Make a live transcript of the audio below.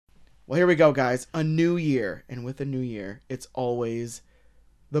Well, here we go, guys. A new year. And with a new year, it's always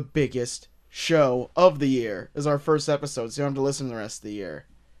the biggest show of the year is our first episode, so you don't have to listen to the rest of the year.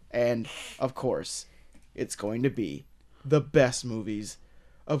 And, of course, it's going to be the best movies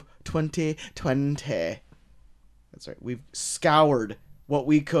of 2020. That's right. We've scoured what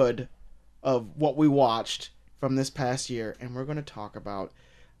we could of what we watched from this past year, and we're going to talk about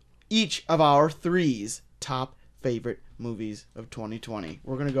each of our three's top favorite movies of 2020.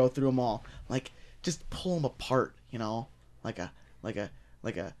 We're going to go through them all. Like, just pull them apart, you know? Like a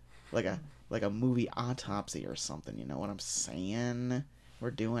movie autopsy or something, you know what I'm saying? We're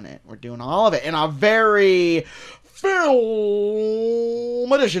doing it. We're doing all of it in a very film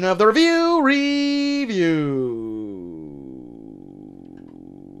edition of the review.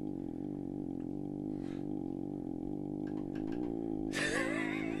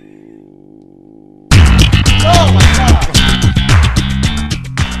 Oh my god!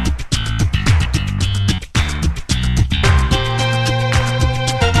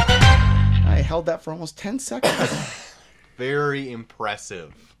 I held that for almost 10 seconds. Very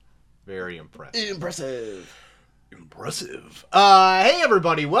impressive. Very impressive. Impressive. Hey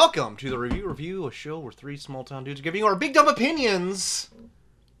everybody, welcome to the Review, a show where three small town dudes are giving you our big dumb opinions.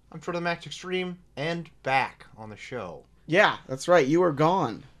 I'm Troy the Max Extreme, and back on the show. Yeah, that's right. You were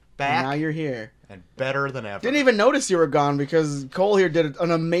gone. Back. And now you're here. And better than ever. Didn't even notice you were gone because Cole here did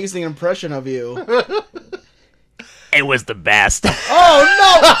an amazing impression of you. It was the best. Oh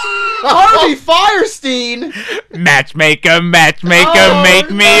no! Harvey Fierstein! Matchmaker, make me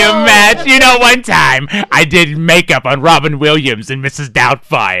no. a match. You know, one time I did makeup on Robin Williams and Mrs.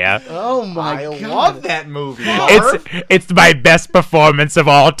 Doubtfire. Oh my god. I love that movie. It's my best performance of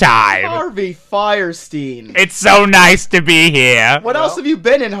all time. Harvey Fierstein. It's so nice to be here. What else have you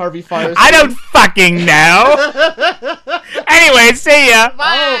been in, Harvey Fierstein? I don't fucking know. Anyway, see ya. Oh,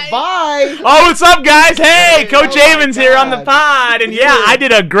 bye. Oh, what's up, guys? Hey, Coach oh Avon's here on the God. pod. And yeah, I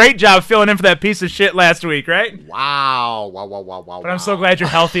did a great job filling in for that piece of shit last week, right? Wow. But I'm so glad you're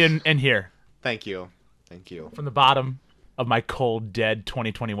healthy and here. Thank you. From the bottom of my cold, dead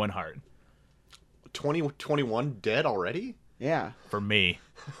 2021 heart. 2021 dead already? Yeah. For me.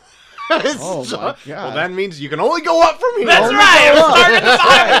 Oh my god. Well, that means you can only go up from here. That's Only right. go I'm up. starting at the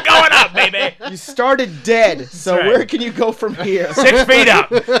bottom and going up, baby. You started dead, so right. where can you go from here? 6 feet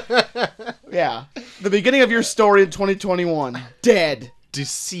up. Yeah. The beginning of your story in 2021. Dead.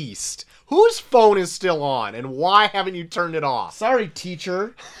 Deceased. Whose phone is still on, and why haven't you turned it off? Sorry,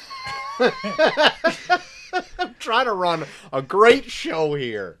 teacher. I'm trying to run a great show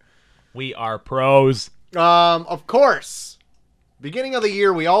here. We are pros. Of course. Beginning of the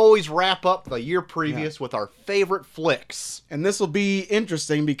year, we always wrap up the year previous with our favorite flicks. And this will be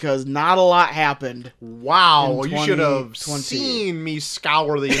interesting because not a lot happened. Wow, In you should have 2020. seen me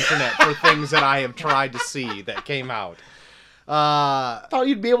scour the internet for things that I have tried to see that came out. I thought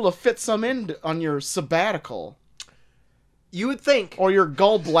you'd be able to fit some in on your sabbatical. You would think. Or your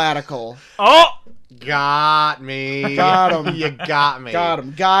gallbladdical. Oh! Got me. Got him. You got me. Got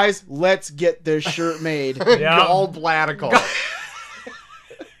him. Guys, let's get this shirt made. Yeah. Gallbladdical.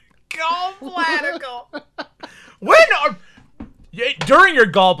 Gallbladdical. During your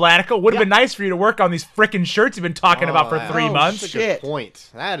gallbladdical, would have been nice for you to work on these frickin' shirts you've been talking about for 3 oh, months. That's a Shit. good point.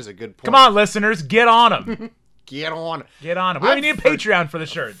 That is a good point. Come on, listeners, get on them. Get on. Get on them. We don't even need a Patreon for the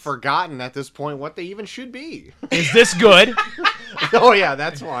shirts. Forgotten at this point what they even should be. Is this good? Oh, yeah,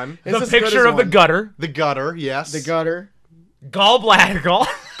 that's one. Is The this good picture as of the one? gutter. The gutter, yes. The gutter. Gallbladdical.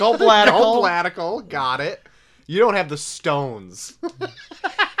 Gallbladdical. Gallbladdical, got it. You don't have the stones.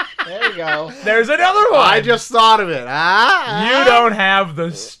 There you go. There's another one. I just thought of it. You don't have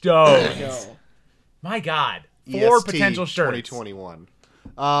the stones. There you go. My God. 4 EST potential shirts. 2021.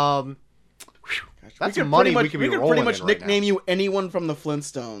 That's We could money pretty we could be much rolling pretty much in right nickname you anyone from the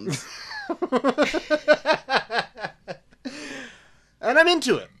Flintstones. now. And I'm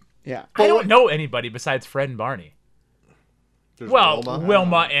into it. Yeah. I don't know anybody besides Fred and Barney. There's Well, Wilma.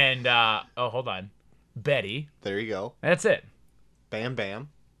 Wilma and, hold on. Betty. There you go. That's it. Bam, bam.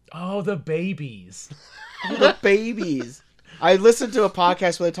 Oh, the babies. Oh, the babies. I listened to a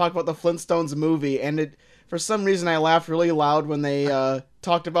podcast where they talked about the Flintstones movie, and for some reason I laughed really loud when they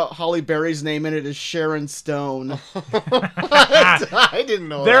talked about Holly Berry's name in it as Sharon Stone. I didn't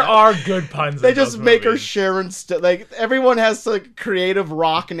know There that. are good puns They in just those make her movies. Sharon Stone. Like, everyone has a creative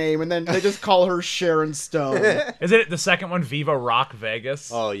rock name, and then they just call her Sharon Stone. Isn't it the second one, Viva Rock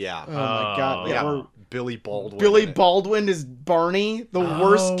Vegas? Oh, yeah. Oh my god. yeah. Or Billy Baldwin. Billy in it. Baldwin is Barney, the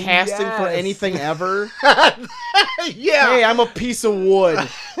worst casting for yes. anything ever. Yeah. Hey, I'm a piece of wood.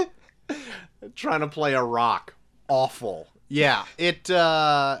 Trying to play a rock. Awful. Yeah.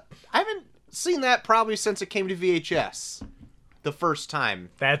 I haven't seen that probably since it came to VHS the first time.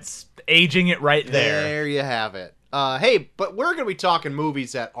 That's aging it right there. There you have it. Hey, but we're going to be talking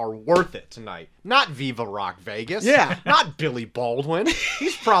movies that are worth it tonight. Not Viva Rock Vegas. Yeah. Not Billy Baldwin.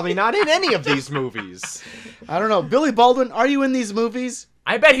 He's probably not in any of these movies. I don't know. Billy Baldwin, are you in these movies?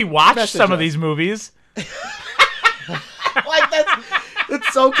 I bet he watched Message some of us. these movies. Like,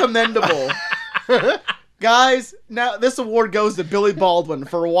 that's so commendable. Guys, now this award goes to Billy Baldwin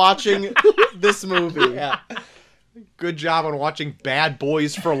for watching this movie. Yeah. Good job on watching Bad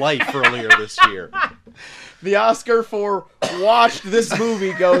Boys for Life earlier this year. The Oscar for watched this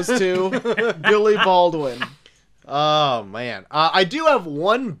movie goes to Billy Baldwin. Oh, man. I do have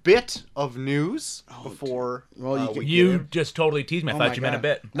one bit of news before Well, you we can- get You in. just totally teased me. I Oh thought my you meant a God.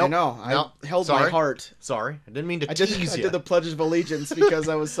 bit. I know. Nope. I held my Sorry. heart. Sorry. I didn't mean to I did tease you. the Pledge of Allegiance because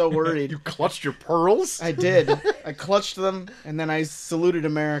I was so worried. You clutched your pearls? I did. I clutched them, and then I saluted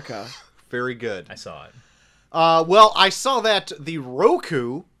America. Very good. I saw it. Well, I saw that the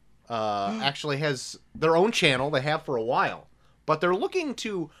Roku actually has their own channel they have for a while, but they're looking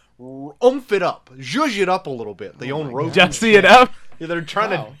to oomph it up, zhuzh it up a little bit. They own Roku. Dusty it up. Yeah, they're trying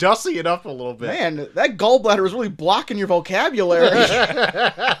Wow. to dussy it up a little bit. Man, that gallbladder is really blocking your vocabulary.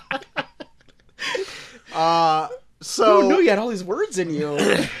 So Who knew you had all these words in you?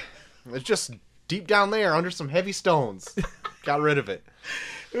 it's just deep down there under some heavy stones. Got rid of it.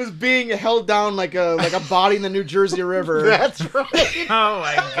 It was being held down like a body in the New Jersey River. That's right. Oh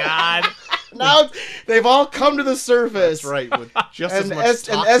my god. Now they've all come to the surface. That's right. With just as And, much and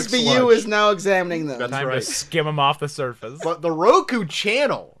toxic SVU sludge. is now examining them. That's Time right. to skim them off the surface. But the Roku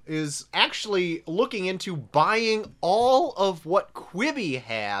channel is actually looking into buying all of what Quibi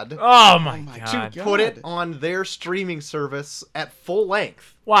had Oh my, my god. God. put it on their streaming service at full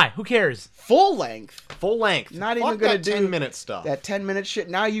length. Why? Who cares? Full length. Full length. Not Fuck even gonna that do 10-minute stuff. That 10-minute shit.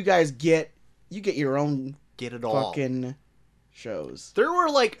 Now you guys get your own Get it all. fucking shows. There were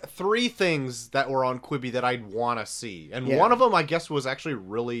like 3 things that were on Quibi that I'd want to see. And Yeah. one of them, I guess, was actually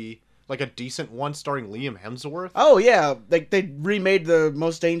really like a decent one starring Liam Hemsworth. Oh yeah, they remade the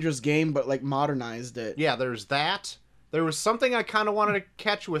Most Dangerous Game, but like modernized it. Yeah, there's that. There was something I kind of wanted to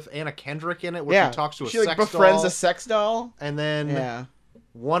catch with Anna Kendrick in it, where she talks to a she like sex befriends doll. a sex doll. And then Yeah.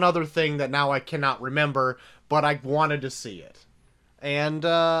 one other thing that now I cannot remember, but I wanted to see it. And,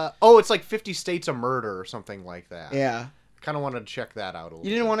 it's like 50 States of Murder or something like that. Yeah. Kind of wanted to check that out a little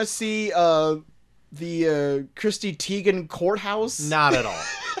You didn't bit. want to see the Christy Teigen courthouse? Not at all.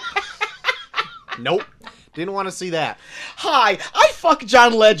 Nope. Didn't want to see that. Hi, I fuck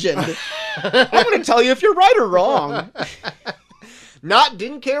John Legend. I'm gonna tell you if you're right or wrong.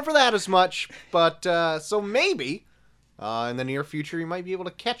 Didn't care for that as much, but, so maybe, in the near future, you might be able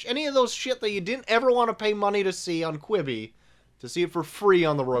to catch any of those shit that you didn't ever want to pay money to see on Quibi, to see it for free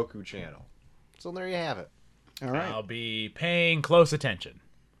on the Roku channel. So there you have it. All right. I'll be paying close attention.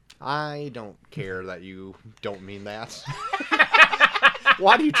 I don't care that you don't mean that.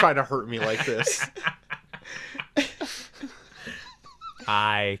 Why do you try to hurt me like this?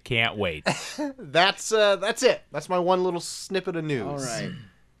 I can't wait. That's it. That's my one little snippet of news. All right.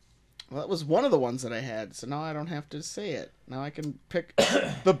 Well, that was one of the ones that I had, so now I don't have to say it. Now I can pick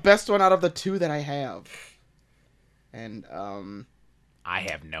the best one out of the 2 that I have. And I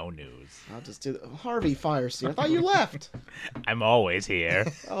have no news. I'll just do Harvey Firestein. I thought you left. I'm always here.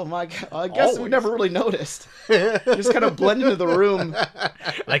 Oh my god! I guess we Always. never really noticed. You just kind of blend into the room.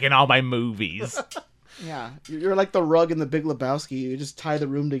 Like in all my movies. Yeah, you're like the rug in the Big Lebowski. You just tie the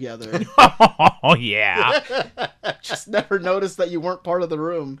room together. Oh, yeah. Just never noticed that you weren't part of the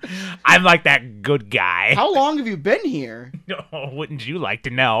room. I'm like that good guy. How long have you been here? Oh, wouldn't you like to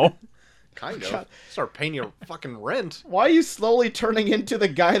know? Kind of. God. Start paying your fucking rent. Why are you slowly turning into the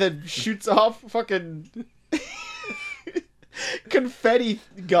guy that shoots off fucking confetti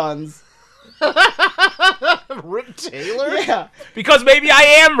guns? Rip Taylor? Yeah. Because maybe I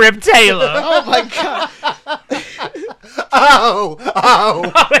am Rip Taylor. Oh my god. Oh!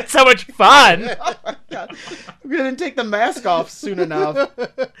 Oh, that's so much fun. Oh my god. We didn't take the mask off soon enough.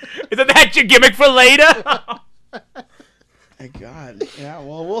 Isn't that your gimmick for later? My god. Yeah,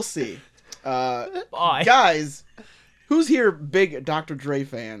 well, we'll see. Boy. Guys, who's here big Dr. Dre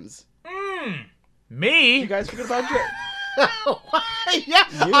fans? Me? You guys forget about Dre? Yeah,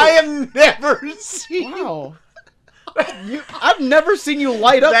 You. I have never seen Wow. I've never seen you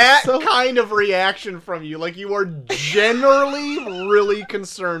light up that so... kind of reaction from you. Like, you are generally really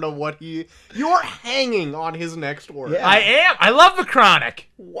concerned of what you're hanging on his next word. Yeah. I am. I love the Chronic.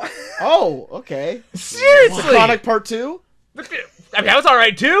 What? Oh, okay. Seriously. Chronic Part 2? I mean, that was all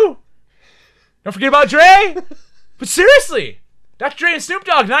right too. Don't forget about Dre. But seriously, Dr. Dre and Snoop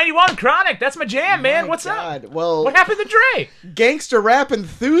Dogg, 91, Chronic. That's my jam, man. My What's God. up? Well, What happened to Dre? gangster rap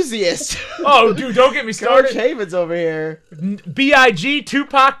enthusiast. Oh, dude, don't get me Coach started. Havens over here. B.I.G.,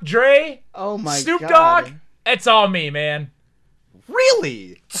 Tupac, Dre, Oh my Snoop God. Dogg. It's all me, man.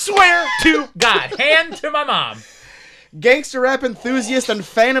 Really? Swear to God. Hand to my mom. Gangster rap enthusiast and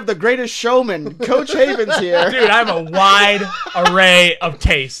fan of The Greatest Showman, Coach Havens here. Dude, I'm a wide array of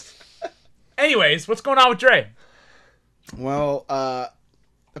taste. Anyways, what's going on with Dre? Well,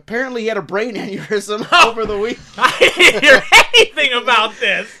 apparently he had a brain aneurysm over the week. I didn't hear anything about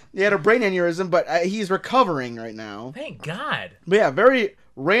this. He had a brain aneurysm, but he's recovering right now. Thank God. But yeah, very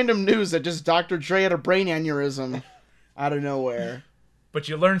random news that just Dr. Dre had a brain aneurysm out of nowhere. But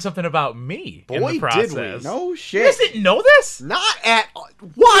you learned something about me in Boy, the did process. we. No You shit. guys didn't know this? Not at all.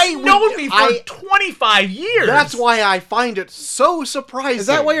 Why You've would known me for I? 25 years. That's why I find it so surprising. Is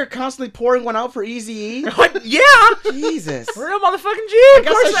that why you're constantly pouring one out for Eazy-E? What? Yeah. Jesus. Real motherfucking G. Of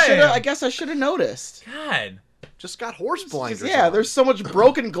course I am. I guess I should have noticed. God. just got horse blinders? Yeah, on? there's so much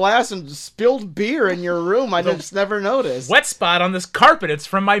broken glass and spilled beer in your room. I just never noticed. Wet spot on this carpet. It's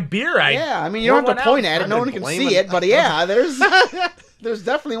from my beer. Yeah, I mean, you don't have to point at it. No one can blaming- see it, but yeah, there's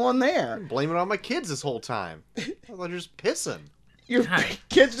definitely one there. Blaming it on my kids this whole time. They're just pissing. Your God.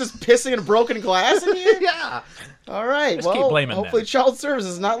 kid's just pissing in broken glass in here? Yeah, All right, Just keep well, blaming hopefully them. Child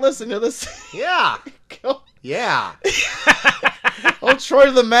Services is not listening to this. yeah, yeah. Oh, Troy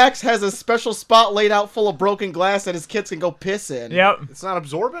to the Max has a special spot laid out full of broken glass that his kids can go piss in. Yep. It's not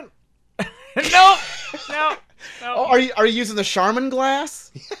absorbent. No. Oh, are you using the Charmin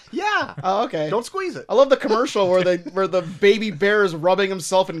glass? Yeah. Oh, okay. Don't squeeze it. I love the commercial where the baby bear is rubbing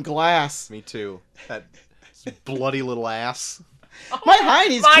himself in glass. Me too. That bloody little ass. My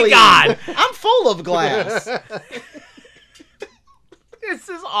hiney's My clean. God. I'm full of glass. This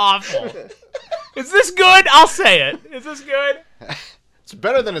is awful. Is this good? I'll say it. Is this good? It's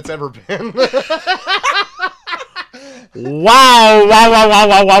better than it's ever been. Wow.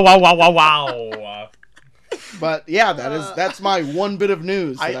 Wow. But yeah, that's my one bit of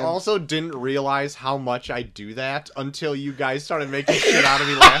news. I that I'm- also didn't realize how much I do that until you guys started making shit out of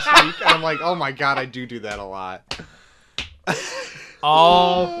me last week. And I'm like, oh my god, I do that a lot.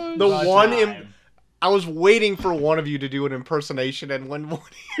 All The one time. I was waiting for one of you to do an impersonation, and when one of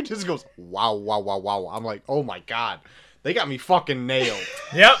you just goes, wow, I'm like, oh my god, they got me fucking nailed.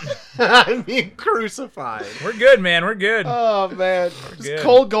 Yep. I'm being crucified. We're good, man. We're good. Oh man, just good.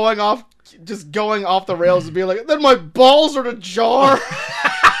 Cole going off the rails and being like, then my balls are in a jar.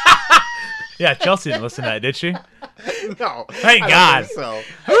 Yeah, Chelsea didn't listen to that, did she? No. Thank I don't God. think so.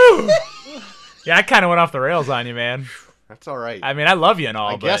 Whew. Yeah, I kind of went off the rails on you, man. That's all right. I mean, I love you and all,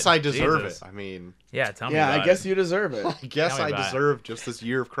 I guess but I deserve Jesus. it. I mean, Yeah, tell me Yeah, about I guess it. you deserve it. I guess Tell me I about it. deserve just this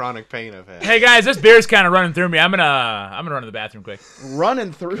year of chronic pain I've had. Hey guys, this beer's kind of running through me. I'm gonna run to the bathroom quick.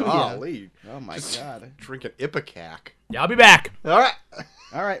 Running through you. Golly. Oh my god. Drinking Ipecac. Yeah, I'll be back. All right.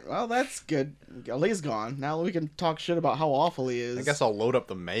 All right, well that's good. Lee's gone. Now we can talk shit about how awful he is. I guess I'll load up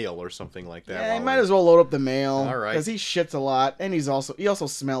the mail or something like that. Yeah, he while might we- as well load up the mail. All right. Because he shits a lot, and he also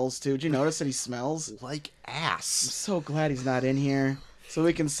smells too. Did you notice that he smells? I'm like ass. so glad he's not in here, so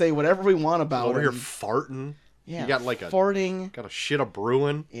we can say whatever we want about Over him. here farting. Yeah, You got like a farting. got a shit a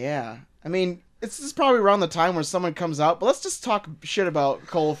brewing. Yeah, I mean, this is probably around the time where someone comes out. But let's just talk shit about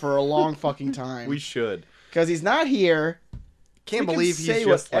Cole for a long fucking time. We should. Because he's not here. Can't We can believe he's say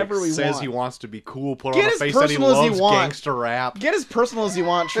just like whatever we says want. he wants to be cool, put Get on a as face that he personal as he loves want. gangster rap. Get as personal as you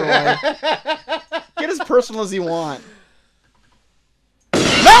want, Troy. Get as personal as you want.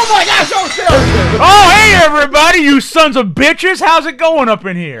 Oh my gosh! Oh shit! Oh, hey everybody, you sons of bitches! How's it going up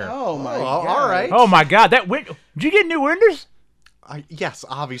in here? Oh my Oh, god! all right. Oh my God, that did you get new windows? Yes,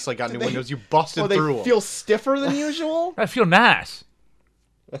 obviously I got new they- windows. You busted Oh, they through them. feel stiffer than usual. I feel nice.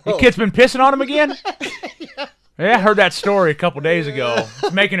 Your kid's been pissing on him again? Yeah, I heard that story a couple days ago.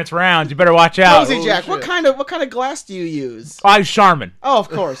 It's making its rounds. You better watch out. Rosie Jack, what shit. kind of glass do you use? I use Charmin. Oh, of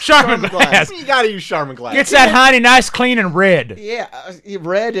course, Charmin glass. You gotta use Charmin glass. Gets that honey nice, clean, and red. Yeah,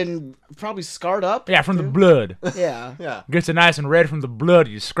 red and probably scarred up. Yeah, from the blood. Yeah. Yeah, Gets it nice and red from the blood.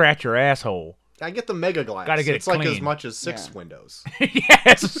 You scratch your asshole. I get the mega glass. Gotta get it it's like as clean. much as 6 Yeah. windows.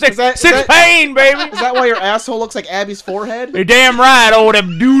 Yes, six that- pain, baby. Is that why your asshole looks like Abby's forehead? You're damn right, old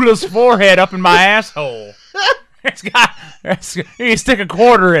Abdullah's forehead up in my asshole. You stick a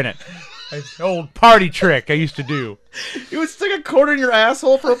quarter in it. It's an old party trick I used to do. You would stick a quarter in your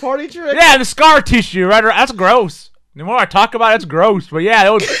asshole for a party trick? Yeah, the scar tissue, right? That's gross. The more I talk about it, it's gross. But yeah, the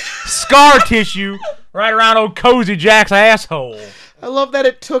old scar tissue right around old Cozy Jack's asshole. I love that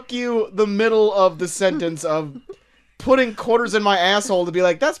it took you the middle of the sentence of putting quarters in my asshole to be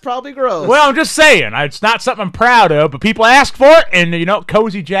like, that's probably gross. Well, I'm just saying, it's not something I'm proud of, but people ask for it, and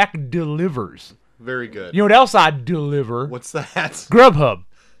Cozy Jack delivers. Very good. You know what else I deliver? What's that? Grubhub.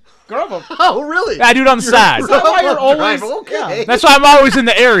 Grubhub. Oh, really? I do it on the side. That's why you're always Driver, okay. yeah. That's why I'm always in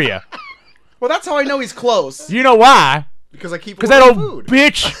the area. Well, that's how I know he's close. You know why? Because I keep Because that ordering old food.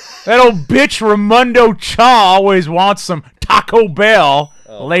 bitch Ramundo Cha always wants some Taco Bell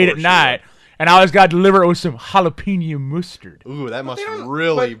late at poor night, shit. and I always got to deliver it with some jalapeno mustard. Ooh, that must They don't-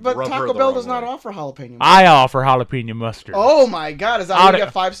 really But rub her Taco the Bell wrong does not way. offer jalapeno. I offer jalapeno mustard Oh my God! Is that how Out you of-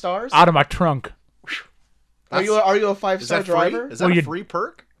 get 5 stars? out of my trunk. Are you a Is 5-star that free? driver? Is that Well, a you- free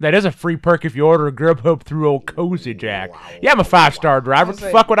perk? That is a free perk if you order a Grubhub through old Cozy Jack. Yeah, I'm a 5-star driver. What the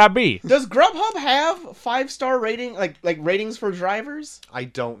say- fuck would I be? Does Grubhub have 5-star rating, like ratings for drivers? I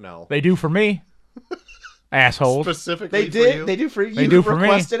don't know. They do for me. Assholes. Specifically They for did. you? They do for you. They do for me.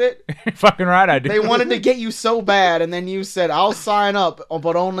 requested it. Fucking right, I do. They wanted to get you so bad, and then you said, "I'll sign up,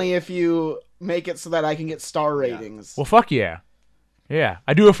 but only if you make it so that I can get star ratings." Well, fuck yeah. Yeah,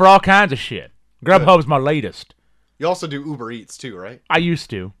 I do it for all kinds of shit. Grubhub's my latest. You also do Uber Eats too, right? I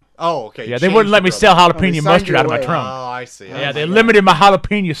used to. Oh, okay. Yeah, they wouldn't let me sell they jalapeno signed mustard you out of my away. trunk. Oh, I see. Yeah, they limited my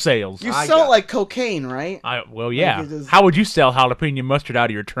jalapeno sales. You I sell got like cocaine, right? Well, yeah. it is- How would you sell jalapeno mustard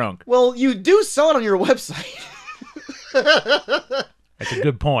out of your trunk? Well, you do sell it on your website. That's a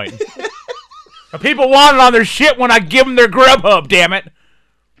good point. But people want it on their shit when I give them their Grubhub, damn it.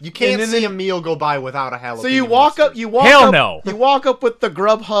 You can't And then see they- a meal go by without a jalapeno. So you walk mustard. up, you walk Hell up, no. you walk up with the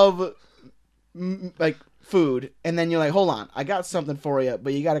Grubhub, like food, and then you're like, "Hold on, I got something for you,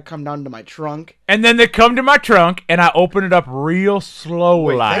 but you got to come down to my trunk." And then they come to my trunk, and I open it up real slow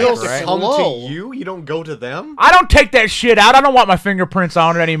Wait, like, they have to right? come Slow. to you? You don't go to them? I don't take that shit out. I don't want my fingerprints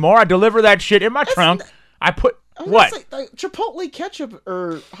on it anymore. I deliver that shit in my trunk. I put... I was gonna What? say, like, Chipotle ketchup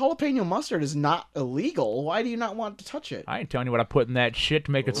or jalapeno mustard is not illegal. Why do you not want to touch it? I ain't telling you what I put in that shit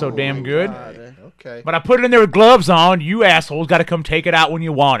to make it so damn good. Okay. But I put it in there with gloves on. You assholes got to come take it out when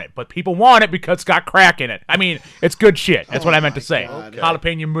you want it. But people want it because it's got crack in it. I mean, it's good shit. That's what I meant to say. God.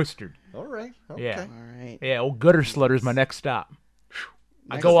 Jalapeno mustard. All right. Okay. Yeah. All right. Yeah, old Gutter Slutter's my next stop.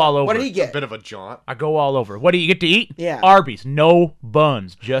 I Next go up. all over. What did he get? Bit of a jaunt. I go all over. What do you get to eat? Yeah. Arby's. No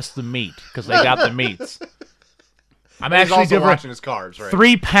buns, just the meat because they got the meats. I'm He's actually also delivering watching his cards, right?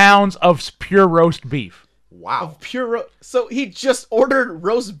 3 pounds of pure roast beef. Wow. So he just ordered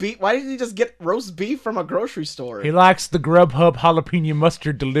roast beef. Why didn't he just get roast beef from a grocery store? He likes the Grubhub jalapeno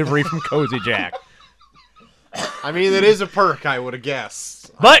mustard delivery from Cozy Jack. I mean, it is a perk, I would have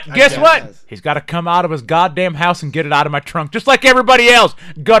guessed. But I guess guess. what? He's got to come out of his goddamn house and get it out of my trunk, just like everybody else.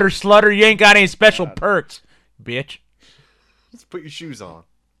 Gutter Slutter, you ain't got any special perks, bitch. Let's put your shoes on.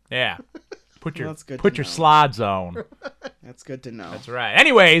 Yeah. Put your That's good put to your know. slides on. That's good to know. That's right.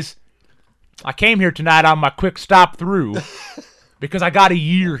 Anyways, I came here tonight on my quick stop through because I got a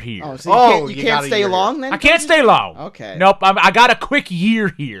year here. Oh, so you Oh, can't, you you can't got a stay year. long then? I can't stay long. Okay. Nope. I got a quick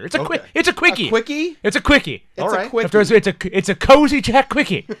year here. It's a quick. Okay. It's a quickie. Quickie? It's a quickie. It's All a right. quickie. If there's, it's a Cozy Jack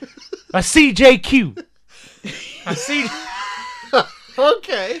quickie. A CJQ. A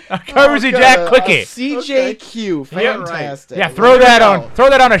Okay. Cozy Oh, Jack God, quickie. a CJQ. Yeah, right. Fantastic. Yeah, throw There that you on. go. Throw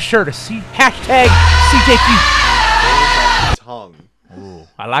that on a shirt. Hashtag CJQ. Tongue.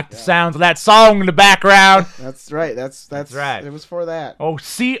 I like the sounds of that song in the background. That's right. That's right. It was for that. Oh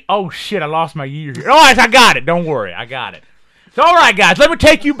shit! I lost my year here. Oh, I got it. Don't worry, I got it. So, all right, guys, let me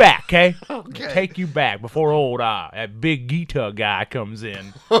take you back, okay? Okay. Take you back before old that big guitar guy comes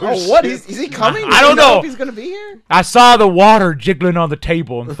in. Oh, what is he coming? I don't Do you know. if he's gonna be here. I saw the water jiggling on the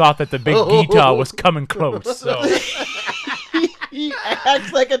table and thought that the big guitar was coming close. So He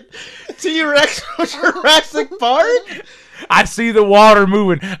acts like a T-Rex from Jurassic Park. I see the water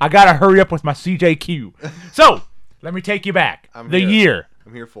moving. I gotta hurry up with my CJQ. So let me take you back. I'm The here. year.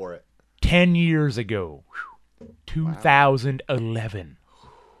 I'm here for it. 10 years ago, 2011.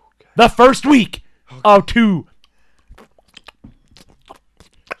 The first week of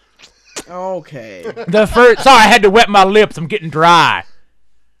Okay. the first. Sorry, I had to wet my lips. I'm getting dry.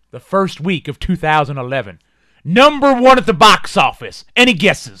 The first week of 2011. Number 1 at the box office. Any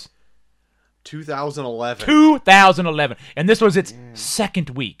guesses? 2011. 2011. And this was its second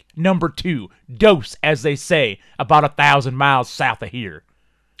week. Number 2. Dose, as they say, about 1,000 miles south of here.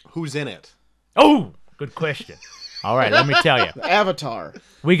 Who's in it? Oh, good question. All right, let me tell you. Avatar.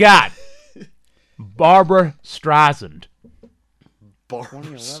 We got Barbara Streisand, Barbara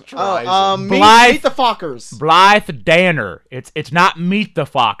Oh, Streisand. meet the Fockers. Blythe Danner. It's not Meet the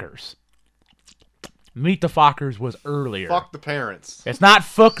Fockers. Meet the Fockers was earlier. Fuck the parents. It's not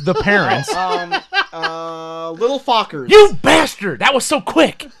Fuck the Parents. Little Fockers. You bastard! That was so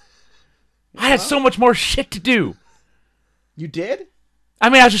quick. I had so much more shit to do. You did? I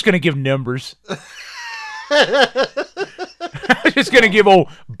mean, I was just going to give numbers. I was just going to give old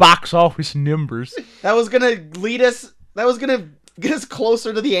box office numbers. That was gonna lead us. That was gonna get us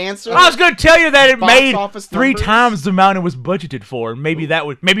closer to the answer. I was going to tell you that it Box made office 3 numbers? times the amount it was budgeted for. Maybe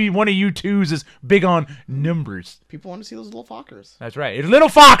maybe one of you twos is big on numbers. People want to see those little fuckers. That's right. It's Little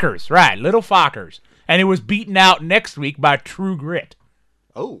Fockers. Right, Little Fockers. And it was beaten out next week by True Grit.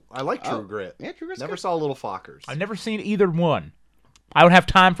 Oh, I like True Grit. Yeah, True Grit's Never good. saw Little Fockers. I've never seen either one. I don't have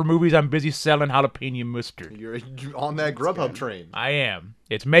time for movies. I'm busy selling jalapeno mustard. You're on that Grubhub train. I am.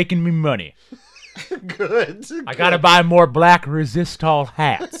 It's making me money. Good. I gotta buy more black resistol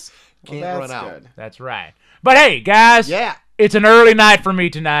hats. Can't That's run out. good. That's right. But hey, guys. Yeah. It's an early night for me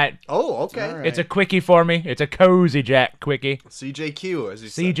tonight. Oh, okay. All right. It's a quickie for me. It's a cozy Jack quickie. CJQ, as you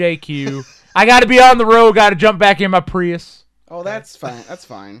said. CJQ. I gotta be on the road. Gotta jump back in my Prius. Oh, that's fine. That's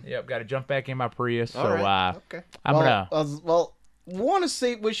fine. Yep, gotta jump back in my Prius. All So, right. Okay. I'm gonna. Want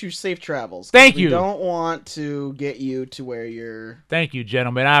to wish you safe travels. Thank We you. don't want to get you to where you're. Thank you,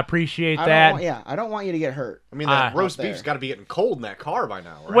 gentlemen. I appreciate I that. don't want you to get hurt. I mean, that Ah. roast Out there. beef's got to be getting cold in that car by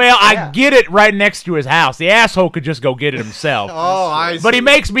now, right? Well, Yeah. I get it right next to his house. The asshole could just go get it himself. Oh, I see. But he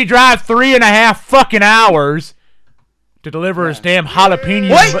makes me drive 3.5 fucking hours to deliver his damn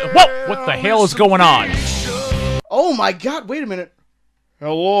jalapeno. Wait! What the hell is going on? Oh my God! Wait a minute.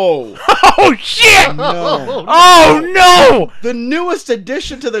 Hello. Oh shit! No. Oh no! The newest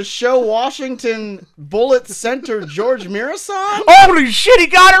addition to the show, Washington Bullet Center, George Mirasan. Holy shit! He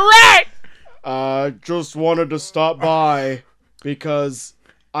got it right. Just wanted to stop by because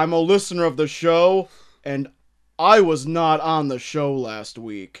I'm a listener of the show, and I was not on the show last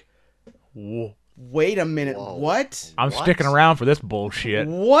week. Wait a minute. Whoa. What? I'm What? sticking around for this bullshit.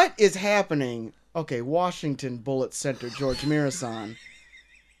 What is happening? Okay, Washington Bullet Center, George Mirasan.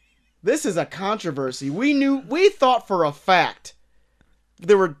 This is a controversy. We thought for a fact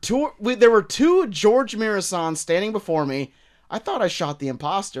there were two George Mirasans standing before me. I thought I shot the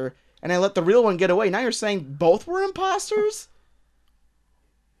imposter, and I let the real one get away. Now you're saying both were imposters?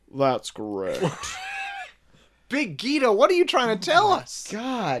 That's correct. Big Guido, what are you trying to tell us?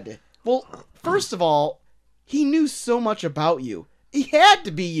 God. Well, first of all, he knew so much about you. He had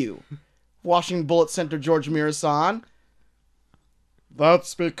to be you. Washington Bullet Center, George Mirasan.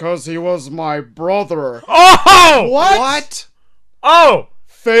 That's because he was my brother. Oh! What? Oh!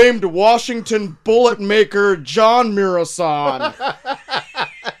 Famed Washington bullet maker John Mirasan.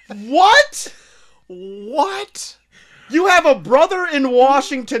 What? What? You have a brother in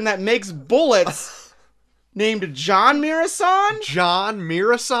Washington that makes bullets named John Mirasan? John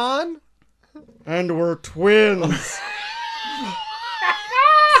Mirasan? And we're twins.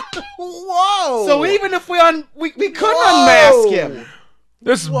 Whoa! So even if we couldn't unmask him.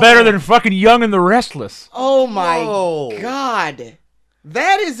 This is better than fucking Young and the Restless. Oh my Whoa. God.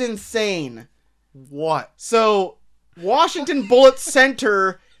 That is insane. What? So, Washington Bullet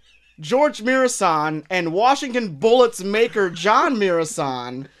Center, George Mirasan, and Washington Bullets maker John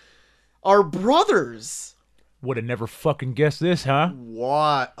Mirasan are brothers. Would have never fucking guessed this, huh?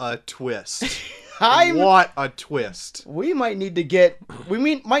 What a twist. I'm What a twist. we might need to get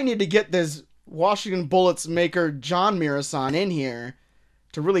this Washington Bullets maker John Mirasan in here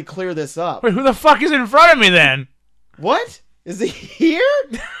to really clear this up. Wait, who the fuck is in front of me then? What? Is he here?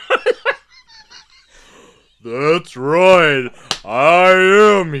 That's right. I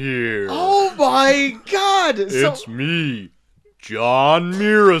am here. Oh my God! It's me, John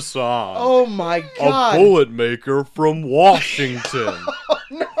Mirasan, Oh my a God! bullet maker from Washington.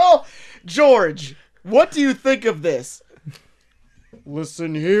 No, George, what do you think of this?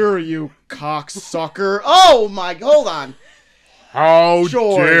 Listen here, you cocksucker! Oh my! Hold on. How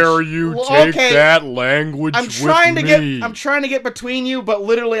George. dare you Well, take okay. that language I'm with trying to me? I'm trying to get between you, but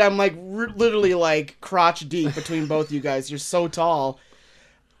literally, I'm like literally like crotch deep between both you guys. You're so tall.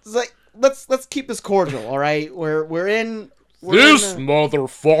 It's like let's keep this cordial, all right? We're in. This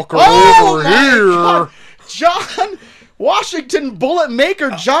motherfucker Oh over my here. God. John Washington bullet maker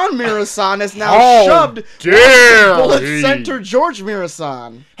John Mirasan has now How shoved dare Bullet he. Center George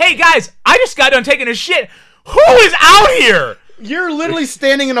Mirasan. Hey guys, I just got done taking a shit. Who is out here? You're literally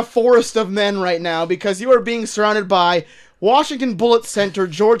standing in a forest of men right now because you are being surrounded by Washington Bullet Center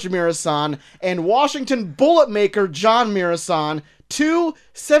George Mirasan and Washington bullet maker John Mirasan, two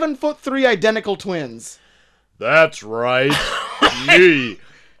 7'3" identical twins. That's right. Me,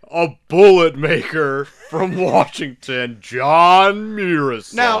 a bullet maker from Washington, John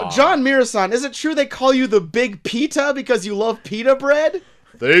Mirasan. Now, John Mirasan, is it true they call you the Big Pita because you love pita bread?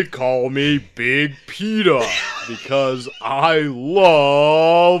 They call me Big Peta because I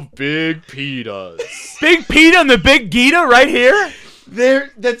love big pitas. Big Peta and the Big Gita right here?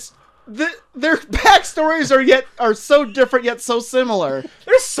 Their backstories are so different yet so similar.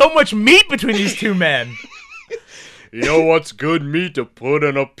 There's so much meat between these two men. You know what's good meat to put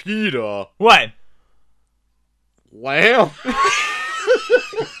in a pita? What? Lamb.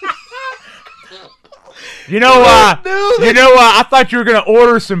 I thought you were gonna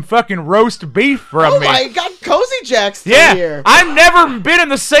order some fucking roast beef from Oh me. my god, Cozy Jack's still Yeah, here. I've never been in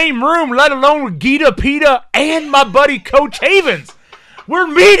the same room, let alone with Gita Peta and my buddy Coach Havens. We're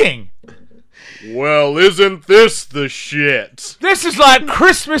meeting. Well, isn't this the shit? This is like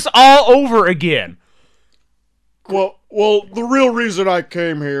Christmas all over again. Well, the real reason I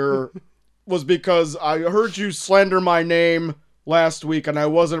came here was because I heard you slander my name last week and I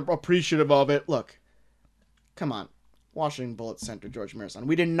wasn't appreciative of it. Look, come on. Washington Bullet Center, George Marathon.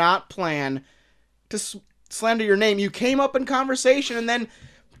 We did not plan to slander your name. You came up in conversation and then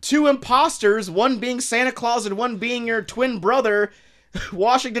two imposters, one being Santa Claus and one being your twin brother,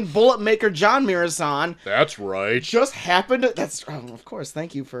 Washington Bullet Maker John Marathon, That's right. just happened to... of course,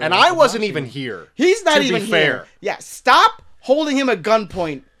 thank you for... And I wasn't watching. even here. He's not to be even fair. here. Yeah, stop holding him at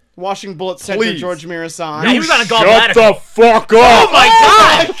gunpoint, Washington Bullet Center, Please. George Marathon. Yeah, he was on a golf Shut ladder. the fuck up! Oh my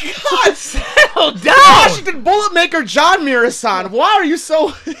Oh god! my God! Settle down! Washington Bullet Maker John Marathon, why are you so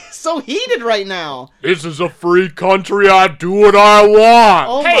heated right now? This is a free country. I do what I want.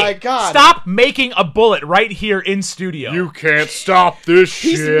 Oh Hey, my God! stop making a bullet right here in studio. You can't stop this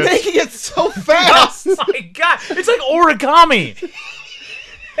He's shit. making it so Oh fast. my god! It's like origami.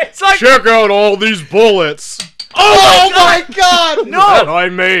 It's like Check out all these bullets Oh my God! that no. I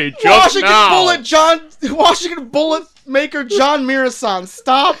made just Washington Bullet Maker John Marathon,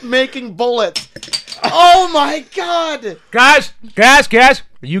 stop making bullets. Oh my God! Guys,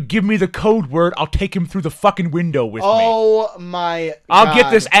 you give me the code word, I'll take him through the fucking window with me. Oh my I'll God.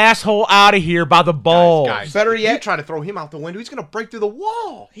 get this asshole out of here by the balls. Guys, Better if yet- you try to throw him out the window, he's gonna break through the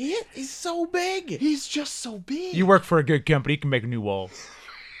wall. He's so big. He's just so big. You work for a good company, you can make a new wall.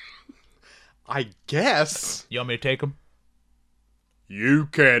 I guess. You want me to take him? You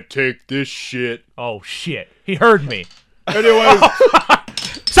can't take this shit. Oh shit, he heard me. Anyways,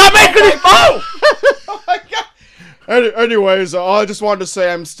 Stop making it! Oh! oh my God. Anyways, I just wanted to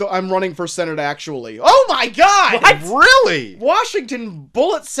say I'm running for Senate actually. Oh my God! Really? Washington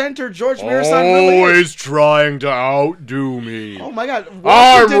Bullet Center George Marathon really is. Always trying to outdo me. Oh my God! I'm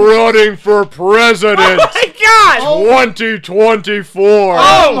Washington- running for president. Oh my god! 2024.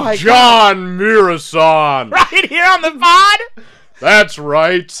 Oh my John Marathon. Right here on the pod? That's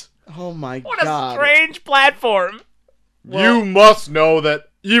right. Oh my What a God! strange platform. You must know that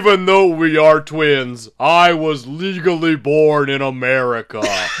even though we are twins, I was legally born in America.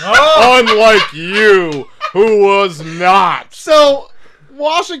 Unlike you, who was not. So,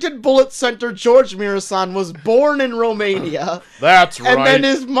 Washington Bullet Center George Marathon was born in Romania, That's right. and then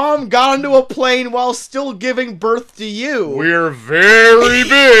his mom got onto a plane while still giving birth to you. We're very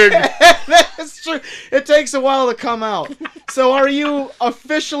big. That's true. It takes a while to come out. So, are you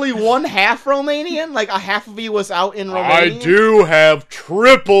officially one half Romanian? Like a half of you was out in Romania? I do have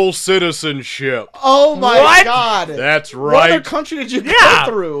triple citizenship. Oh my What? God! That's What other right. country did you Yeah.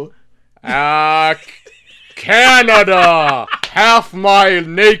 go through? Canada. Half my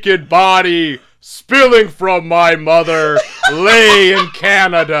naked body spilling from my mother lay in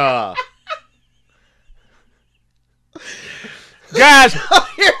Canada. Guys,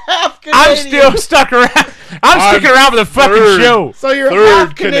 You're half I'm Canadian. still stuck around. I'm sticking around for the fucking third. show. So you're Third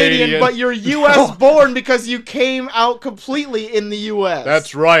half Canadian, Canadian. but you're U.S. born because you came out completely in the U.S.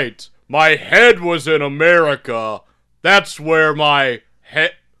 That's right. My head was in America. That's where my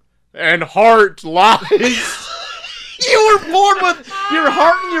head and heart lies. You were born with your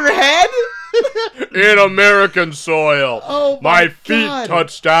heart in your head? In American soil. Oh my feet God.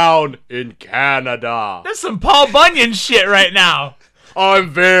 touched down in Canada. That's some Paul Bunyan shit right now. I'm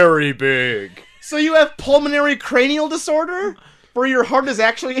very big. So you have pulmonary cranial disorder? Where your heart is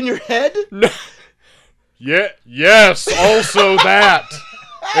actually in your head? Yes, also that.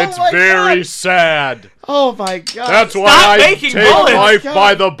 It's my very God. sad. Oh my God. That's why Stop I making take bullets. life God.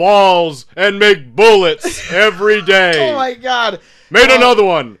 by the balls and make bullets every day. Oh my God. Made another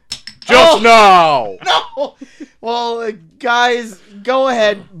one. Just now. No! Well, guys, go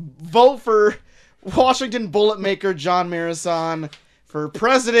ahead. Vote for Washington Bullet Maker John Marathon for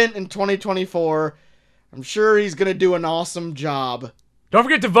president in 2024. I'm sure he's going to do an awesome job. Don't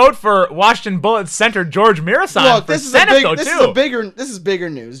forget to vote for Washington Bullet Center George Marathon Look, for this is Senate, though, this too. is bigger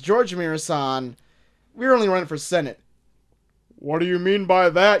news. George Marathon, we're only running for Senate. What do you mean by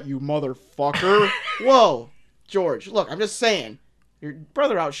that, you motherfucker? Whoa, George, look, I'm just saying. Your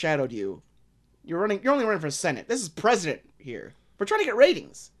brother outshadowed you. You're only running for Senate. This is president here. We're trying to get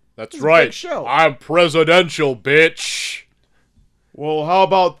ratings. That's This is a right. big show. I'm presidential, bitch. Well, how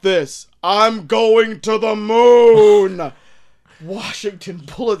about this? I'm going to the moon! Washington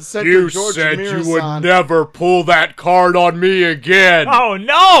bullet sent You to George said you would Mirasan. never pull that card on me again. Oh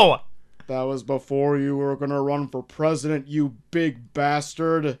no! That was before you were gonna run for president, you big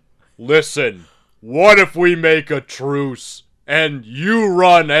bastard. Listen, what if we make a truce and you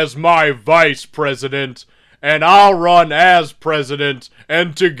run as my vice president and I'll run as president,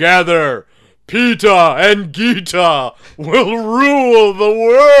 and together Pita and Gita will rule the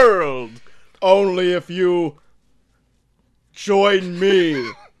world. Only if you join me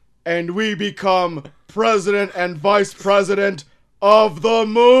and we become president and vice president of the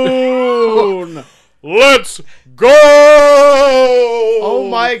moon. Let's go! Oh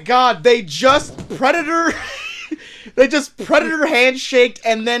my god, they just predator handshaked,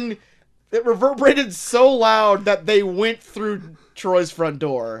 and then it reverberated so loud that they went through Troy's front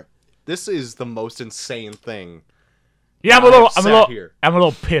door. This is the most insane thing. Yeah, I'm a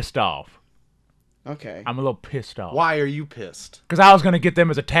little pissed off. Okay. I'm a little pissed off. Why are you pissed? Because I was gonna get them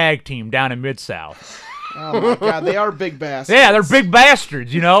as a tag team down in Mid-South. Oh my god, they are big bastards. Yeah, they're big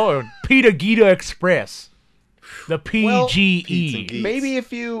bastards, you know. Or Pita Gita Express, the PGE. Pete's and Geets.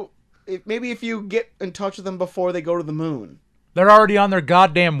 Maybe if you get in touch with them before they go to the moon. They're already on their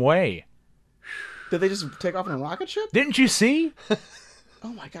goddamn way. Did they just take off in a rocket ship? Didn't you see? Oh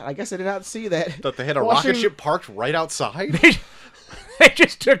my god, I guess I did not see that. That they had a Washington- rocket ship parked right outside? They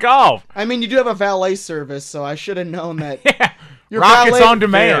just took off. I mean, you do have a valet service, so I should have known that. Yeah. Your Rockets valet- on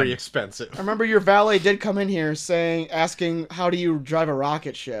demand. Very expensive. I remember your valet did come in here asking, how do you drive a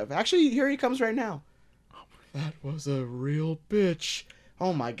rocket ship? Actually, here he comes right now. That was a real bitch.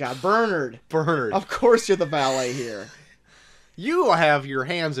 Oh my god, Bernard. Bernard. Of course you're the valet here. You have your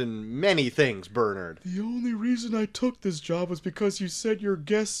hands in many things, Bernard. The only reason I took this job was because you said your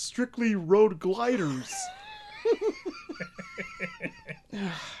guests strictly rode gliders.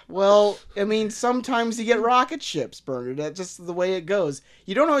 Well, I mean, sometimes you get rocket ships, Bernard. That's just the way it goes.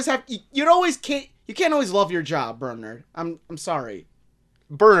 You don't always have. You can't always love your job, Bernard. I'm sorry.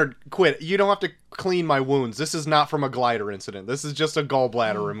 Bernard, quit. You don't have to clean my wounds. This is not from a glider incident. This is just a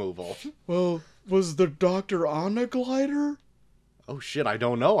gallbladder removal. Well, was the doctor on a glider? Oh shit, I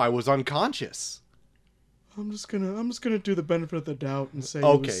don't know. I was unconscious. I'm just gonna do the benefit of the doubt and say he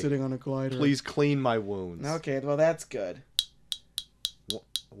Okay. was sitting on a glider. Please clean my wounds. Okay, well that's good.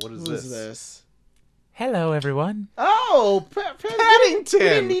 What is Who this? is this? Hello, everyone. Oh, Paddington! We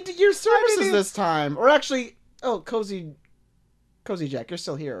didn't need your services this time. Or actually, Cozy Jack, you're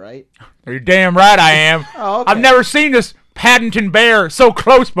still here, right? You're damn right I am. Oh, okay. I've never seen this Paddington Bear so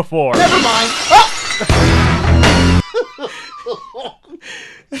close before. Never mind. Oh!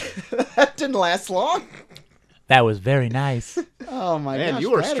 That didn't last long. That was very nice. Oh my Man, gosh, you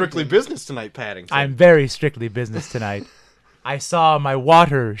are Paddington. strictly business tonight, Paddington. I'm very strictly business tonight. I saw my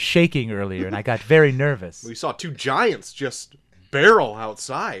water shaking earlier, and I got very nervous. We saw two giants just barrel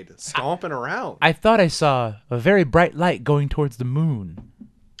outside, stomping around. I thought I saw a very bright light going towards the moon.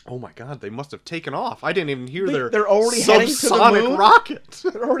 Oh my god, they must have taken off. I didn't even hear They're already heading to the subsonic moon? rocket.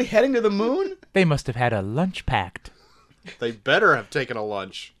 They're already heading to the moon? They must have had a lunch packed. They better have taken a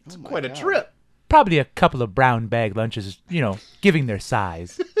lunch. It's my quite a God. trip. Probably a couple of brown bag lunches, giving their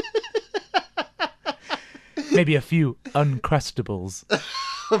size. Maybe a few Uncrustables.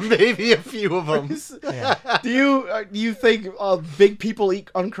 Maybe a few of them. Do you think big people eat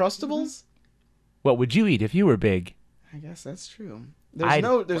Uncrustables? What would you eat if you were big? I guess that's true. I'd-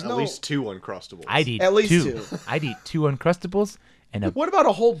 There's At no. least two Uncrustables. I'd eat At least two. two. I'd eat two Uncrustables and a... What about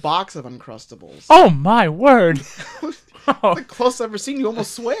a whole box of Uncrustables? Oh, my word. Oh, The closest I've ever seen you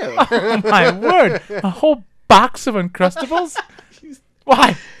almost swear. my word. A whole box of Uncrustables?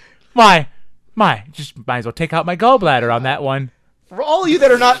 Why? Just might as well take out my gallbladder on that one. For all of you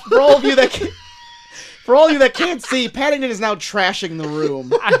that can't see, Paddington is now trashing the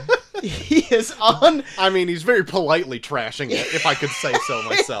room. He is on. I mean, he's very politely trashing it, if I could say so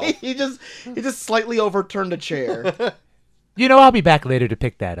myself. He just slightly overturned a chair. I'll be back later to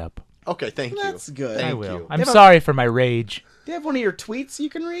pick that up. Okay, thank you. That's good. Thank I will. you. I'm Yeah, but- sorry for my rage. Do you have one of your tweets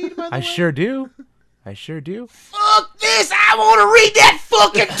you can read, by the way? I sure do. Fuck this! I want to read that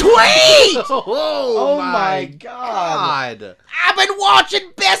fucking tweet! Oh, my God. God. I've been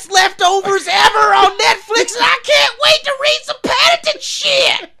watching Best Leftovers Ever on Netflix, and I can't wait to read some Paddington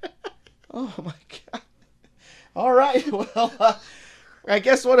shit! Oh my God. All right, well, I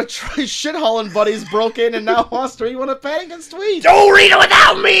guess one of Troy's shit-hauling buddies broke in and now wants to read one of Paddington's tweets. Don't read it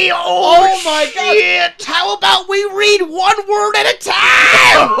without me! Oh my god! How about we read one word at a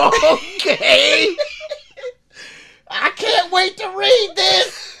time? Okay! I can't wait to read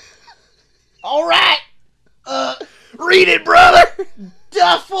this! Alright! Read it, brother!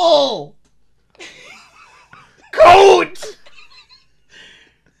 Duffel! Coat!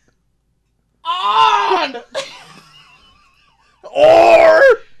 On! Or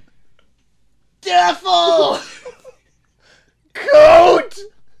Duffel! coat!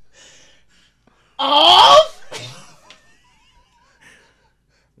 Off!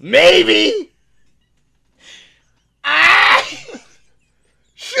 Maybe I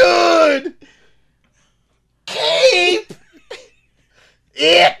should keep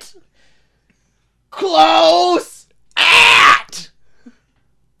it close at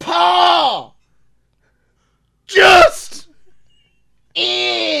paw just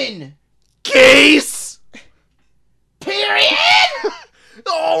in case. period.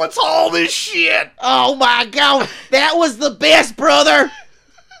 Oh, it's all this shit. Oh my god, that was the best, brother.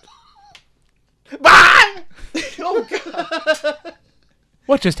 Bye. Oh god.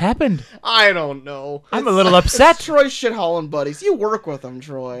 What just happened? I don't know. I'm a little upset. Troy's shit-hauling buddies. You work with them,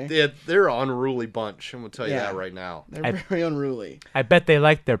 Troy. They're an unruly bunch. I'm gonna tell you Yeah. that right now. They're very unruly. I bet they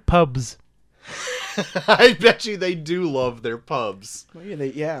like their pubs. I bet you they do love their pubs. Well,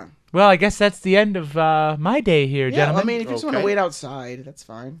 yeah. Well, I guess that's the end of my day here, Yeah, gentlemen. I mean, if you just want to Okay. wait outside, that's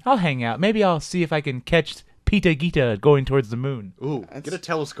fine. I'll hang out. Maybe I'll see if I can catch Pita Gita going towards the moon. Ooh, That's- get a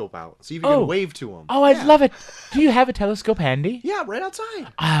telescope out. See if you Oh. can wave to them. Oh, I'd Yeah. love it. Do you have a telescope handy? Yeah, right outside.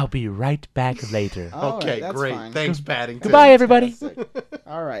 I'll be right back later. All right, Okay, that's great. fine. Thanks, Paddington. Goodbye, everybody.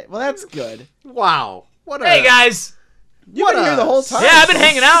 All right, well, that's good. Wow. What a Hey, guys. You've What been here a the whole time. Yeah, I've been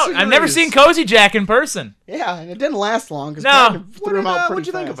hanging out. I've never Series. seen Cozy Jack in person. Yeah, and it didn't last long because No. threw him out pretty What'd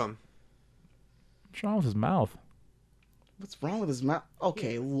you think of fast. him? What's wrong with his mouth? What's wrong with his mouth?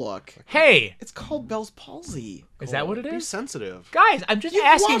 Okay, look. Hey, It's called Bell's palsy. is that what it Be is? sensitive. Guys, I'm just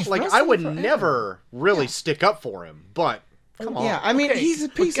asking. watched Like, I wrestling would forever. never really stick up for him, but come on. Yeah, I mean, Okay, he's a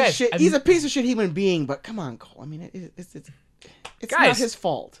but piece guys, of shit. I'm- He's a piece of shit human being, but come on, Cole. I mean, it's not Guys. his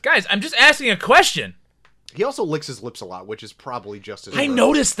fault. Guys, I'm just asking a question. He also licks his lips a lot, which is probably just as I gross.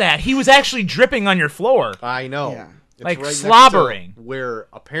 noticed that. He was actually dripping on your floor. I know. Yeah. It's Like right next to slobbering. where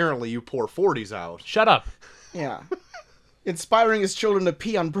apparently you pour 40s out. Shut up. Yeah. Inspiring his children to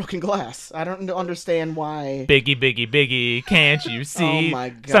pee on broken glass. I don't understand why. Biggie, biggie, biggie, can't you see? my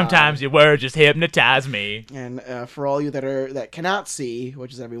God. Sometimes your words just hypnotize me. And for all you that cannot see,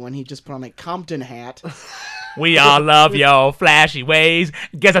 which is everyone, he just put on a Compton hat. We all love your flashy ways.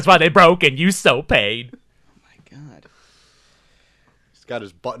 Guess that's why they broke and you so paid. My God. He's got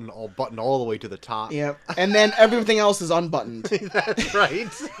his button all the way to the top. Yep. And then everything else is unbuttoned. That's right.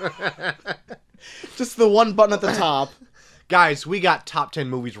 Just the one button at the top. Guys, we got top 10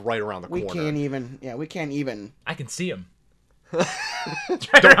 movies right around the We corner. can't even. Yeah, we can't even. I can see him.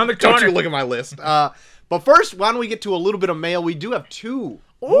 It's right around the corner. Don't you look at my list. But first, why don't we get to a little bit of mail? We do have two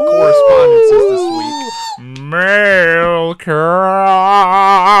correspondences this week. Mail call.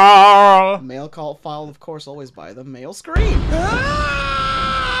 Mail call filed, of course, always by the mail screen.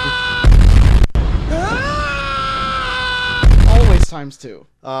 Always times two.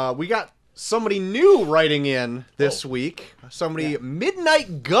 We got somebody new writing in this week. Somebody,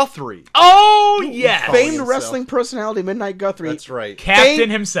 Midnight Guthrie. Oh, yes. Famed himself. wrestling personality, Midnight Guthrie. That's right. Captain Fame-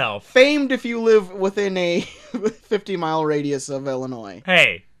 himself. Famed if you live within a 50-mile radius of Illinois.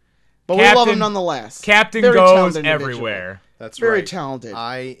 Hey, But we love Captain- him nonetheless. Captain Very goes talented individual. everywhere. That's Very right. talented.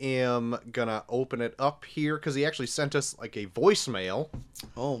 I am gonna open it up here because he actually sent us like a voicemail.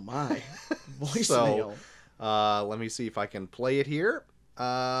 Oh my. Voicemail. Let me see if I can play it here.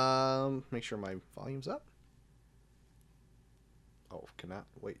 Make sure my volume's up. Oh, cannot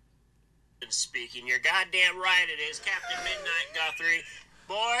wait. Speaking. You're goddamn right it is. Captain Midnight Guthrie.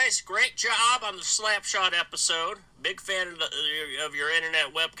 Boys, great job on the Slapshot episode. Big fan of your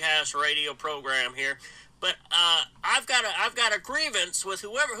internet webcast radio program here. But I've got a grievance with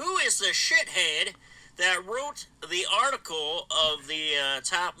who is the shithead that wrote the article of the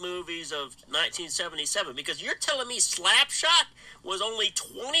top movies of 1977. Because you're telling me Slapshot was only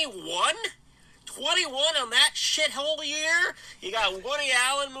 21? 21 on that shithole year? You got Woody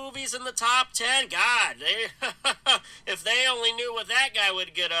Allen movies in the top 10? God, if they only knew what that guy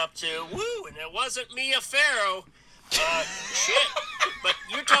would get up to. Woo, and it wasn't Mia Farrow. Shit. But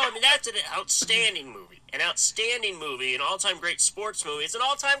you're telling me that's an outstanding movie. an outstanding movie, an all-time great sports movie. It's an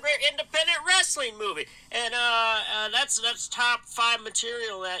all-time great independent wrestling movie, and that's top 5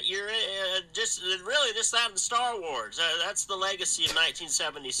 material that year. Just that and Star Wars. That's the legacy of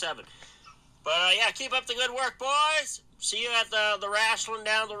 1977. But yeah, keep up the good work, boys. See you at the wrestling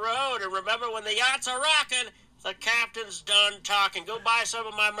down the road, and remember, when the yachts are rocking, the captain's done talking. Go buy some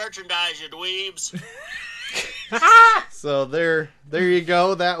of my merchandise, you dweebs. So there you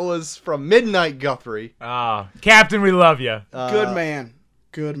go. That was from Midnight Guthrie. Captain, we love you. Good man.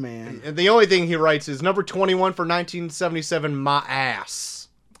 Good man. And the only thing he writes is number 21 for 1977, my ass.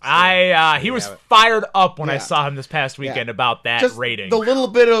 He was fired up when I Yeah. saw him this past weekend Yeah. about that Just rating. the little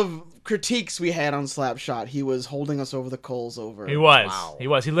bit of critiques we had on Slapshot, he was holding us over the coals over. He was. Wow. He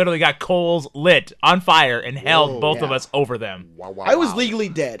was. He literally got coals lit on fire and held both of Yeah. us over them. Wow, I was legally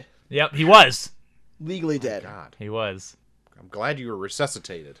dead. Yep, he was. Legally dead. God, He was. I'm glad you were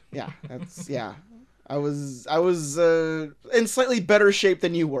resuscitated. Yeah, that's yeah. I was in slightly better shape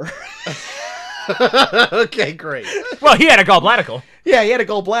than you were. Okay, great. Well, he had a gallbladder. Yeah, he had a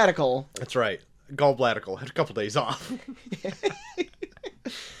gallbladder. That's right. Gallbladder. Had a couple days off.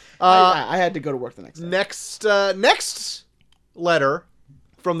 I had to go to work the next day. Next letter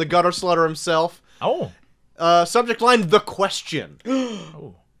from the gutter slutter himself. Oh. Subject line: the question.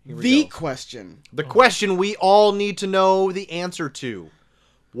 Oh. The question. The question we all need to know the answer to.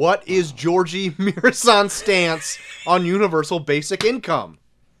 What is Georgie Mirasan's stance on universal basic income?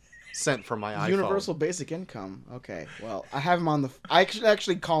 Sent from my iPhone. Universal basic income. Okay. Well, I have him on the. I should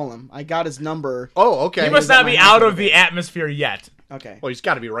actually call him. I got his number. Oh, okay. He must not be out of the atmosphere yet. Okay. Well, he's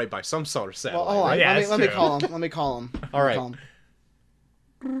got to be right by some sort of satellite, Well, hold on. right? Yeah, let that's me true. call him. Let me call him. All right. Call him.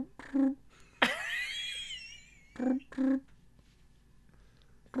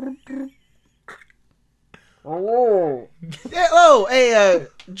 Hello. Yeah, hello. Hey,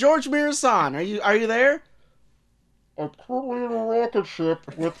 George Mirasan, are you there? I'm currently in a rocket ship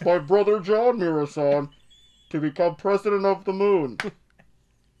with my brother John Mirasan to become president of the moon.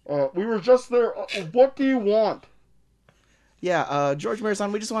 We were just there. What do you want? Yeah, George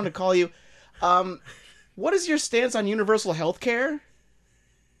Mirasan, we just wanted to call you. What is your stance on universal health care?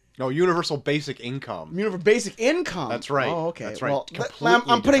 No, universal basic income. Universal basic income. That's right. Oh, okay. That's right. Well, Completely I'm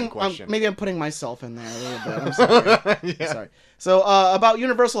putting. different question. Maybe I'm putting myself in there a little bit. I'm sorry. Yeah. I'm sorry. So, about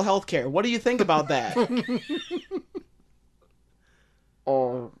universal health care, what do you think about that?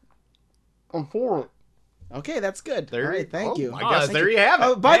 I'm for it. Okay, that's good. There All right, thank you. I guess thank there you have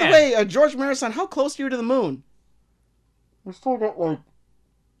it. By the Man. way, George Marathon, how close are you to the moon? We still got like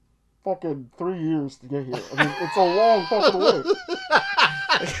fucking 3 years to get here. I mean, it's a long fucking way.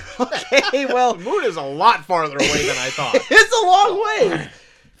 Okay, well, The moon is a lot farther away than I thought. it's a long way.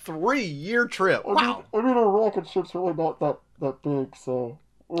 3-year trip. I Wow. mean, our rocket ship's really not that big, so.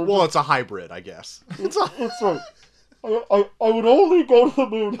 Well, it's a hybrid, I guess. It's right. I would only go to the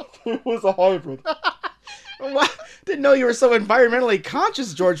moon if it was a hybrid. What? Didn't know you were so environmentally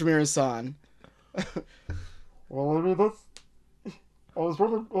conscious, George Mirasan. Well, I mean, I was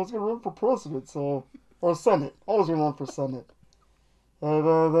gonna run for president, so. Or Senate. I was gonna run for Senate. And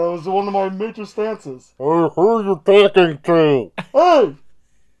that was one of my major stances. Who are you talking to? Hey!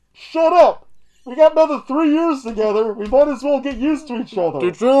 Shut up! We got another 3 years together. We might as well get used to each other.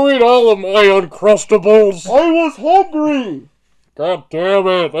 Did you eat all of my Uncrustables? I was hungry! God damn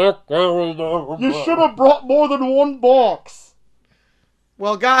it. That guy was You should have brought more than one box.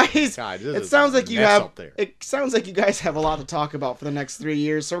 Well, guys, God, this it is sounds a like you mess have. up there. It sounds like you guys have a lot to talk about for the next 3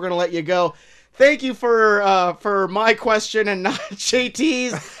 years. So we're gonna let you go. Thank you for my question and not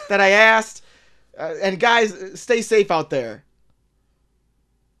JT's that I asked. And guys, stay safe out there.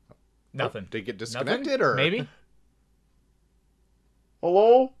 Nothing. Did it get Nothing? disconnected or Maybe?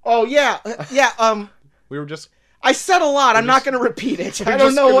 Hello? Oh yeah. we were just I said a lot. I'm not gonna repeat it. I we're don't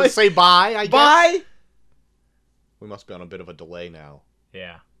just know gonna what. say bye, I guess. Bye. We must be on a bit of a delay now.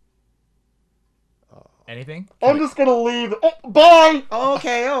 Yeah. Anything? I'm just gonna leave. Oh, bye!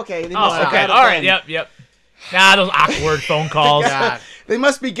 Okay. They Oh, must have okay. got it All right. then. Yep. Nah, those awkward phone calls. God. They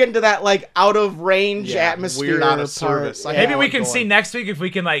must be getting to that like out of range Yeah, atmosphere. weird out of part. service. I Yeah. Maybe we Yeah, can going. see next week if we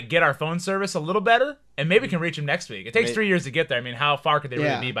can like get our phone service a little better, and maybe we can reach them next week. It takes May- 3 years to get there. I mean, how far could they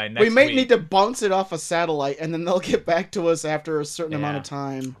really be by next we may week? need to bounce it off a satellite, and then they'll get back to us after a certain amount of Yeah.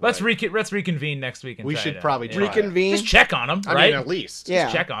 time. Let's reconvene next week. And We try should to- probably yeah. try it. Reconvene. Just check on them, I right? mean, at least. Yeah.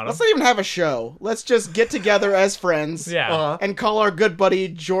 check on 'em. Let's not even have a show. Let's just get together as friends. Yeah. Uh-huh. And call our good buddy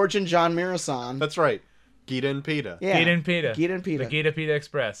George and John Mirasan. That's right. Gita and Peta. Yeah. Gita and Peta. Gita and Peta. The Gita Peta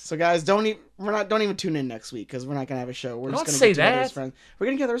Express. So guys, don't even tune in next week because we're not gonna have a show. We're just Don't gonna say get together that. as friends. We're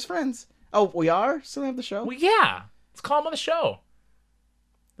gonna get together as friends. Oh, we are still have the show. Well, yeah. Let's call them on the show.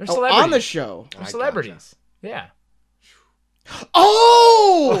 They're Oh, celebrities. on the show. They're celebrities. Yeah.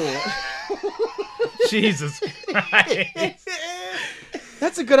 Oh! Jesus Christ.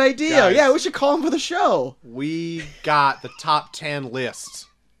 That's a good idea. Guys. Yeah, we should call him for the show. We got the top 10 list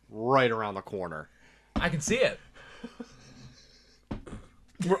right around the corner. I can see it.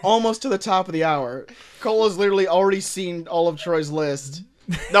 We're almost to the top of the hour. Cola's literally already seen all of Troy's list.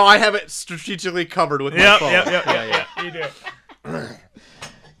 No, I have it strategically covered with my phone. Yeah. You do.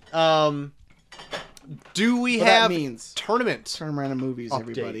 Do we What have that means. tournament? Term Random Movies,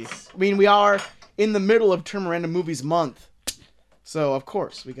 everybody. Updates. I mean, we are in the middle of Term Random Movies month. So, of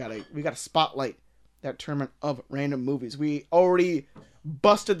course, we gotta spotlight that tournament of random movies. We already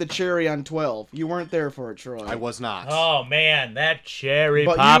busted the cherry on 12. You weren't there for it, Troy. I was not. Oh, man. That cherry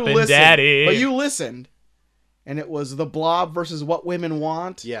But you poppin' listened. daddy. But you listened. And it was The Blob versus What Women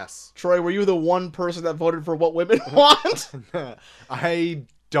Want. Yes. Troy, were you the one person that voted for What Women Want? I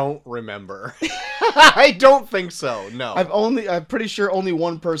don't remember. I don't think so. No. I'm pretty sure only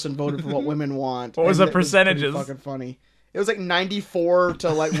one person voted for What Women Want. What was and the it pretty percentages? fucking funny. It was like 94 to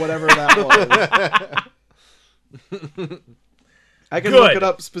like whatever that was. I can look Good. it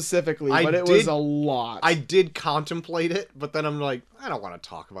up specifically, I but it was did- a lot. I did contemplate it, but then I'm like, I don't want to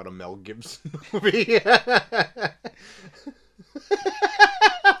talk about a Mel Gibson movie.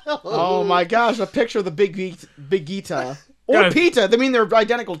 Oh my gosh, a picture of the Big Gita. Or Gotta- Pita. I mean, they're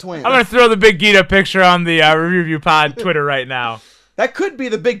identical twins. I'm going to throw the Big Gita picture on the Review Pod Twitter right now. That could be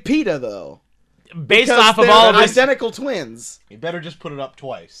the Big Pita, though. Based Because off of they're all of this. identical twins. You better just put it up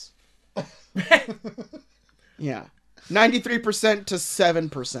twice. Yeah. 93% to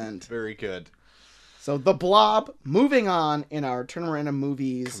 7%. Very good. So The Blob, moving on in our Turn Random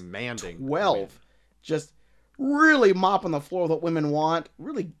Movies Commanding. 12. Just really mopping the floor with What Women Want.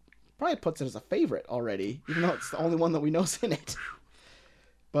 Really probably puts it as a favorite already, even though it's the only one that we know's in it.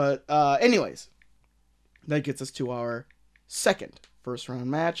 But anyways, that gets us to our second first round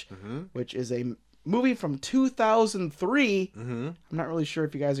match, which is a movie from 2003. I'm not really sure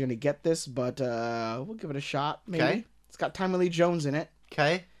if you guys are going to get this, but we'll give it a shot, maybe. Okay. It's got Tommy Lee Jones in it.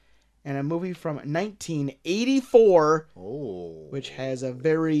 Okay. And a movie from 1984, Oh. which has a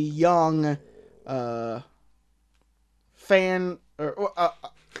very young fan or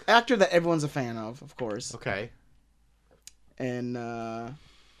actor that everyone's a fan of course. Okay. And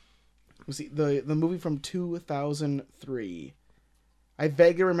let's see, the movie from 2003. I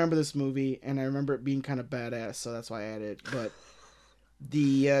vaguely remember this movie, and I remember it being kind of badass, so that's why I added it. But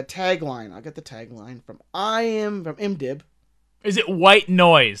the tagline, I'll get the tagline from IMDb. Is it White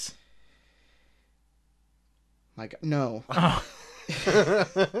Noise? Like, no,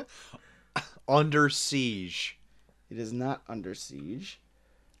 Under Siege. it is not Under Siege.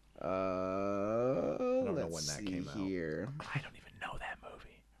 I don't know when that came out. here. I don't even know that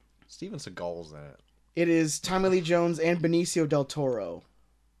movie. Steven Seagal's in it. It is Tommy Lee Jones and Benicio del Toro.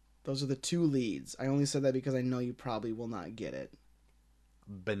 Those are the two leads. I only said that because I know you probably will not get it.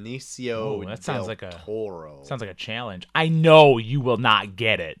 Benicio Ooh, that sounds del like a- Toro. Sounds like a challenge. I know you will not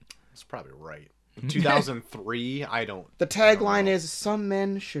get it. That's probably right. 2003. I don't. The tagline is "Some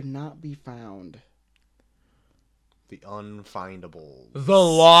men should not be found." The Unfindables. The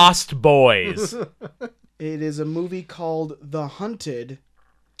Lost Boys. It is a movie called The Hunted,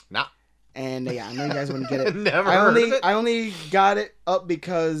 Nah. and yeah, I know you guys wouldn't get it. Never I heard only of it. I only got it up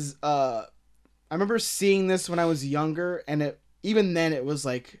because I remember seeing this when I was younger, and even then it was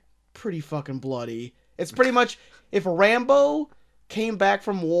like pretty fucking bloody. It's pretty much if Rambo came back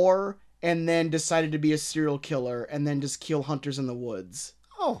from war and then decided to be a serial killer and then just kill hunters in the woods.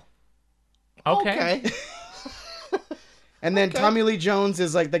 Oh. Okay. And then Tommy Lee Jones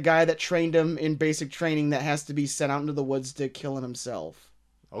is like the guy that trained him in basic training that has to be sent out into the woods to kill him himself.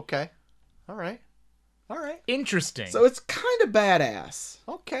 Okay. All right. All right. Interesting. So it's kind of badass.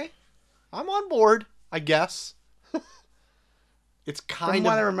 Okay. I'm on board, I guess. It's kind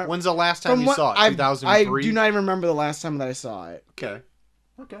what of. I remember- When's the last time you saw it? I 2003? do not even remember the last time that I saw it. Okay.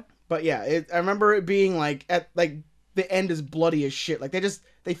 Okay. But yeah, I remember it being like at like the end is bloody as shit. Like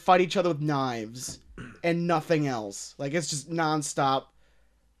they fight each other with knives and nothing else. Like it's just nonstop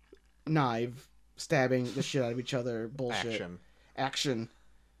knife stabbing the shit out of each other. Bullshit. Action.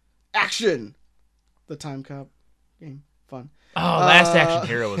 The Time Cop game, fun. oh, Last Action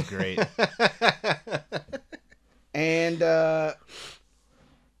Hero was great. And our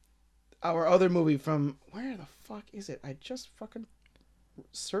other movie from where the fuck is it? I just fucking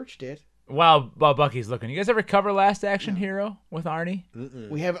searched it. While Bucky's looking, you guys ever cover Last Action Hero with Arnie?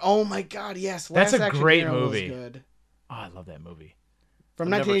 We have. Oh my god, yes. That's Last a Action great Hero was movie. Good. Oh, I love that movie.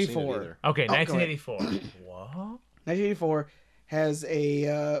 From I've never seen it 1984. either. Okay, Oh, go ahead. 1984. What? 1984 has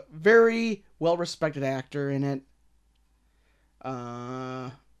a very well-respected actor in it.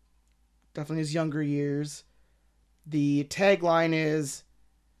 Definitely his younger years. The tagline is,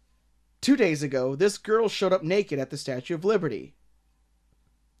 2 days ago, this girl showed up naked at the Statue of Liberty.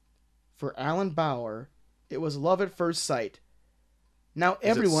 For Alan Bauer, it was love at first sight. Now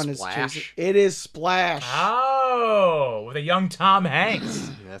everyone is chasing. It is Splash. Oh, with a young Tom Hanks.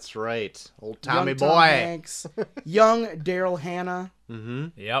 That's right. Old Tommy Young boy. Tom Hanks. Young Daryl Hannah. Mm-hmm.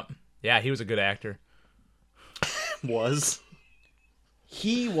 Yep. Yeah, he was a good actor. He was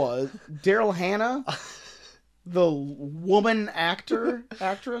Daryl Hannah, the woman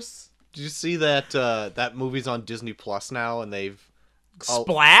actress. Did you see that that movie's on Disney Plus now, and they've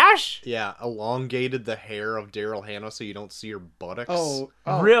Splash? elongated the hair of Daryl Hannah so you don't see her buttocks. Oh,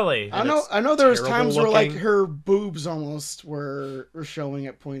 Really? I know. There was terrible times where like looking. her boobs almost were showing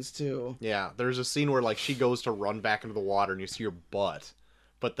at points too. Yeah, there's a scene where like she goes to run back into the water and you see her butt,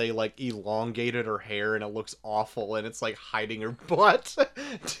 but they like elongated her hair and it looks awful and it's like hiding her butt.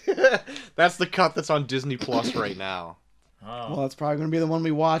 That's the cut that's on Disney Plus right now. Well, that's probably going to be the one we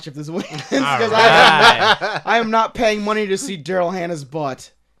watch if this wins. All Because right. I am not paying money to see Daryl Hannah's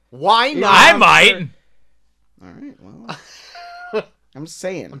butt. Why not? I might. All right, well, I'm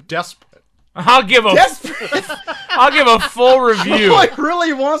saying. Desperate. I'll give a Desperate. I'll give a full review. Like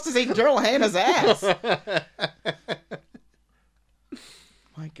really wants to see Daryl Hannah's ass.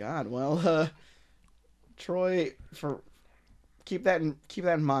 My God. Well, Troy, keep that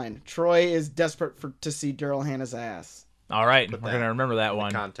in mind. Troy is desperate to see Daryl Hannah's ass. All right, we're that gonna remember that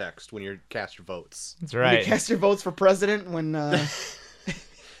one. Context when you cast your votes. That's You right. cast your votes for president when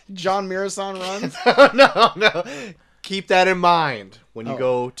John Mirasan runs. No. Keep that in mind when you Oh.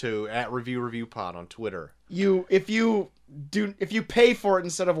 go to @ReviewReviewPod on Twitter. If you pay for it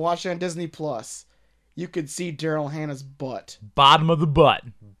instead of watching on Disney Plus, you could see Daryl Hannah's butt. Bottom of the butt.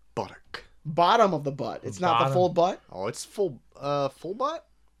 Buttock. Bottom of the butt. It's not the Bottom. full butt. Oh, it's full butt?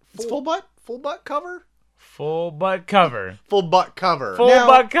 It's full butt. Full butt cover? Full butt cover. Full butt cover. Full Now-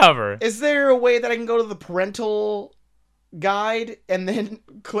 butt cover. Is there a way that I can go to the parental guide and then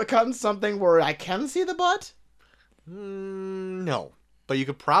click on something where I can see the butt? No. But you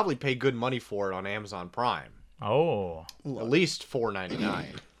could probably pay good money for it on Amazon Prime. Oh, At least $4.99.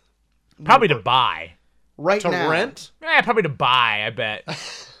 probably to buy. Right To now. rent? Probably to buy. I bet.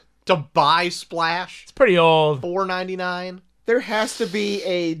 To buy Splash? It's pretty old. $4.99? There has to be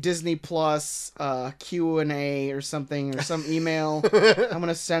a Disney Plus Q&A or something, or some email. I'm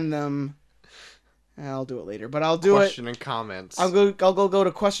gonna send them. I'll do it later, but I'll do Question and comments. I'll go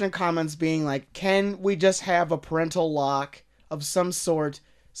to question and comments, being like, can we just have a parental lock of some sort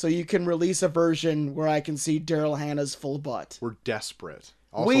so you can release a version where I can see Daryl Hannah's full butt? We're desperate.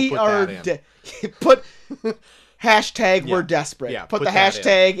 Also We put are that in. put hashtag we're desperate. Yeah, put put the that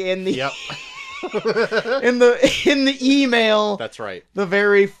hashtag in the Yep. in the email. That's right. The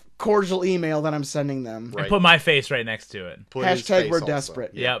very cordial email that I'm sending them. Right. Put my face right next to it. Put his Hashtag face we're also.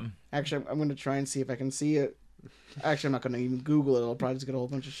 desperate. Yeah. Yep. Actually, I'm going to try and see if I can see it. Actually, I'm not going to even Google it. I'll probably just get a whole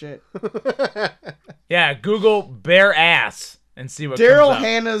bunch of shit. Yeah. Google bare ass and see what Daryl comes up.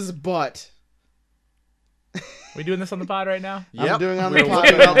 Hannah's butt. We doing this on the pod right now? Yep. doing on We're the pod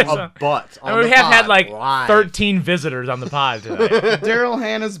looking right up now. a butt. I on mean, we the have had pod like live. 13 visitors on the pod tonight. Daryl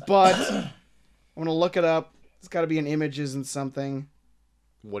Hannah's butt. I'm going to look it up. It's got to be in images and something.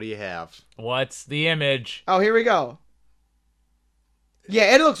 What do you have? What's the image? Oh, here we go.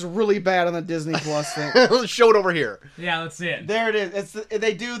 Yeah, it looks really bad on the Disney Plus thing. Let's show it over here. Yeah, let's see it. There it is.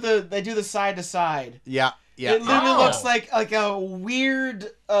 They do the side to side. Yeah. Yeah. It literally Oh. looks like a weird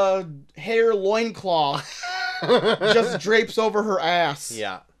hair loincloth just drapes over her ass.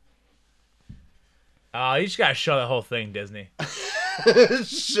 Yeah. Oh, you just gotta show the whole thing, Disney.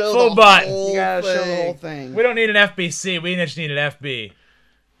 Show Full the butt. whole You gotta show the thing. whole thing. We don't need an FBC. We just need an FB.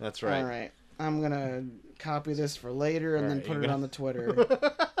 That's right. All right. I'm gonna copy this for later and then right, put you're it gonna- on the Twitter.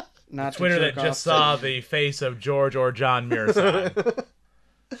 Not to Twitter that jerk just off saw the face of George or John Mirasan.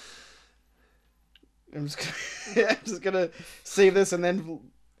 I'm just gonna save this and then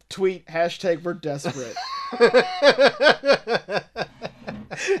tweet hashtag we're desperate.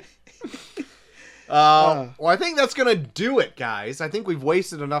 Well, I think that's gonna do it, guys. I think we've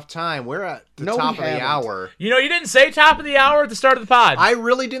wasted enough time. We're at the No, we top of the haven't. hour. You know, you didn't say top of the hour at the start of the pod. I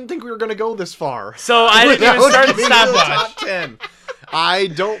really didn't think we were gonna go this far. So I didn't even Without start the getting to the stopwatch. top 10. I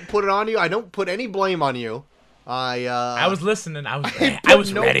don't put it on you. I don't put any blame on you. I was listening. I Put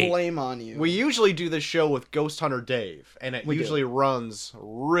was no ready. blame on you. We usually do this show with Ghost Hunter Dave, and it We do. usually runs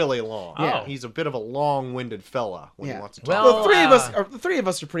really long. Yeah. He's a bit of a long-winded fella when he wants to talk. Well, the three of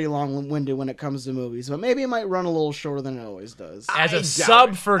us are pretty long-winded when it comes to movies, but maybe it might run a little shorter than it always does. As I a doubt sub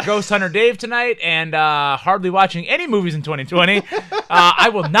it. for Ghost Hunter Dave tonight, and hardly watching any movies in 2020, I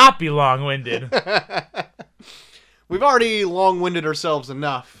will not be long-winded. We've already long-winded ourselves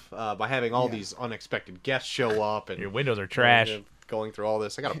enough by having all these unexpected guests show up and Your windows are trash. going through all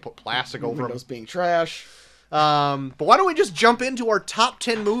this. I gotta put plastic over them. Windows being trash. But why don't we just jump into our top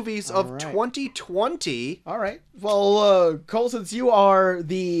 10 movies of right. 2020? All right. Well, Cole, since you are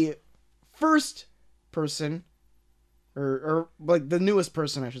the first person, or like the newest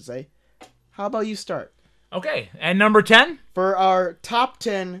person, I should say, how about you start? Okay, and number 10? For our top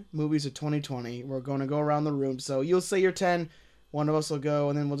 10 movies of 2020, we're going to go around the room. So you'll say your 10, one of us will go,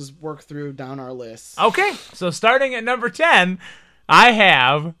 and then we'll just work through down our list. Okay, so starting at number 10, I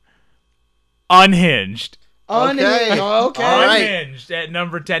have Unhinged. Okay. All right. Unhinged at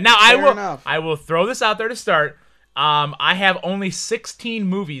number 10. Now, Fair enough. I will throw this out there to start. I have only 16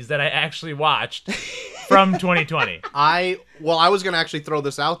 movies that I actually watched from 2020. I was gonna actually throw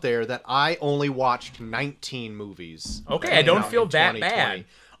this out there that I only watched 19 movies. Okay, that I don't came out feel in that 2020. bad.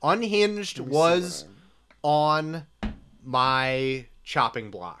 Unhinged was on my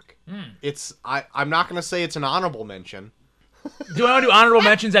chopping block. I'm not gonna say it's an honorable mention. Do I want to do honorable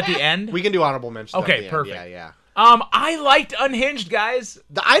mentions at the end? We can do honorable mentions. Okay, at the end. perfect. Yeah. I liked Unhinged, guys.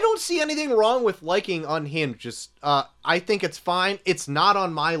 I don't see anything wrong with liking Unhinged. Just I think it's fine. It's not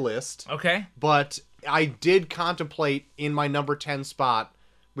on my list, Okay. but I did contemplate in my number 10 spot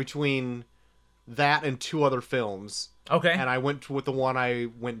between that and two other films. Okay. And I went with the one I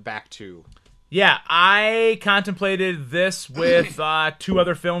went back to. Yeah, I contemplated this with two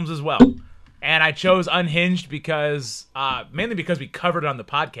other films as well. And I chose Unhinged because, mainly because we covered it on the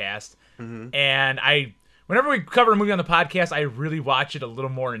podcast. And whenever we cover a movie on the podcast, I really watch it a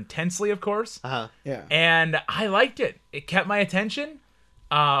little more intensely, of course. Yeah. And I liked it. It kept my attention.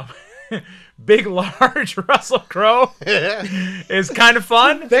 Big, large Russell Crowe is kind of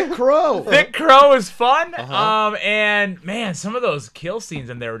fun. Thick Crow. Thick Crow is fun. And man, some of those kill scenes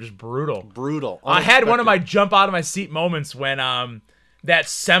in there were just brutal. Brutal. I had one of my Unexpected. jump out of my seat moments when that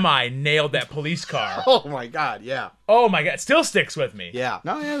semi nailed that police car. Oh my god, yeah. Oh my god, it still sticks with me. Yeah.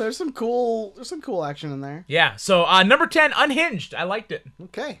 No, yeah, there's some cool action in there. Yeah, so number 10, Unhinged. I liked it.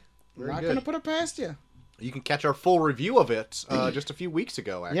 Okay. Very Not good. gonna put it past you. You can catch our full review of it just a few weeks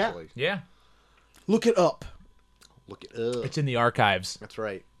ago, Yeah. actually. Yeah, Look it up. Look it up. it's in the archives. That's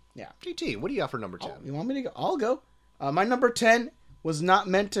right. Yeah. GT, what do you got for number 10? You want me to go? I'll go. My number 10 was not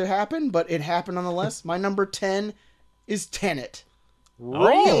meant to happen, but it happened nonetheless. My number 10 is Tenet.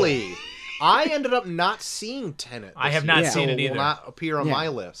 Really? I ended up not seeing Tenet. I this have not year, seen so it either. Will not appear on Yeah. my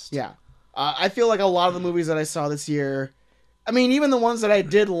list. Yeah. I feel like a lot of the movies that I saw this year, I mean, even the ones that I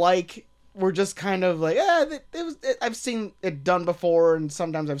did like were just kind of like, I've seen it done before, and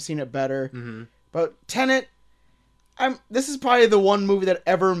sometimes I've seen it better. Mm-hmm. But Tenet, this is probably the one movie that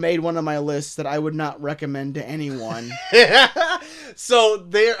ever made one of my lists that I would not recommend to anyone. So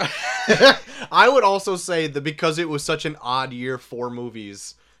there, I would also say that because it was such an odd year for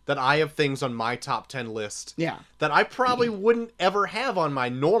movies, that I have things on my top 10 list Yeah. that I probably wouldn't ever have on my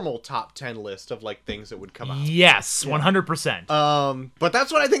normal top 10 list of like things that would come out. Yes, 100%. But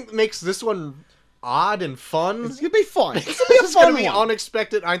that's what I think makes this one odd and fun. It's gonna be fun. It's gonna be a It's gonna fun be one.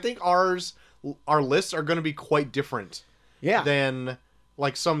 unexpected. I think our lists are gonna be quite different Yeah. than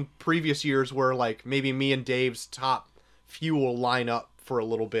like some previous years where like maybe me and Dave's top few will line up for a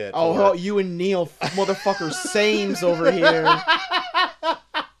little bit. Oh, or- how you and Neil, motherfucker, sames over here.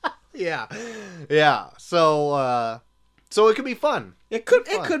 yeah. So it could be fun. It could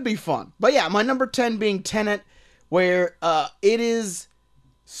Fun. be fun. But yeah, my number 10 being Tenet, where it is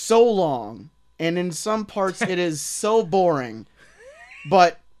so long, and in some parts it is so boring.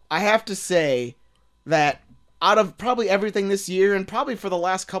 But I have to say that out of probably everything this year, and probably for the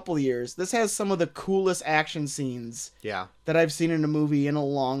last couple of years, this has some of the coolest action scenes Yeah. that I've seen in a movie in a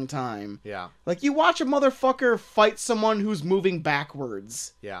long time. Yeah. Like, you watch a motherfucker fight someone who's moving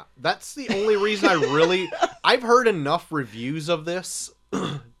backwards. Yeah. That's the only reason I've heard enough reviews of this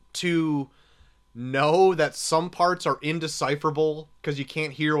to know that some parts are indecipherable because you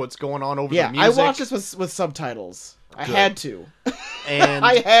can't hear what's going on over Yeah, the music. I watched this with subtitles. I Good. had to. and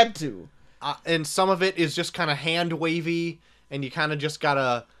I had to. and some of it is just kind of hand wavy, and you kind of just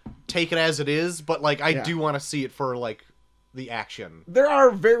gotta take it as it is. But like, I Yeah. do want to see it for like the action. There are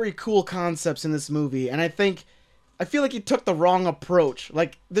very cool concepts in this movie, and I think I feel like he took the wrong approach.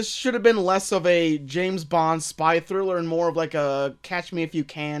 Like, this should have been less of a James Bond spy thriller and more of like a Catch Me If You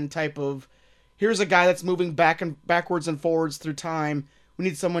Can type of, here's a guy that's moving backwards and forwards through time. We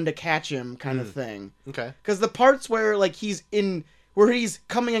need someone to catch him kind of thing. Okay. Because the parts where like he's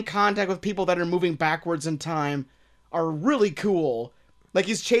coming in contact with people that are moving backwards in time are really cool. Like,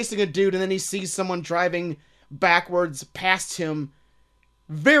 he's chasing a dude and then he sees someone driving backwards past him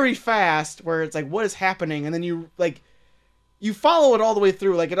very fast, where it's like, what is happening? And then you follow it all the way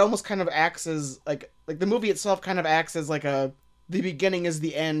through. Like, it almost kind of acts as like the movie itself kind of acts as like the beginning is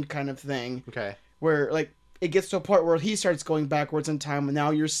the end kind of thing. Okay. Where like it gets to a part where he starts going backwards in time, and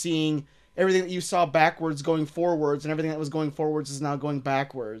now you're seeing everything that you saw backwards going forwards, and everything that was going forwards is now going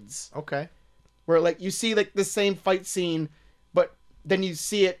backwards. Okay. Where like you see like the same fight scene, but then you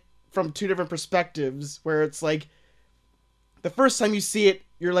see it from two different perspectives, where it's like the first time you see it,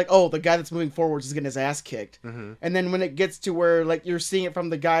 you're like, oh, the guy that's moving forwards is getting his ass kicked. Mm-hmm. And then when it gets to where like you're seeing it from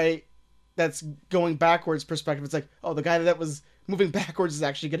the guy that's going backwards perspective, it's like, oh, the guy that was moving backwards is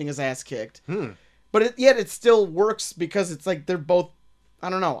actually getting his ass kicked. But yet it still works because it's like they're both, I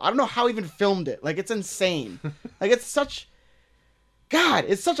don't know how he even filmed it. Like, it's insane. Like, it's such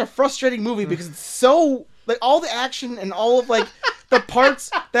a frustrating movie because it's so, like, all the action and all of, like, the parts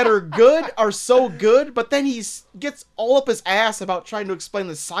that are good are so good, but then he gets all up his ass about trying to explain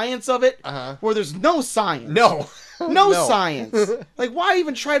the science of it, where there's no science. No. No science. Like, why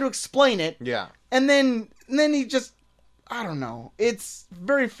even try to explain it? Yeah. And then he just, I don't know. It's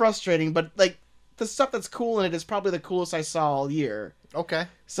very frustrating, but, like, the stuff that's cool in it is probably the coolest I saw all year. Okay.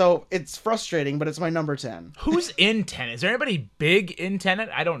 So it's frustrating, but it's my number 10. Who's in Tenet? Is there anybody big in Tenet?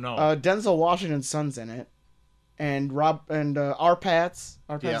 I don't know. Denzel Washington's son's in it, and Arpats.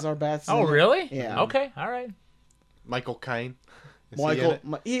 Arbats. Oh, really? Yeah. Okay. All right. Michael Caine.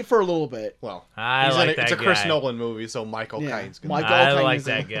 He for a little bit. Well, I he's like in it. that It's a Chris guy. Nolan movie, so Michael Caine's good. Michael I Caine like is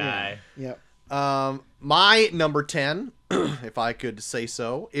in that it. guy. Yep. My number 10, if I could say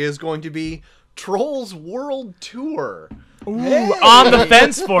so, is going to be Trolls World Tour. On the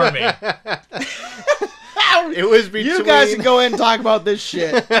fence for me. It was between... You guys can go ahead and talk about this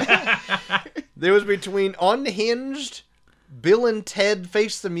shit. There was between Unhinged, Bill and Ted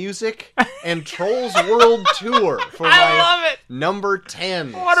Face the Music, and Trolls World Tour for I my love it. number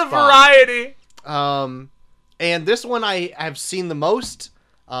 10 What a spot. variety. And this one I have seen the most.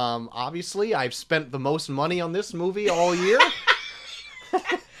 Obviously, I've spent the most money on this movie all year.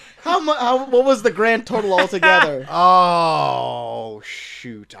 What was the grand total altogether? Oh,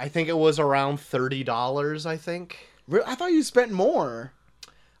 shoot. I think it was around $30, I think. I thought you spent more.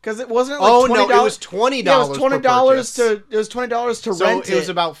 Because it wasn't like Oh, $20. no, it was $20 Yeah, it was $20 per purchase. it was $20 to So rent it was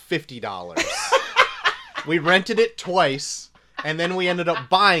about $50. We rented it twice, and then we ended up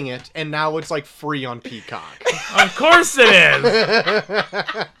buying it, and now it's like free on Peacock. Of course it is.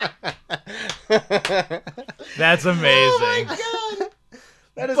 That's amazing. God.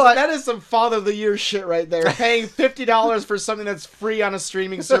 That is some Father of the Year shit right there. Paying $50 for something that's free on a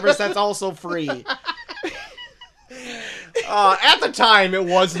streaming service that's also free. At the time, it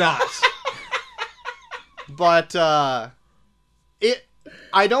was not. But,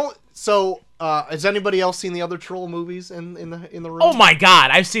 has anybody else seen the other Troll movies in the room? Oh my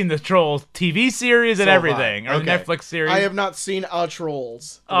god, I've seen the Trolls TV series and So have everything. I. Or the Okay. Netflix series. I have not seen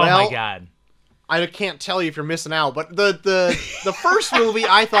Trolls. Oh Well, my god. I can't tell you if you're missing out, but the first movie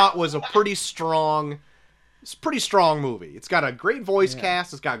I thought was a pretty strong movie. It's got a great voice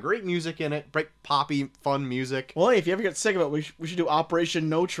cast. It's got great music in it. Great poppy, fun music. Well, hey, if you ever get sick of it, we should do Operation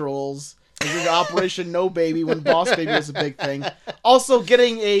No Trolls. We should do Operation No Baby when Boss Baby was a big thing. Also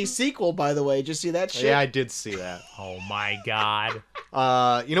getting a sequel, by the way. Did you see that shit? Yeah, I did see that. Oh my god.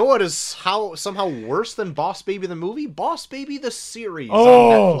 You know what is somehow worse than Boss Baby the movie? Boss Baby the series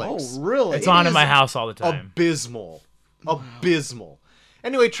Oh. on Netflix. Oh, really? It's on in is my house all the time. Abysmal. Abysmal.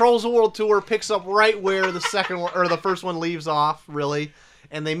 Anyway, Trolls World Tour picks up right where the second one or the first one leaves off, really,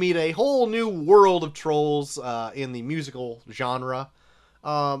 and they meet a whole new world of trolls in the musical genre.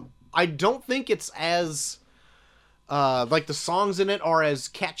 I don't think it's as like the songs in it are as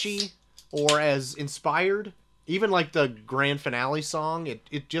catchy or as inspired. Even like the grand finale song,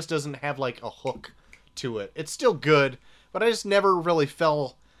 it just doesn't have like a hook to it. It's still good, but I just never really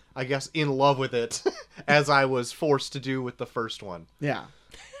fell, I guess, in love with it as I was forced to do with the first one. Yeah.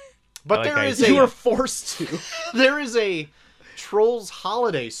 But I like there how is you You were a forced to. there is a Trolls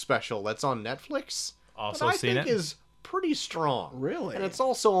holiday special that's on Netflix. Also that I seen think it. is pretty strong. Really? And it's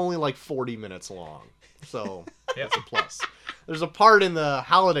also only like 40 minutes long. So Yep. that's a plus. There's a part in the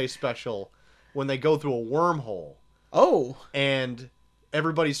holiday special when they go through a wormhole Oh. and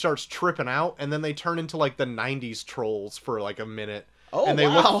everybody starts tripping out, and then they turn into like the 90s trolls for like a minute. Oh, and they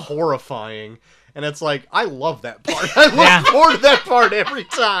look wow. horrifying. And it's like, I love that part. I look forward to that part every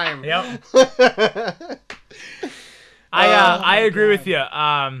time. Yep. I agree with you.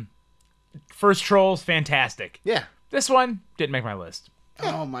 First Trolls, fantastic. Yeah, This one didn't make my list.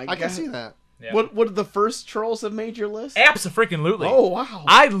 Oh my god. I can see that. Yeah. What would the first Trolls have made your list? Abso-freaking-lutely. Oh wow.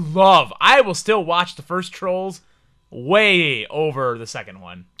 I will still watch the first Trolls way over the second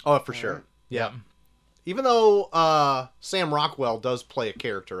one. Oh, for sure. Yeah. Even though Sam Rockwell does play a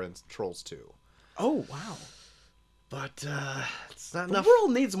character in Trolls 2. Oh wow. But it's not The enough.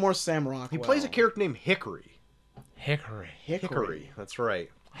 world needs more Sam Rockwell. He plays a character named Hickory. Hickory. That's right.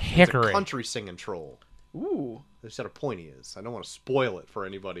 Hickory. He's a country singing troll. Ooh. They said a point he is. I don't want to spoil it for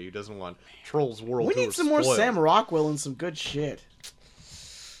anybody who doesn't want Trolls World We Tour need some more spoiled. Sam Rockwell and some good shit.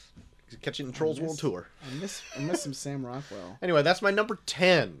 Catch it in Trolls World Tour. I miss some Sam Rockwell. Anyway, that's my number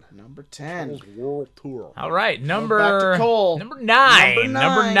 10. Number 10. Trolls World Tour. All right, Back number to Cole. Number nine. Number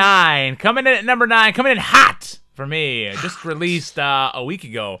Number nine. nine. Coming in at number 9. Coming in hot for me. Just released a week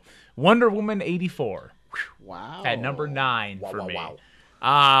ago. Wonder Woman 84 Wow. at number 9 for wow, me. wow.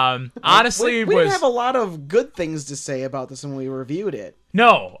 Honestly, we was didn't have a lot of good things to say about this when we reviewed it.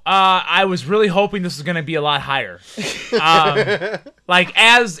 no. I was really hoping this was going to be a lot higher. Like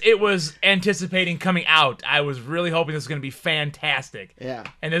as it was anticipating coming out, I was really hoping this was going to be fantastic. Yeah.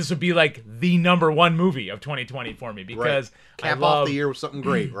 And this would be like the number 1 movie of 2020 for me because Cap I love off the year with something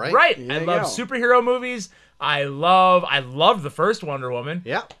great, right? Right. There I you love go. superhero movies. I loved the first Wonder Woman.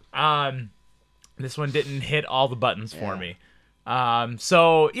 Yeah. This one didn't hit all the buttons for Yeah. me.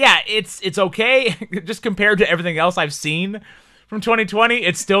 So yeah, it's okay. Just compared to everything else I've seen from 2020,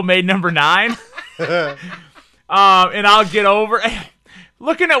 it still made number 9. And I'll get over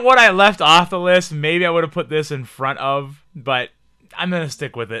looking at what I left off the list, maybe I would have put this in front of, but I'm gonna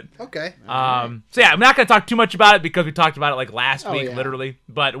stick with it. Okay. So yeah, I'm not gonna talk too much about it because we talked about it like last week, yeah. literally.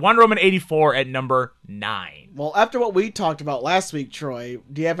 But Wonder Woman 84 at number 9. Well, after what we talked about last week, Troy,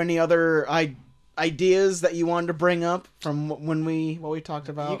 do you have any other ideas that you wanted to bring up from what we talked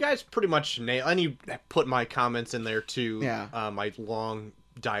about? You guys pretty much nailed. I need to put my comments in there too. Yeah. My long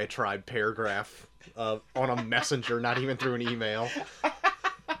diatribe paragraph on a messenger, not even through an email.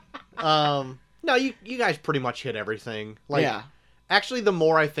 No, you guys pretty much hit everything. Like, yeah. actually, the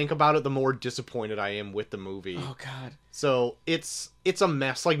more I think about it, the more disappointed I am with the movie. Oh God. So it's a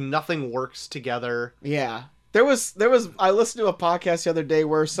mess. Like nothing works together. Yeah. There was I listened to a podcast the other day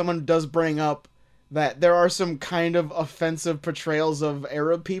where someone does bring up that there are some kind of offensive portrayals of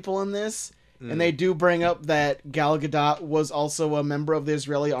Arab people in this. And they do bring up that Gal Gadot was also a member of the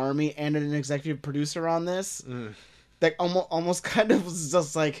Israeli army and an executive producer on this. That almost kind of was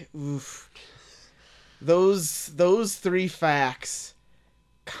just like, oof. Those 3 facts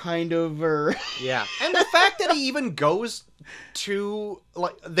kind of are... Yeah. And the fact that he even goes to,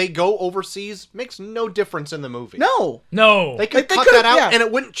 like, they go overseas makes no difference in the movie. No! No. They could Like, they cut could've- that out yeah. and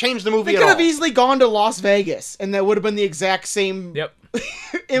it wouldn't change the movie They at could all. have easily gone to Las Vegas, and that would have been the exact same Yep.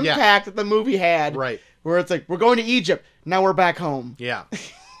 impact that the movie had. Right. Where it's like, we're going to Egypt, now we're back home. Yeah.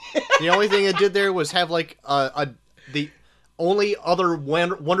 The only thing it did there was have like the only other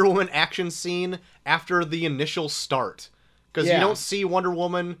Wonder Woman action scene after the initial start, because Yeah. you don't see Wonder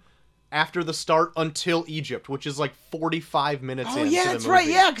Woman after the start until Egypt, which is like 45 minutes. Oh into yeah, the that's movie. right.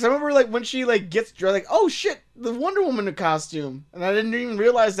 Yeah, because I remember like when she like gets dressed, like, oh shit, the Wonder Woman costume, and I didn't even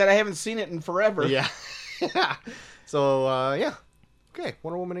realize that I haven't seen it in forever. Yeah. Yeah. So yeah. Okay,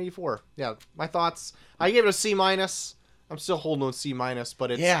 Wonder Woman 84. Yeah, my thoughts. I gave it a C-. I'm still holding on C-,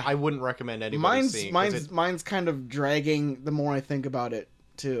 but it's I wouldn't recommend anybody seeing. Mine's kind of dragging the more I think about it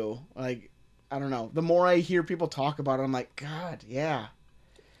too. Like, I don't know. The more I hear people talk about it, I'm like, God, yeah.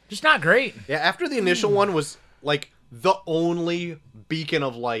 Just not great. Yeah, after the initial one was like the only beacon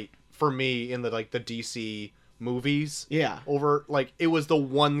of light for me in the like the DC movies. Yeah. Over like it was the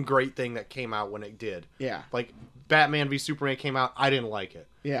one great thing that came out when it did. Yeah. Like Batman v Superman came out, I didn't like it.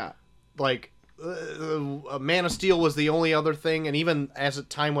 Yeah. Like Man of Steel was the only other thing, and even as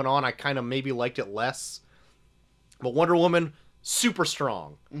time went on, I kind of maybe liked it less. But Wonder Woman, super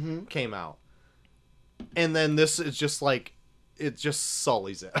strong, came out, and then this is just like it just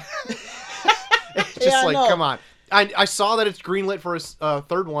sullies it. It's just Yeah, I like, know. come on. I saw that it's greenlit for a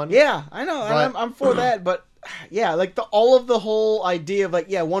third one. Yeah, I know. But- I'm for that, but yeah, like all of the whole idea of like,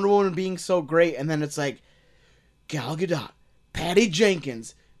 yeah, Wonder Woman being so great, and then it's like Gal Gadot, Patty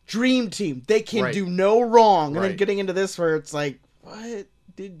Jenkins, Dream Team, they can Right. do no wrong. And then Right. getting into this where it's like, what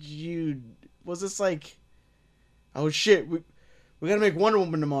did you... Was this like... Oh shit, we gotta make Wonder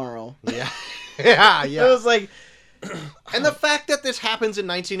Woman tomorrow. Yeah. Yeah, It yeah. was like... And the fact that this happens in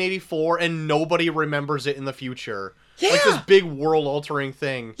 1984 and nobody remembers it in the future. Like Yeah. this big world-altering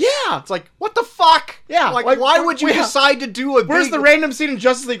thing. Yeah. It's like, what the fuck? Yeah, Like like, why would you yeah. decide to do a Where's big... the random scene in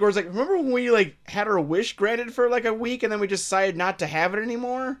Justice League where it's like, remember when we like had our wish granted for like a week and then we decided not to have it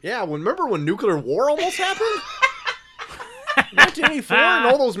anymore? Yeah, remember when nuclear war almost happened? 1984 and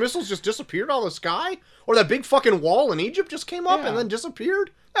all those missiles just disappeared out of the sky? Or that big fucking wall in Egypt just came up Yeah. and then disappeared?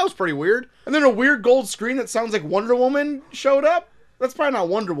 That was pretty weird. And then a weird gold screen that sounds like Wonder Woman showed up. That's probably not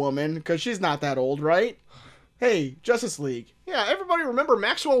Wonder Woman because she's not that old, right? Hey, Justice League. Yeah, everybody remember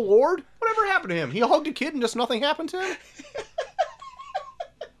Maxwell Lord? Whatever happened to him? He hugged a kid and just nothing happened to him?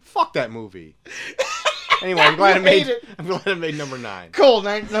 Fuck that movie. Anyway, I'm glad You it made hate it. I'm glad it made number 9. Cool,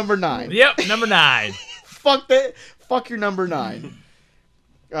 number 9. Yep, number 9. Fuck that. Fuck your number 9.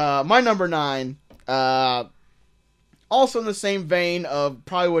 My number 9. Also in the same vein of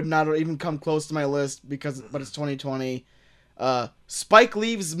probably would not even come close to my list but it's 2020. Spike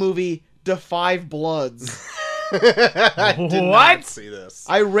Lee's movie Da 5 Bloods. I did What? not see this.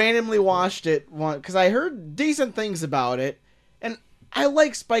 I randomly watched it because I heard decent things about it, and I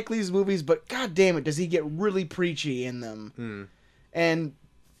like Spike Lee's movies, but god damn it, does he get really preachy in them. And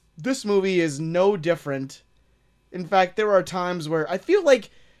this movie is no different. In fact, there are times where I feel like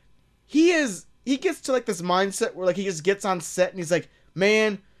he gets to like this mindset where like he just gets on set and he's like,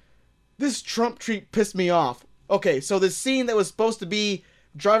 man, this Trump treat pissed me off. Okay, so this scene that was supposed to be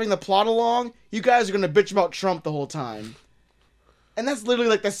driving the plot along, you guys are gonna bitch about Trump the whole time. And that's literally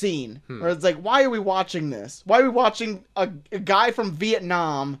like the scene where it's like, why are we watching this? Why are we watching a guy from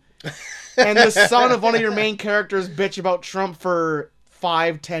Vietnam and the son of one of your main characters bitch about Trump for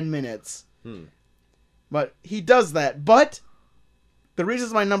 5-10 minutes? But he does that. But the reason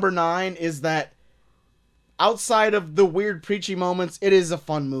it's my number 9 is that outside of the weird preachy moments, it is a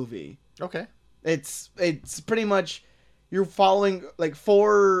fun movie. Okay. It's pretty much you're following like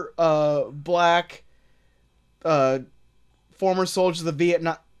 4 black former soldiers of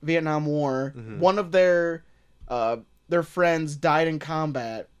the Vietnam War. One of their friends died in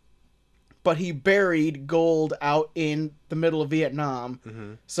combat, but he buried gold out in the middle of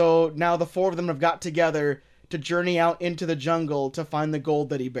Vietnam. So now the 4 of them have got together to journey out into the jungle to find the gold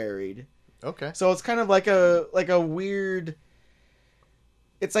that he buried. Okay. So it's kind of like a weird.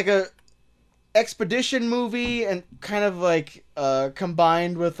 It's like a expedition movie and kind of like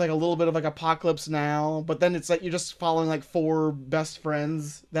combined with like a little bit of like Apocalypse Now, but then it's like you're just following like 4 best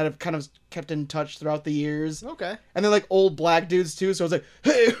friends that have kind of kept in touch throughout the years. Okay. And they're like old black dudes too, so it's like,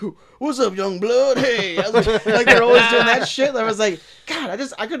 hey, what's up, young blood? Hey, like they're always doing that shit. I was like, God,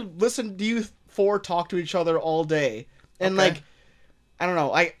 I could listen to you 4 talk to each other all day, and Okay. like. I don't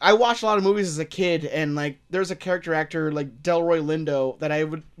know. I watched a lot of movies as a kid, and like there's a character actor like Delroy Lindo that I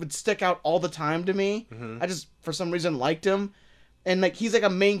would stick out all the time to me. I just for some reason liked him, and like he's like a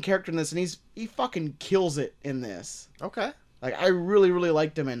main character in this, and he fucking kills it in this. Okay. Like I really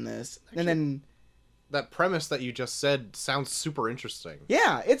liked him in this, and then That premise that you just said sounds super interesting.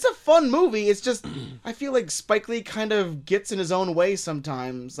 yeah, it's a fun movie. It's just I feel like Spike Lee kind of gets in his own way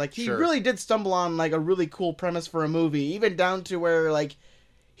sometimes. Like he Sure. really did stumble on like a really cool premise for a movie, even down to where like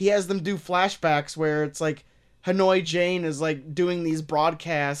he has them do flashbacks where it's like Hanoi Jane is like doing these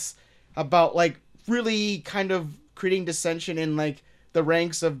broadcasts about like really kind of creating dissension in like the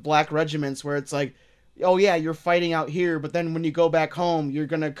ranks of black regiments where it's like, oh yeah, you're fighting out here, but then when you go back home, you're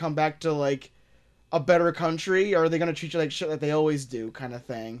going to come back to like a better country, or are they gonna treat you like shit like they always do, kind of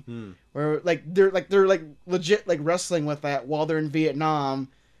thing? Where they're legit like wrestling with that while they're in Vietnam,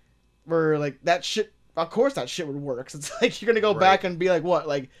 where like that shit. Of course, that shit would work. 'Cause it's like you're gonna go back and be like, what?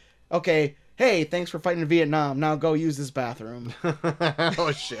 Like, okay, hey, thanks for fighting in Vietnam. Now go use this bathroom.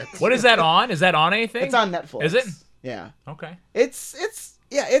 Oh shit. What is that on? Is that on anything? It's on Netflix. Is it? Yeah. Okay. It's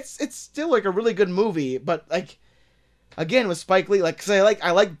still like a really good movie, but like. Again, with Spike Lee, like, cause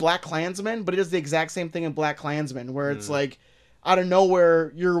I like Black Klansman, but it does the exact same thing in Black Klansman, where it's like, out of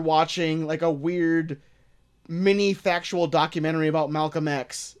nowhere, you're watching like a weird mini factual documentary about Malcolm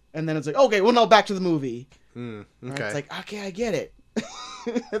X, and then it's like, okay, well, no, back to the movie. Okay. It's like, okay, I get it.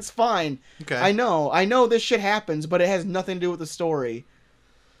 It's fine. Okay. I know this shit happens, but it has nothing to do with the story.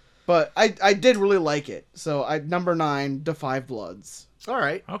 But I did really like it. So number 9, Da 5 Bloods. All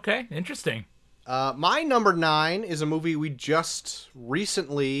right. Okay. Interesting. My number 9 is a movie we just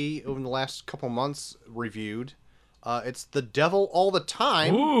recently, over the last couple months, reviewed. It's The Devil All the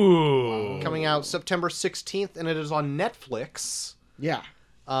Time, Ooh. coming out September 16th, and it is on Netflix. Yeah,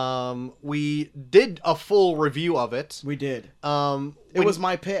 We did a full review of it. we did. It It was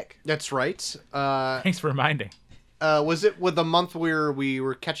my pick. That's right. Thanks for reminding. Was it with the month where we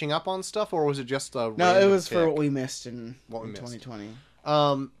were catching up on stuff, or was it just a No, it random was for pick? what we missed in What we missed. 2020.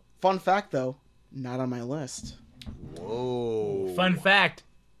 Um. Fun fact, though, not on my list. Whoa. Fun fact,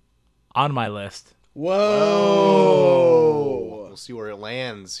 on my list. Whoa. We'll see where it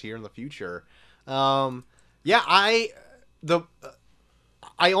lands here in the future. Yeah, I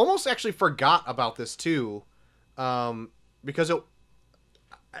almost actually forgot about this too, because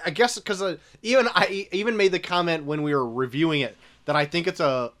I guess because I even made the comment when we were reviewing it that I think it's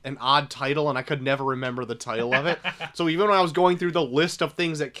an odd title and I could never remember the title of it. So even when I was going through the list of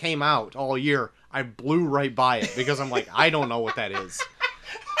things that came out all year, I blew right by it because I'm like, I don't know what that is.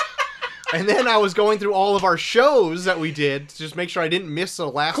 And then I was going through all of our shows that we did to just make sure I didn't miss a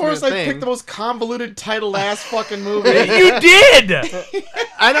last Of course, minute I thing. picked the most convoluted title ass fucking movie. You did. And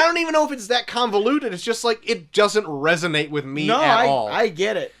I don't even know if it's that convoluted. It's just like it doesn't resonate with me No, at all. I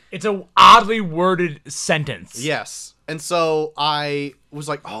get it. It's a oddly worded sentence. Yes. And so I was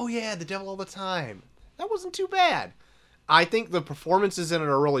like, oh yeah, The Devil All the Time. That wasn't too bad. I think the performances in it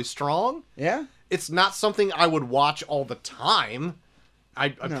are really strong. Yeah? It's not something I would watch all the time. I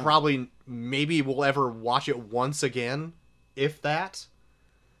probably maybe will ever watch it once again, if that.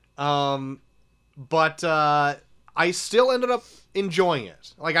 But I still ended up enjoying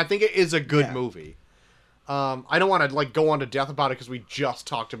it. Like, I think it is a good movie. I don't want to like go on to death about it because we just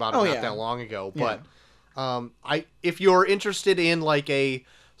talked about it not that long ago. But if you're interested in like a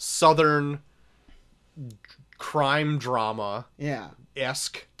Southern crime drama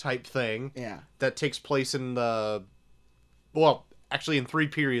esque type thing that takes place in actually in 3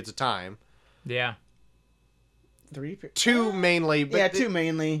 periods of time. Yeah. 2 mainly. But 2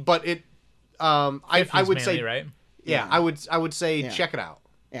 mainly. But it, I would mainly, say, right? Yeah, I would say check it out.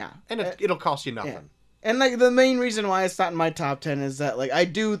 Yeah. And it'll cost you nothing. Yeah. And like the main reason why it's not in my top 10 is that like I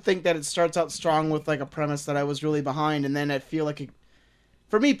do think that it starts out strong with like a premise that I was really behind, and then I feel like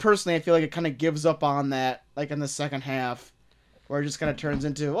for me personally, I feel like it kind of gives up on that like in the second half, where it just kind of turns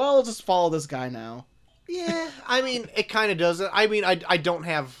into, well, I'll just follow this guy now. Yeah, I mean, it kind of does it. I mean, I don't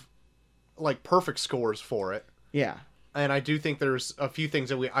have like perfect scores for it. Yeah. And I do think there's a few things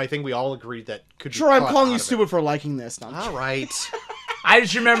that I think we all agreed that could be Sure, I'm cut calling out you of it. stupid for liking this. No, All right. I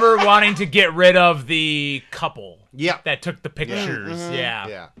just remember wanting to get rid of the couple. Yeah. That took the pictures. Yeah.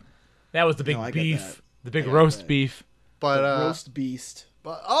 Yeah. That was the big No, I get beef. that. The big I get roast that. beef. But roast beast.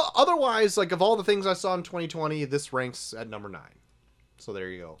 But otherwise, like of all the things I saw in 2020, this ranks at number 9. So there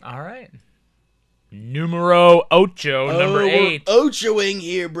you go. All right. Numero ocho, number 8. Ochoing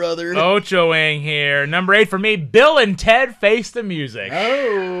here, brother. Ochoing here. Number 8 for me, Bill and Ted Face the Music.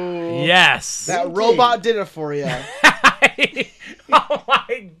 Oh. Yes. That robot did it for you. Oh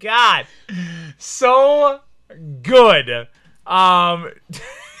my god. So good.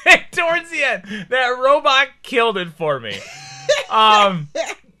 Towards the end, that robot killed it for me.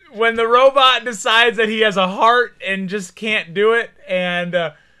 When the robot decides that he has a heart and just can't do it,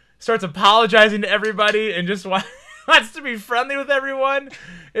 and starts apologizing to everybody and just wants to be friendly with everyone,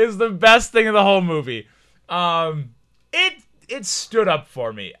 is the best thing of the whole movie. It stood up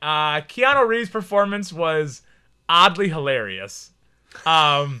for me. Keanu Reeves' performance was oddly hilarious.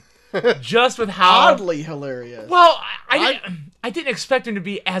 Just with how Oddly hilarious. well, I didn't expect him to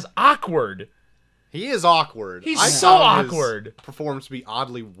be as awkward. He is awkward. He's I so found his awkward. performance to be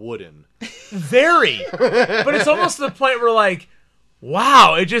oddly wooden. Very. But it's almost to the point where, like,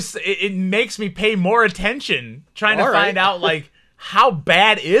 wow, it makes me pay more attention trying to All right. find out, like, how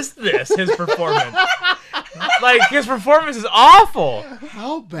bad is his performance? Like, his performance is awful.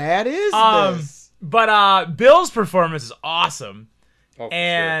 How bad is this? But Bill's performance is awesome. Oh, for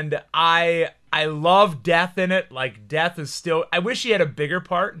And I love Death in it. Like, Death is still... I wish he had a bigger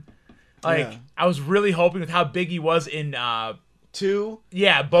part. Like, Yeah. I was really hoping with how big he was in... 2?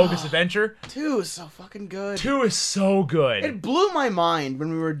 Bogus Adventure. 2 is so fucking good. 2 is so good. It blew my mind when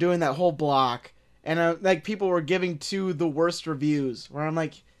we were doing that whole block, and like people were giving 2 the worst reviews. Where I'm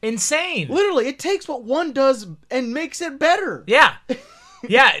like, Insane. literally, it takes what 1 does and makes it better. Yeah.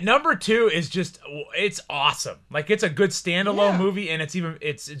 Yeah, number 2 is just, it's awesome. Like, it's a good standalone movie, and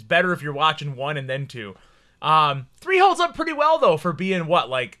it's better if you're watching 1 and then 2. 3 holds up pretty well, though, for being,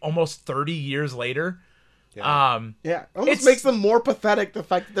 like, almost 30 years later. Yeah. Yeah, it almost It's- makes them more pathetic, the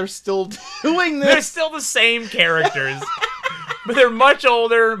fact that they're still doing They're this. still the same characters, but they're much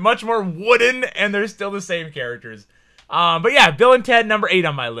older, much more wooden, and they're still the same characters. But yeah, Bill and Ted, number 8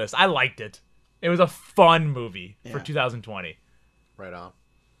 on my list. I liked it. It was a fun movie for 2020. Right on.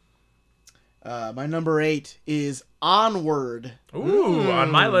 My number 8 is Onward. Ooh,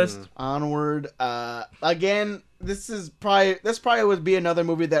 on my list. Onward. Again, this probably would be another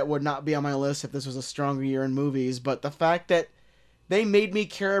movie that would not be on my list if this was a stronger year in movies. But the fact that they made me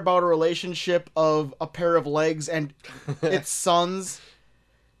care about a relationship of a pair of legs and its sons,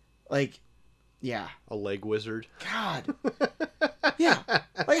 like, yeah, A leg wizard. God, yeah,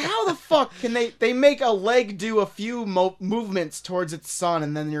 like how the fuck can they make a leg do a few movements towards its son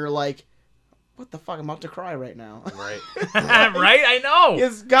and then you're like, what the fuck? I'm about to cry right now. Right. Right? I know.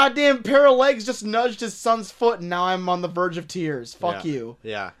 His goddamn pair of legs just nudged his son's foot, and now I'm on the verge of tears. Fuck Yeah. you.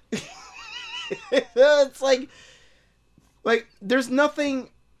 Yeah. It's like there's nothing.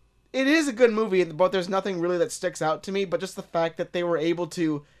 It is a good movie, but there's nothing really that sticks out to me. But just the fact that they were able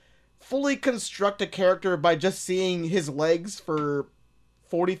to fully construct a character by just seeing his legs for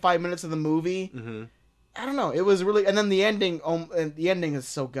 45 minutes of the movie. Mm-hmm. I don't know. It was really, and then the ending. The ending is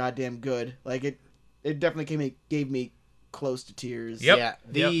so goddamn good. Like it definitely gave me close to tears. Yep.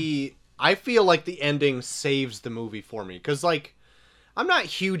 Yeah. I feel like the ending saves the movie for me because like I'm not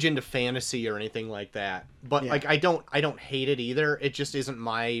huge into fantasy or anything like that, but Yeah. like I don't hate it either. It just isn't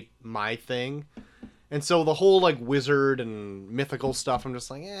my thing. And so the whole like wizard and mythical stuff, I'm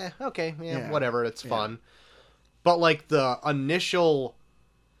just like, okay, Yeah. whatever, it's fun. But like the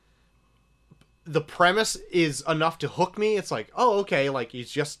premise is enough to hook me. It's like, oh, okay, like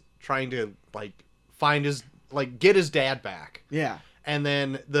he's just trying to like get his dad back. Yeah. And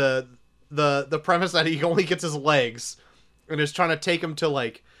then the premise that he only gets his legs and is trying to take him to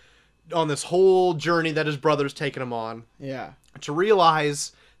like on this whole journey that his brother's taking him on Yeah. to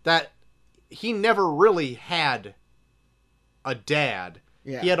realize that he never really had a dad.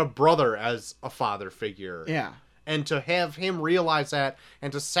 Yeah. He had a brother as a father figure. Yeah. And to have him realize that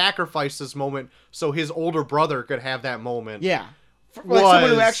and to sacrifice this moment so his older brother could have that moment. Yeah. Like someone who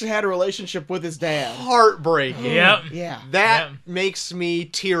Was- actually had a relationship with his dad. Heartbreaking. Yep. Yeah. That Yep. makes me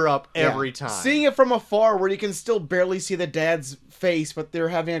tear up every Yeah. time. Seeing it from afar where you can still barely see the dad's face, but they're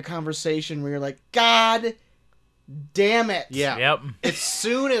having a conversation where you're like, God damn it. Yeah. Yep. As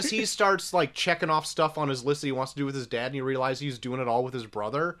soon as he starts like checking off stuff on his list that he wants to do with his dad and you realize he's doing it all with his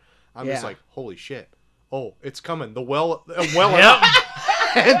brother, I'm just Yeah. like, holy shit. Oh, it's coming. The well Yep.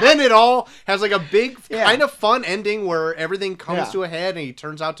 and then it all has like a big Yeah. kind of fun ending where everything comes Yeah. to a head and he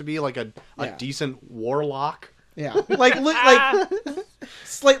turns out to be like a Yeah. decent warlock. Yeah. Like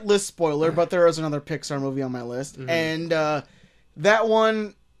slight list spoiler, but there is another Pixar movie on my list. Mm-hmm. And that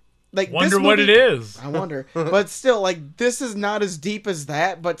one, like, Wonder this what movie- it is. I wonder. But still, like, this is not as deep as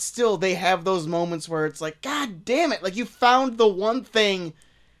that, but still, they have those moments where it's like, God damn it. Like, you found the one thing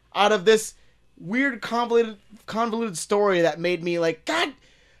out of this weird, convoluted story that made me like, God,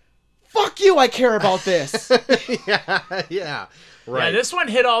 fuck you, I care about this. Yeah. Right. Yeah, this one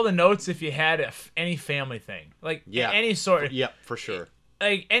hit all the notes if you had any family thing. Like, Yeah. any sort of... Yep, for sure.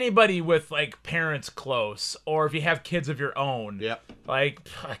 Like, anybody with, like, parents close, or if you have kids of your own. Yep. Like,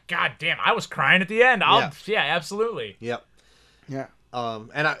 God damn, I was crying at the end. Yeah, absolutely. Yep. Yeah.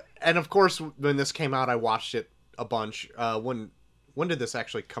 And of course when this came out I watched it a bunch. When did this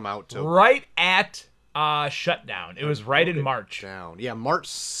actually come out to Right at shutdown. It was right in March. down? Yeah, March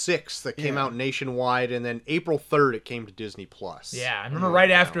 6th that came Yeah. out nationwide, and then April 3rd it came to Disney Plus. Yeah, I remember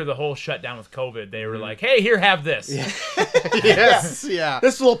right after the whole shutdown with COVID, they were like, hey, here, have this. Yes. Yeah.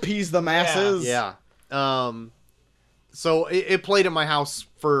 This will appease the masses. Yeah. So it played at my house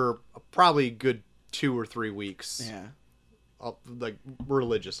for probably a good 2 or 3 weeks. Yeah. Like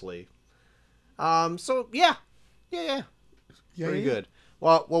religiously. So yeah. Pretty good.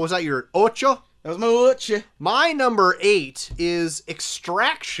 Well, what was that? Your ocho? That was my watch. My number 8 is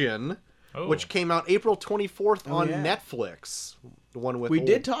Extraction, Oh. which came out April 24th on yeah. Netflix. The one with We old-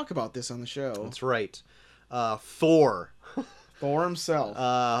 did talk about this on the show. That's right. Thor, Thor himself.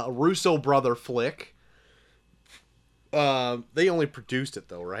 a Russo brother flick. They only produced it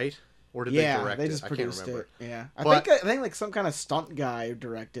though, right? Or did they direct they it? just I can't produced remember. it. Yeah, I But- think like some kind of stunt guy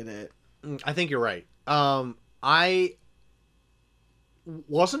directed it. I think you're right. I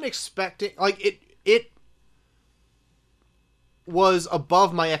wasn't expecting like it was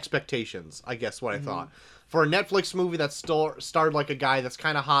above my expectations, I guess what I thought. For a Netflix movie that starred like a guy that's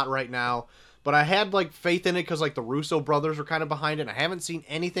kind of hot right now, but I had like faith in it cuz like the Russo brothers were kind of behind it and I haven't seen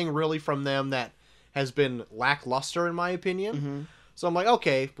anything really from them that has been lackluster in my opinion. So I'm like,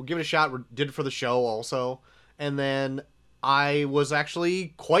 okay, we'll give it a shot. We did it for the show also. And then I was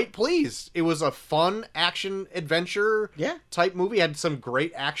actually quite pleased. It was a fun action adventure Yeah. type movie. It had some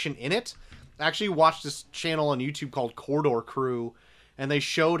great action in it. I actually watched this channel on YouTube called Corridor Crew, and they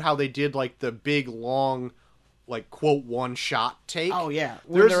showed how they did like the big long like quote one shot take. Oh yeah,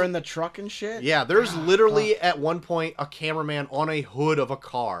 when There's- they're in the truck and shit. Yeah, there's literally at one point a cameraman on a hood of a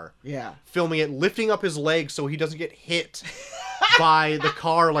car Yeah. filming it, lifting up his legs so he doesn't get hit by the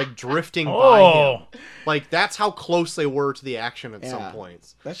car like drifting by Oh. him. Like that's how close they were to the action at Yeah. some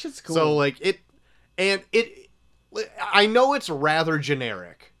points. That shit's cool. So like I know it's rather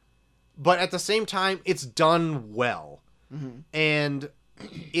generic, but at the same time it's done well. And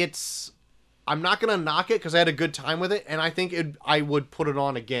I'm not gonna knock it because I had a good time with it, and I think I would put it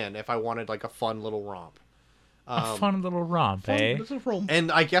on again if I wanted like a fun little romp. A fun little romp, eh? And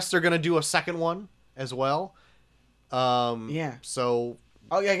I guess they're gonna do a second one as well. Yeah. So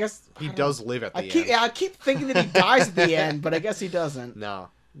Oh yeah, I guess he does live at the end. I keep thinking that he dies at the end, but I guess he doesn't. No,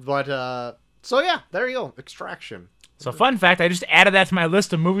 but so yeah, there you go. Extraction. So fun fact, I just added that to my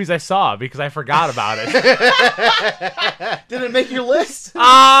list of movies I saw because I forgot about it. Did it make your list?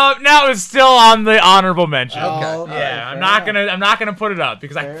 No, it's still on the honorable mention. Oh, okay, Yeah, fair I'm not gonna put it up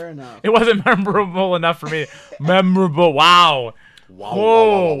because Fair enough. it wasn't memorable enough for me. Memorable, wow.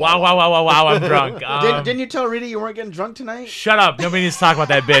 Whoa, wow, I'm drunk. Didn't you tell Rita you weren't getting drunk tonight? Shut up. Nobody needs to talk about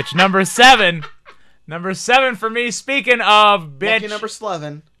that bitch. Number seven for me, speaking of bitch, Lucky number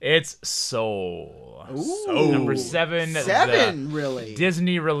 11. it's Soul. Ooh. Number seven. Seven, really?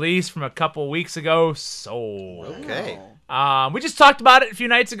 Disney release from a couple weeks ago, Soul. Okay. We just talked about it a few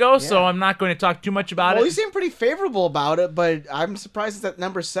nights ago, so Yeah. I'm not going to talk too much about Well, it. you seem pretty favorable about it, but I'm surprised it's at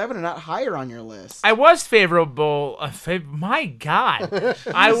number 7 and not higher on your list. I was favorable. My God,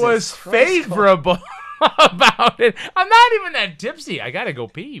 I was Christ. favorable about it. I'm not even that tipsy. I gotta go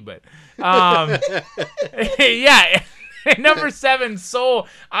pee, but yeah. Number 7, Soul.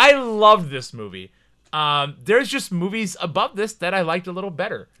 I loved this movie. There's just movies above this that I liked a little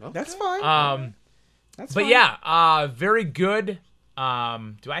better. That's fine. That's But fine. yeah, very good.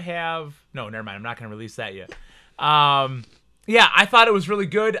 Do I have? No, never mind. I'm not gonna release that yet. Yeah, I thought it was really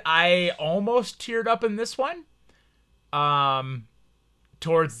good. I almost teared up in this one.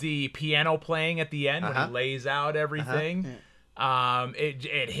 Towards the piano playing at the end when he lays out everything.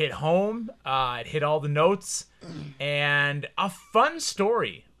 It hit home. It hit all the notes, and a fun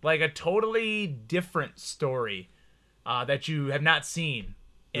story, like a totally different story that you have not seen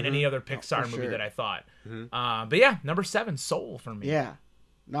in any other Pixar movie sure. that I thought. But yeah, number 7, Soul for me. Yeah.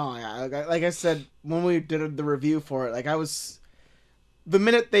 No, like I said, when we did the review for it, like the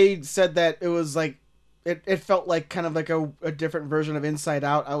minute they said that it was like, it felt like kind of like a different version of Inside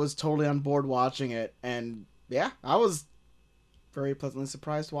Out, I was totally on board watching it. And yeah, I was very pleasantly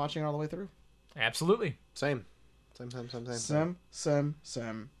surprised watching it all the way through. Absolutely. Same. Sim.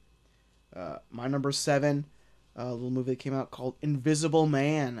 My number 7, a little movie that came out called Invisible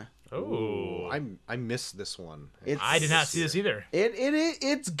Man. Oh, I missed this one. I did not see this either.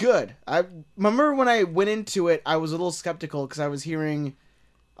 It's good. I remember when I went into it, I was a little skeptical because I was hearing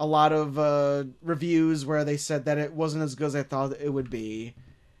a lot of reviews where they said that it wasn't as good as I thought it would be.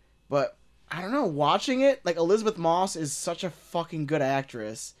 But I don't know, watching it, like Elizabeth Moss is such a fucking good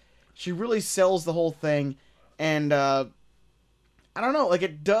actress. She really sells the whole thing, and I don't know, like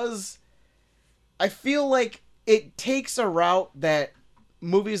it does. I feel like it takes a route that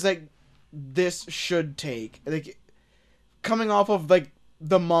movies like this should take, like coming off of like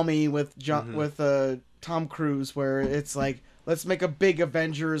The Mummy with Tom Cruise, where it's like, let's make a big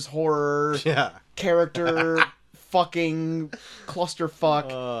Avengers horror character fucking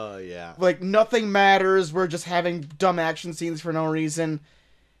clusterfuck. Yeah. Like nothing matters. We're just having dumb action scenes for no reason.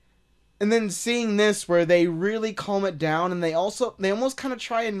 And then seeing this where they really calm it down, and they almost kind of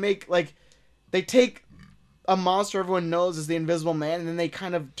try and make like, they take a monster everyone knows as the Invisible Man, and then they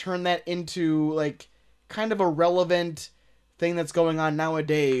kind of turn that into like kind of a relevant thing that's going on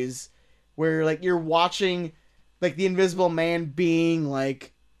nowadays, where like you're watching like the Invisible Man being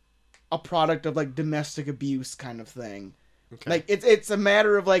like a product of like domestic abuse kind of thing. Okay. Like it's a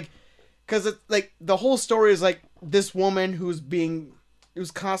matter of like, because it's like the whole story is like this woman who's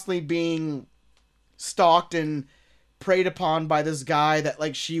constantly being stalked and preyed upon by this guy that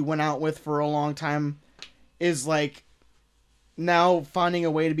like she went out with for a long time, is like now finding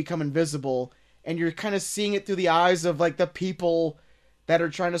a way to become invisible, and you're kind of seeing it through the eyes of like the people that are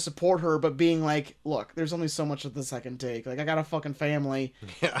trying to support her, but being like, look, there's only so much of this I can take. Like, I got a fucking family,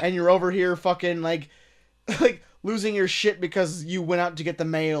 and you're over here fucking like losing your shit because you went out to get the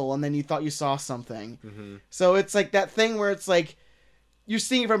mail and then you thought you saw something. Mm-hmm. So it's like that thing where it's like you're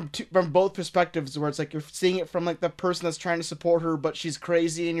seeing it from both perspectives, where it's like you're seeing it from like the person that's trying to support her, but she's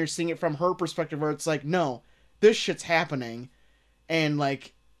crazy, and you're seeing it from her perspective where it's like, no, this shit's happening, and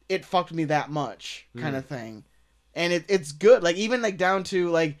like it fucked me that much kind of thing. And it's good, like even like down to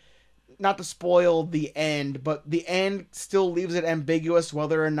like not to spoil the end, but the end still leaves it ambiguous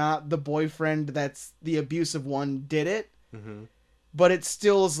whether or not the boyfriend that's the abusive one did it. Mhm. But it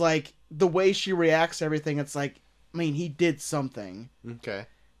still is like the way she reacts to everything. It's like, I mean, he did something. Okay.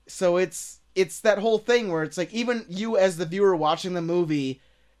 So it's that whole thing where it's like, even you as the viewer watching the movie,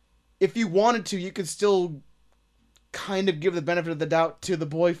 if you wanted to, you could still kind of give the benefit of the doubt to the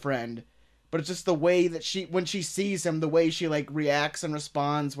boyfriend. But it's just the way that when she sees him, the way she like reacts and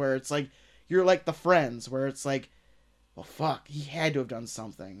responds, where it's like, you're like the friends, where it's like, well, fuck, he had to have done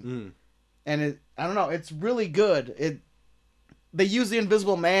something. And I don't know, it's really good. They use the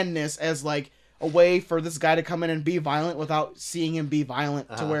invisible manness as like a way for this guy to come in and be violent without seeing him be violent,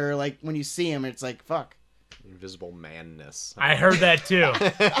 to where like when you see him, it's like, fuck. Invisible manness. I heard that too.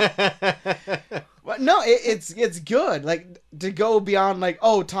 But no, it's good. Like, to go beyond like,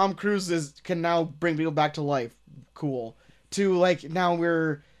 oh, Tom Cruise can now bring people back to life. Cool. To like, now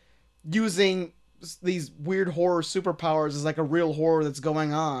we're using these weird horror superpowers as like a real horror that's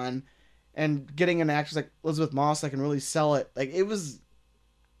going on, and getting an actress like Elizabeth Moss that can really sell it. Like, it was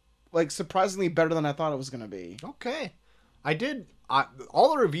like surprisingly better than I thought it was gonna be. Okay.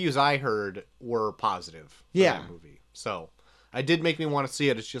 All the reviews I heard were positive for Yeah. that movie. So, it did make me want to see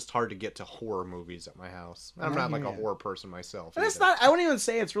it. It's just hard to get to horror movies at my house. I'm not like a horror person myself. And it's either. not. I wouldn't even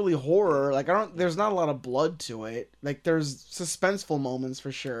say it's really horror. Like, there's not a lot of blood to it. Like, there's suspenseful moments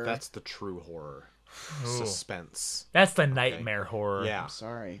for sure. That's the true horror. Suspense. That's the nightmare horror. Yeah. I'm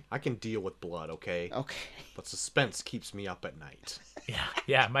sorry. I can deal with blood, okay? Okay. But suspense keeps me up at night.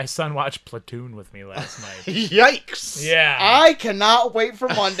 Yeah. My son watched Platoon with me last night. Yikes! Yeah. I cannot wait for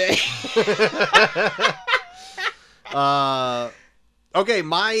Monday. Okay,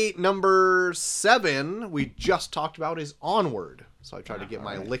 my number 7 we just talked about is Onward. So I tried to get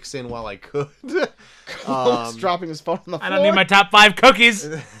my licks in while I could. Cole's dropping his phone on the floor. I don't need my top 5 cookies.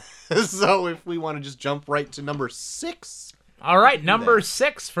 So if we want to just jump right to number 6. All right, number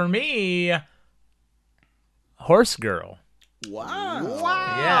 6 for me, Horse Girl.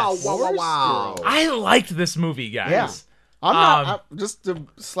 Wow. Yes. Wow. I liked this movie, guys. Yeah. I'm not, just to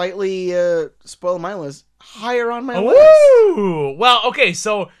slightly spoil my list, higher on my list. Woo! Well, okay,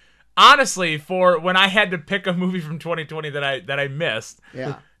 so honestly, for when I had to pick a movie from 2020 that I missed,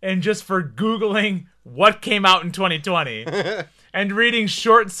 Yeah. and just for Googling what came out in 2020, and reading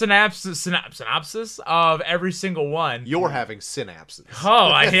short synopsis of every single one. You're having synapses. Oh,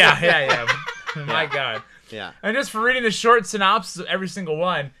 yeah. My God. Yeah. And just for reading the short synopsis of every single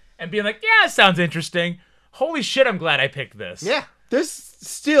one and being like, yeah, it sounds interesting. Holy shit, I'm glad I picked this. Yeah. This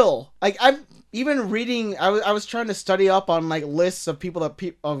still, like, I'm even reading. I was trying to study up on like lists of people that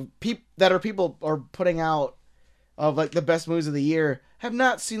people are putting out of like the best movies of the year. Have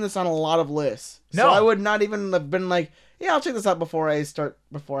not seen this on a lot of lists. No. So I would not even have been like, yeah, I'll check this out before I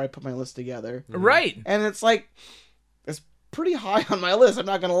put my list together. Right. And it's like, it's pretty high on my list, I'm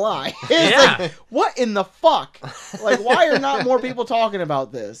not gonna lie. It's Yeah. like, what in the fuck? Like, why are not more people talking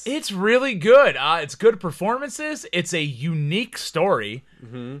about this? It's really good. It's good performances. It's a unique story.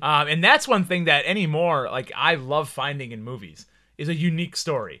 And that's one thing that anymore, like, I love finding in movies, is a unique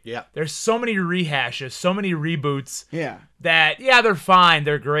story. Yeah. There's so many rehashes, so many reboots Yeah. that, yeah, they're fine,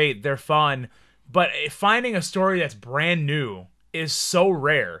 they're great, they're fun, but finding a story that's brand new is so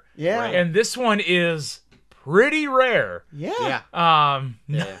rare. Yeah. And this one is pretty rare. Yeah.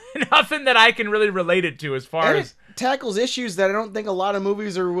 Yeah. Nothing that I can really relate it to as far And as it tackles issues that I don't think a lot of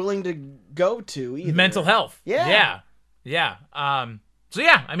movies are willing to go to either. mental health. Yeah. Yeah. So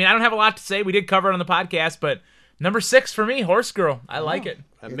yeah, I mean, I don't have a lot to say. We did cover it on the podcast, but number 6 for me, Horse Girl. I like it.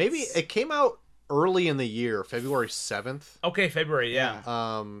 Maybe it came out early in the year, February 7th. Okay, February,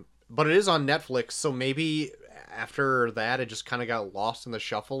 yeah. But it is on Netflix, so maybe after that it just kind of got lost in the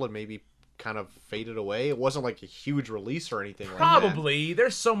shuffle and maybe kind of faded away. It wasn't like a huge release or anything like that. Probably.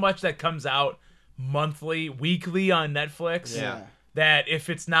 There's so much that comes out monthly, weekly on Netflix. Yeah. That if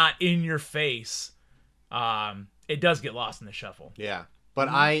it's not in your face, it does get lost in the shuffle. Yeah. But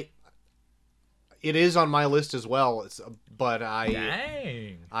it is on my list as well.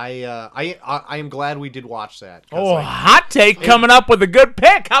 Dang. I am glad we did watch that. 'Cause, Oh, hot take coming up with a good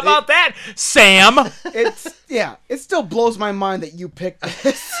pick. How about that, Sam? It still blows my mind that you picked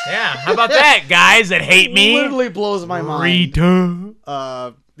this. Yeah, how about that, guys that hate me? Literally blows my mind.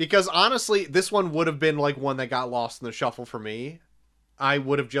 Rita. because honestly, this one would have been like one that got lost in the shuffle for me. I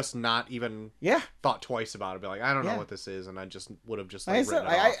would have just not even thought twice about it. Be like, I don't know what this is, and I just would have just Like I like, said,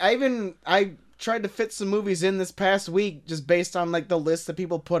 written it off. I tried to fit some movies in this past week just based on like the list that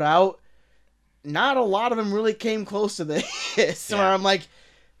people put out. Not a lot of them really came close to this. Where I'm like,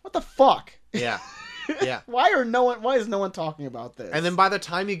 what the fuck? Yeah. Yeah. Why is no one talking about this? And then by the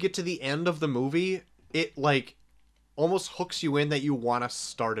time you get to the end of the movie, it like almost hooks you in that you want to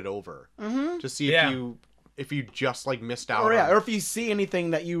start it over to see if you just like missed out. or on if you see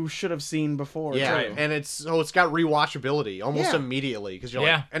anything that you should have seen before. yeah, too. and it's got rewatchability almost Yeah. immediately because you're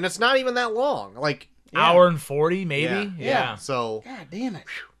Yeah. like, and it's not even that long, like Hour and 40, maybe. yeah. So God damn it.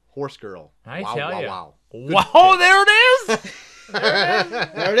 Horse Girl, I wow, tell wow, ya. wow. Whoa, there it is.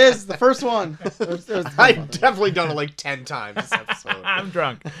 There it is, the first one. I've definitely done it like 10 times this episode. I'm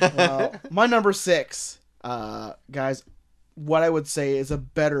drunk. My number 6, guys, what I would say is a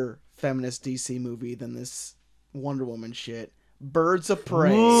better feminist DC movie than this Wonder Woman shit. Birds of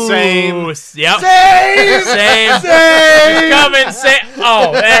Prey. Same. Ooh, yep. Same! Same. Same! Coming. Same.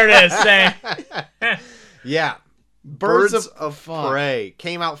 Oh, there it is. Same. Yeah. Birds Birds of of fuck. Prey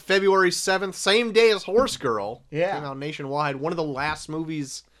came out February 7th, same day as Horse Girl. Yeah. Came out nationwide. One of the last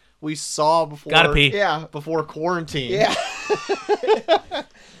movies we saw before Gotta pee. Yeah. before quarantine. Yeah.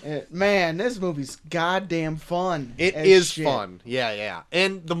 Man, this movie's goddamn fun. It as is shit. fun. Yeah.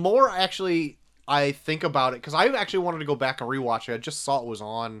 And the more actually I think about it, because I actually wanted to go back and rewatch it. I just saw it was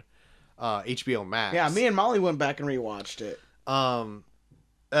on HBO Max. Yeah, me and Molly went back and rewatched it.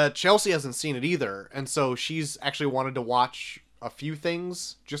 Chelsea hasn't seen it either, and so she's actually wanted to watch a few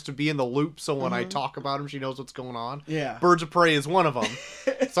things just to be in the loop, so when I talk about them, she knows what's going on. Yeah. Birds of Prey is one of them.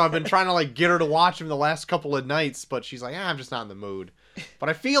 So I've been trying to like get her to watch them the last couple of nights, but she's like, I'm just not in the mood. But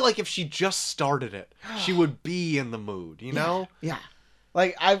I feel like if she just started it, she would be in the mood, you know? Yeah.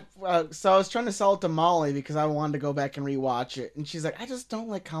 Like, so I was trying to sell it to Molly because I wanted to go back and rewatch it. And she's like, I just don't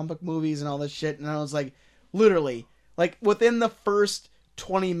like comic book movies and all this shit. And I was like, literally, like, within the first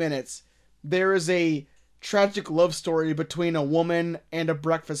 20 minutes, there is a tragic love story between a woman and a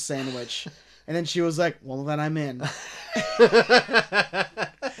breakfast sandwich. And then she was like, well, then I'm in.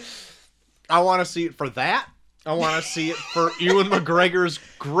 I want to see it for that. I want to see it for Ewan McGregor's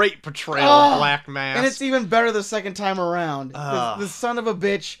great portrayal of Black Mask. And it's even better the second time around. The son of a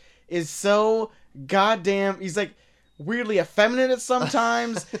bitch is so goddamn... He's like weirdly effeminate at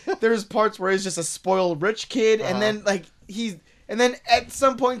sometimes. There's parts where he's just a spoiled rich kid. And then like and then at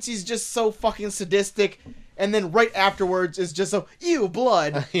some points he's just so fucking sadistic. And then right afterwards is just so, ew,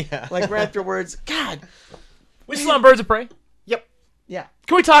 blood. Yeah. Like right afterwards. God. We still on Birds of Prey. Yep. Yeah.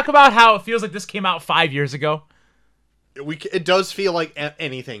 Can we talk about how it feels like this came out 5 years ago? It does feel like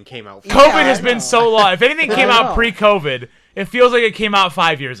anything came out. COVID has I been know. so long. If anything came I out know. pre-COVID, it feels like it came out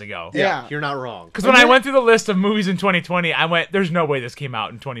 5 years ago. Yeah. You're not wrong. Because when I went through the list of movies in 2020, I went, there's no way this came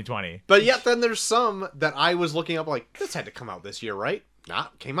out in 2020. But yet then there's some that I was looking up like, this had to come out this year, right?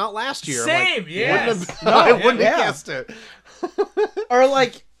 Not came out last year. I'm Same, like, yes. I wouldn't yeah. have guessed it. Or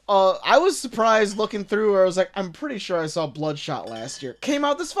like, I was surprised looking through where I was like, I'm pretty sure I saw Bloodshot last year. Came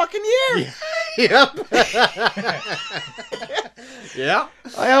out this fucking year. Yep. Yeah.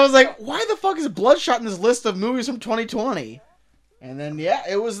 I was like, why the fuck is Bloodshot in this list of movies from 2020? And then, yeah,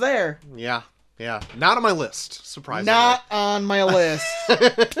 it was there. Yeah. Yeah. Not on my list, surprisingly. Not on my list.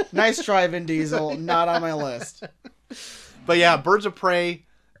 Nice try, Vin Diesel. Not on my list. But yeah, Birds of Prey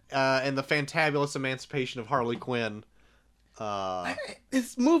and the fantabulous emancipation of Harley Quinn.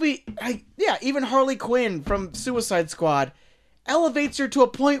 This movie, even Harley Quinn from Suicide Squad elevates her to a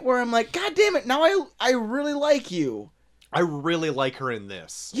point where I'm like, God damn it, now I really like you. I really like her in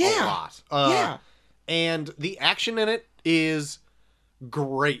this a Yeah. lot. Yeah. And the action in it is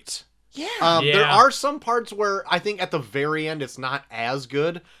great. Yeah. Yeah. There are some parts where I think at the very end it's not as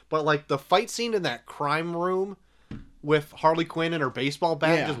good, but like the fight scene in that crime room with Harley Quinn and her baseball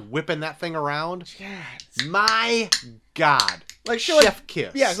bat Yeah. just whipping that thing around. God. My God. Like she Chef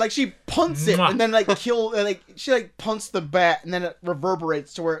kiss. Yeah, like she punts it Mwah. and then she like punts the bat and then it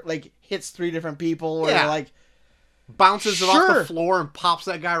reverberates to where it like hits 3 different people or Yeah. like bounces it off Sure. the floor and pops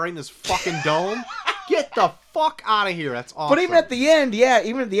that guy right in his fucking dome. Get the fuck out of here. That's awesome. But even at the end,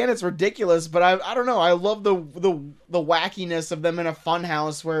 it's ridiculous. But I don't know. I love the wackiness of them in a fun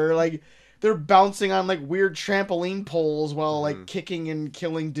house where like they're bouncing on like weird trampoline poles while like kicking and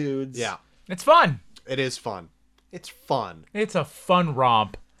killing dudes. Yeah. It's fun. It is fun. It's fun. It's a fun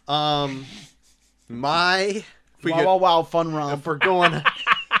romp. Wow, fun romp. If we're going,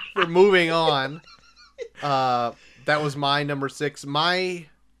 we're moving on. That was my number 6.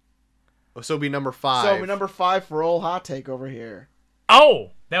 So it'd be number 5. So number 5 for old hot take over here.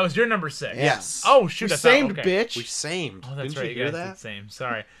 Oh, that was your number 6. Yes. Oh, shoot. We I thought- samed, okay. bitch. We samed. Oh, that's Didn't right. you hear guys that? did same.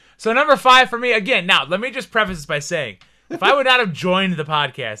 Sorry. So number 5 for me again. Now let me just preface this by saying, if I would not have joined the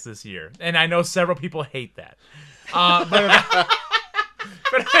podcast this year, and I know several people hate that, but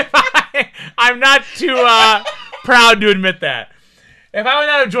I'm not too proud to admit that. If I would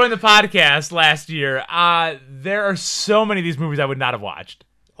not have joined the podcast last year, there are so many of these movies I would not have watched.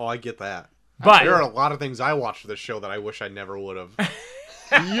 Oh, I get that. But There are a lot of things I watched for this show that I wish I never would have.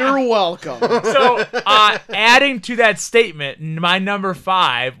 You're welcome. so, adding to that statement, my number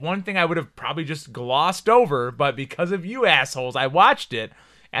 5, one thing I would have probably just glossed over, but because of you assholes, I watched it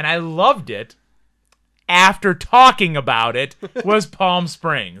and I loved it. After talking about it, was Palm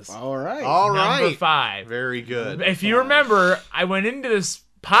Springs. All right. All Number right. 5. Very good. If you remember, I went into this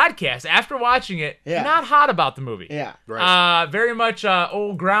podcast after watching it, Yeah. not hot about the movie. Yeah. Right. Very much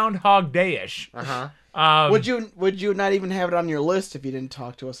old Groundhog Day-ish. Uh-huh. Would you not even have it on your list if you didn't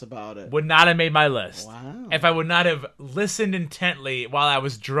talk to us about it? Would not have made my list. Wow. If I would not have listened intently while I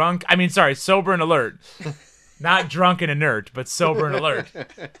was drunk. I mean, sorry, sober and alert. Not drunk and inert, but sober and alert.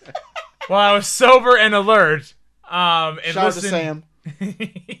 While I was sober and alert. And Shout out to listened- Sam.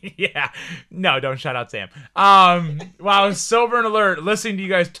 yeah. No, don't shout out Sam. While I was sober and alert, listening to you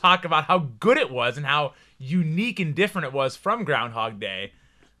guys talk about how good it was and how unique and different it was from Groundhog Day.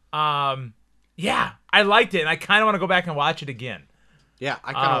 Yeah, I liked it, and I kind of want to go back and watch it again. Yeah,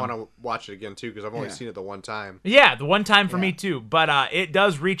 I kind of want to watch it again, too, because I've only seen it the one time. Yeah, the one time for me too. But it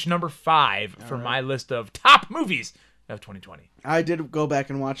does reach number 5 for my list of top movies of 2020. I did go back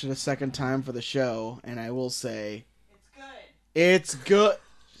and watch it a second time for the show, and I will say It's good. it's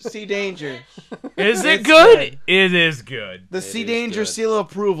good. Sea Danger. Is it It's good? good. It is good. The Sea is Danger good. seal of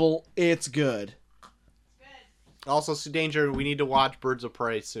approval. It's good. Also, Sea Danger, we need to watch Birds of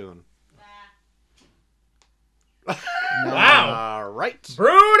Prey soon. Wow. All right.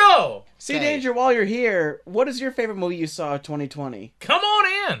 Brutal. Sea Okay. Danger, while you're here, what is your favorite movie you saw of 2020? Come on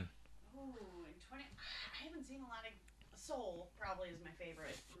in. Ooh, in 20, I haven't seen a lot of Soul. Probably is my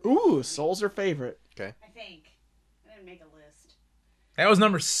favorite. Ooh, Soul's her favorite. I think. I didn't make a list. That was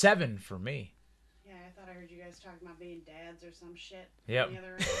number 7 for me. Yeah, I thought I heard you guys talking about being dads or some shit. Yep. in the other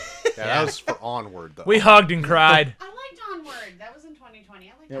room. Yeah, that was for Onward, though. We hugged and cried. I liked Onward. That was in 2020.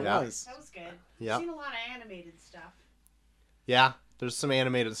 I liked It that. was. That was good. Yep. I've seen a lot of animated stuff. Yeah, there's some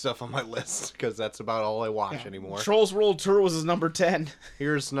animated stuff on my list, because that's about all I watch anymore. Trolls World Tour was his number 10.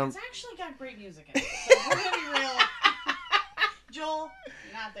 Here's number... It's actually got great music in it. So we're gonna be real. Joel,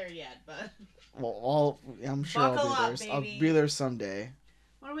 you're not there yet, but Well, I'm sure I'll Buckle be up, there. I'll baby. be there someday.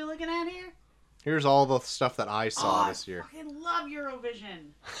 what are we looking at here? Here's all the stuff that I saw this year. I fucking love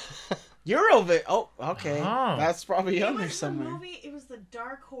Eurovision. Eurovision. Oh, okay. Oh. That's probably It on there was the somewhere. movie. It was the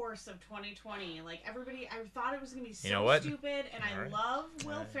dark horse of 2020. Like everybody, I thought it was gonna be so know what? stupid, and I Alright. love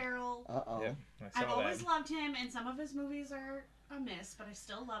Will Ferrell. Uh-oh. I've always loved him, and some of his movies are a miss, but I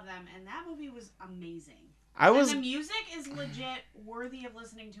still love them. And that movie was amazing. I was And the music is legit worthy of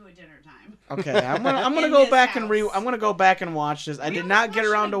listening to at dinner time. okay. I'm gonna In go this back and house. I'm gonna go back and watch this. I We did almost not get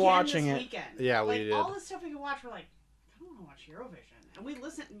watched around to again watching this it. weekend. Yeah, we like, did. All the stuff we could watch, we're like, I don't want to watch Eurovision, and we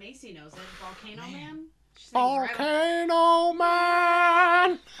listened. Macy knows it. Volcano Man. She sings right up- Volcano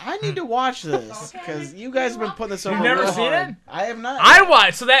Man! I need to watch this because you guys have been putting this over. You've never real seen hard. it? I have not. I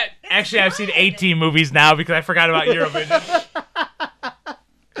watched. So that actually, I've seen 18 movies now because I forgot about Eurovision.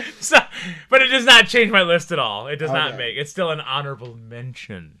 So, but it does not change my list at all. It does not Okay. make. It's still an honorable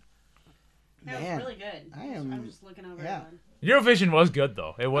mention. That Man, was really good. I am- I'm just looking over. yeah. It. Eurovision was good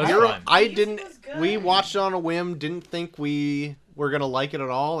though. It was fun. I Music didn't... was good. We watched it on a whim, didn't think we were going to like it at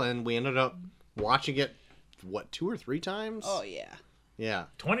all, and we ended up watching it, what, 2 or 3 times? Oh yeah. Yeah.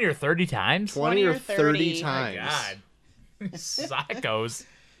 20 or 30 times. 20 or 30 30. times. God. Psychos.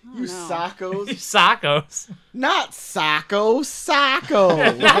 You no. sockos. Sockos. Not socko.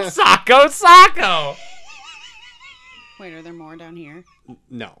 Socko. Not Socko. Socko. Wait, are there more down here?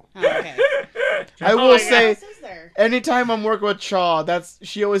 No. Oh, okay. I Oh will my say, What else is there? anytime I'm working with Chaw,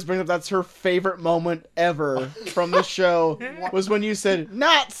 she always brings up that's her favorite moment ever from the show was when you said,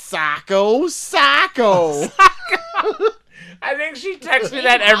 "Not Socko. Socko." I think she texts me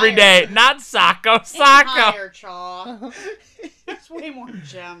that every day. Not Socko. Aim Socko. higher, Chaw. There's way more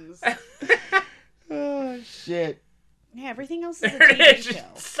gems. Oh shit. Yeah, everything else is a There it TV is. show.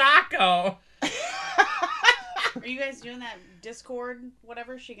 Socko. Are you guys doing that Discord,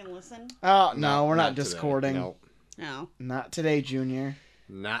 whatever? She can listen? Oh no, we're not today. discording. No. No. Not today, Junior.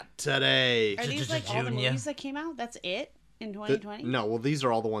 Not today. Are these like all the Junior. movies that came out? That's it? In The- 2020? no, well, these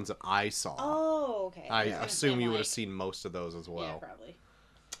are all the ones that I saw. Oh, okay. I was gonna assume say, you would have like- seen most of those as Yeah, well. probably.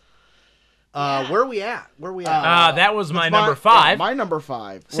 Where are we at? That was my That's number yeah, 5. my number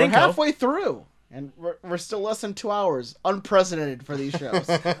 5. We're Cinco. halfway through, and we're still less than 2 hours. Unprecedented for these shows.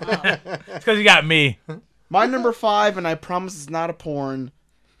 It's because you got me. My number 5, and I promise it's not a porn,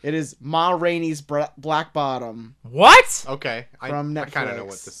 It is Ma Rainey's Black Bottom. What? Okay, From I kind of know Netflix.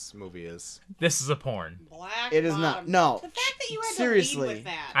 what this movie is. This is a porn. Black It is Bottom. not. No. The fact that you had Seriously. to lead with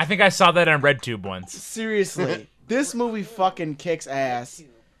that. I think I saw that on RedTube once. Seriously, this movie fucking kicks ass.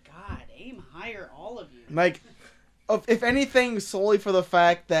 God, aim higher, all of you. Like, if anything, solely for the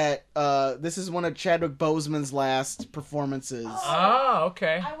fact that this is one of Chadwick Boseman's last performances. Oh,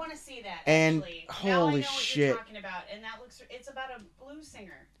 okay. I want to see that. And actually. holy now I know what shit. you're talking about, and that looks—it's about a blues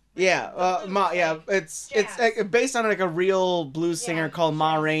singer. Yeah, it's Jazz. based on like a real blues singer Yeah, called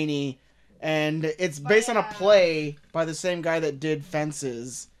Ma jazz. Rainey, and it's based on a play by the same guy that did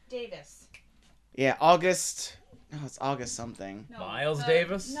Fences. Davis. Yeah, August. No, it's August something. No, Miles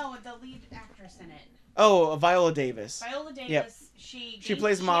Davis? No, the lead actress in it. Oh, Viola Davis. Viola Davis. Yep. She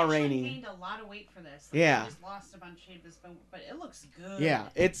plays Ma actually Rainey. gained a lot of weight for this. Like, Yeah. She just lost a bunch of this, but it looks good. Yeah,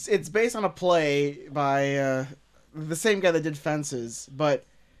 it's based on a play by the same guy that did Fences, but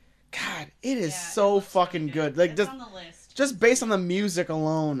God, it is Yeah, so it looks fucking really good. Like it's just on the list. just based on the music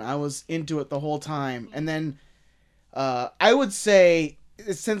alone, I was into it the whole time. And then I would say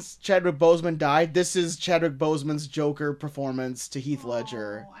since Chadwick Boseman died, this is Chadwick Boseman's Joker performance to Heath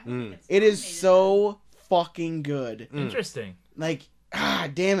Ledger. Oh, I think it's It is nominated. so fucking good. Interesting. Like,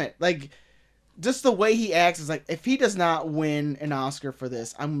 damn it. Like, just the way he acts is like, if he does not win an Oscar for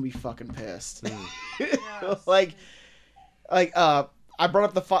this, I'm gonna be fucking pissed. Yes. like, I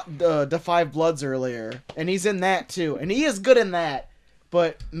brought up the Five Bloods earlier, and he's in that too, and he is good in that.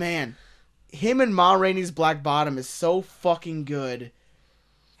 But man, him and Ma Rainey's Black Bottom is so fucking good.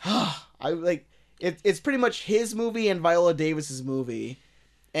 I like it's pretty much his movie and Viola Davis's movie,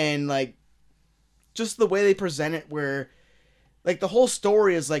 and like just the way they present it, where like the whole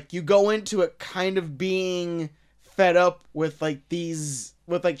story is like you go into it kind of being fed up with like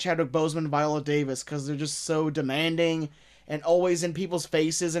Chadwick Boseman and Viola Davis because they're just so demanding and always in people's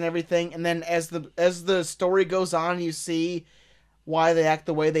faces and everything. And then as the story goes on, you see why they act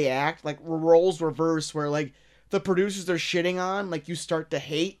the way they act. Like roles reverse, where like the producers they're shitting on, like you start to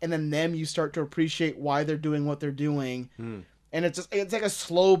hate, and then them you start to appreciate why they're doing what they're doing. And it's like a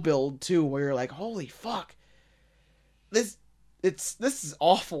slow build too, where you're like, holy fuck, this is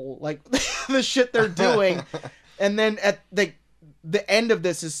awful. Like the shit they're doing. And then at the end of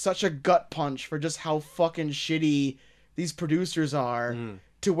this is such a gut punch for just how fucking shitty these producers are,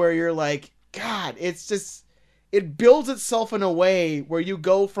 to where you're like, God, it's just, it builds itself in a way where you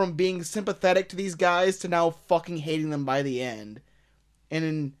go from being sympathetic to these guys to now fucking hating them by the end.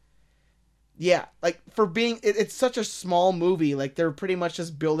 And yeah, like for being, it's such a small movie. Like they're pretty much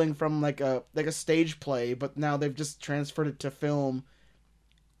just building from like a stage play, but now they've just transferred it to film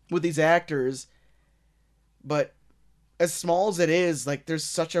with these actors. But as small as it is, like there's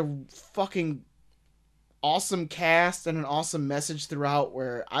such a fucking awesome cast and an awesome message throughout,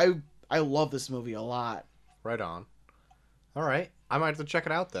 where I love this movie a lot. Right on. All right, I might have to check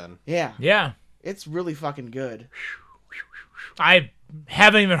it out then. Yeah. Yeah. It's really fucking good. I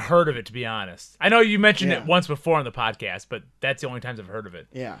haven't even heard of it, to be honest. I know you mentioned Yeah. it once before on the podcast, but that's the only times I've heard of it.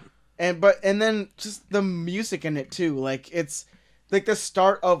 Yeah. And then just the music in it too. Like it's like the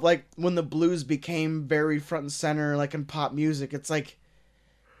start of like when the blues became very front and center, like in pop music. It's like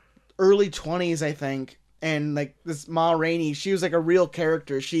early 20s, I think. And like this Ma Rainey, she was like a real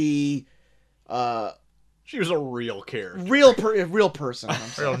character. She was a real character. real person. I'm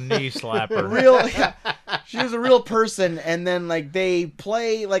sorry. Real knee slapper. Real, yeah. She was a real person, and then like they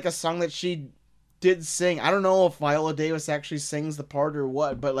play like a song that she did sing. I don't know if Viola Davis actually sings the part or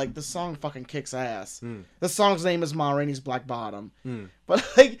what, but like the song fucking kicks ass. The song's name is Ma Rainey's Black Bottom. But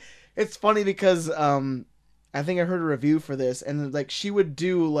like it's funny because I think I heard a review for this, and like she would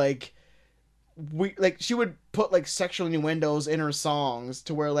do like she would put like sexual innuendos in her songs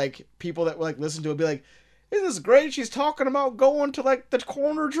to where like people that would like listen to it would be like, isn't this great? She's talking about going to like the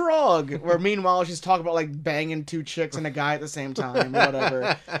corner drug. Where meanwhile she's talking about like banging two chicks and a guy at the same time, or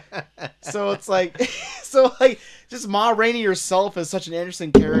whatever. So it's like, just Ma Rainey herself is such an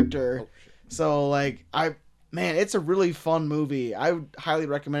interesting character. So like it's a really fun movie. I would highly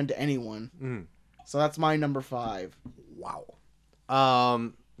recommend to anyone. So that's my number 5. Wow.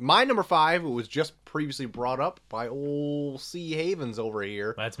 My number 5 was just previously brought up by old C. Havens over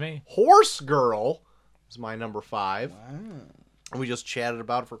here. That's me. Horse Girl is my number 5. And we just chatted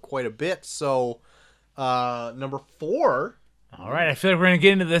about it for quite a bit. So, number 4. All right, I feel like we're going to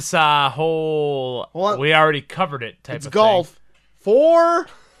get into this whole Well, we already covered it type It's of golf. thing.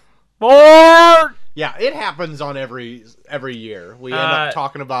 4. Yeah, it happens on every year. We end up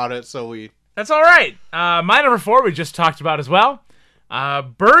talking about it, so we... That's all right. My number 4 we just talked about as well.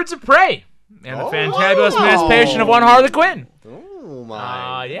 Birds of Prey and the fantabulous emancipation of one Harley Quinn. Oh,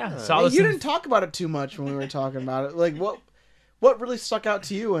 mine. Yeah. Saw Hey, this you in- didn't talk about it too much when we were talking about it. Like, what really stuck out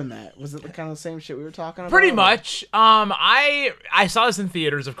to you in that? Was it the kind of the same shit we were talking about? Pretty much. I saw this in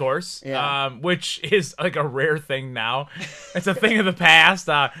theaters, of course. Yeah. Which is like a rare thing now. It's a thing of the past.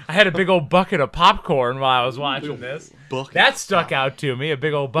 I had a big old bucket of popcorn while I was watching this. Bucket. That stuck out to me. A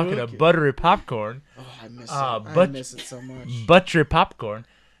big old bucket of buttery popcorn. Oh, I miss it. but- I miss it so much. Buttery popcorn.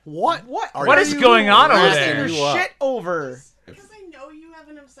 What? What? Are What you is going on over Losing there? your You up? shit over. Because I know you have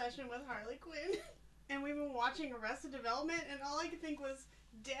an obsession with Harley Quinn, and we've been watching Arrested Development, and all I could think was,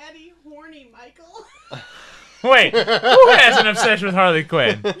 Daddy Horny Michael. Wait, who has an obsession with Harley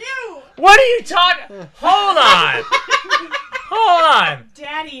Quinn? You! What are you talking? Hold on. Hold on.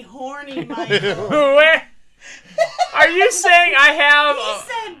 Daddy Horny Michael. Where? Are you saying I have?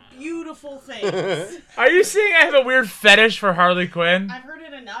 He said beautiful things. Are you saying I have a weird fetish for Harley Quinn? I've heard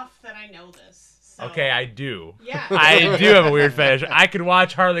it enough that I know this. So. Okay, I do. Yeah. I do have a weird fetish. I could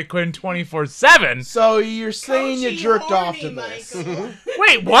watch Harley Quinn 24/7. So you're saying you Coachy jerked off Horny to this? Michael.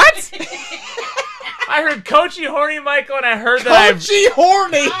 Wait, what? I heard Coachy Horny Michael, and I heard that I've Coachy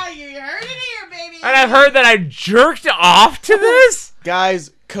horny. Ah, you heard it here, baby. and I've heard that I jerked off to this.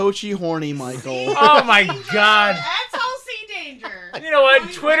 Guys, Coachy horny Michael. Oh my god. That's all sea danger. You know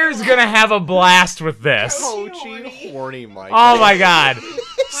what? Twitter's gonna have a blast with this. Coachy horny Michael. Oh my god.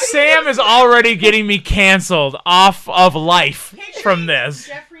 Sam is already getting me canceled off of life from this.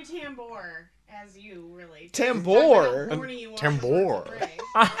 Jeffrey Tambor as you, really. Tambor? Tambor.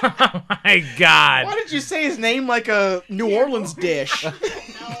 Oh my god. Why did you say his name like a New Orleans dish? No,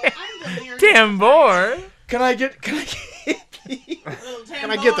 I'm delirious. Tambor. Can I get Can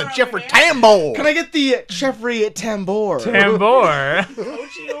I get the Jeffrey Tambor? Can I get the Jeffrey Tambor? Tambor.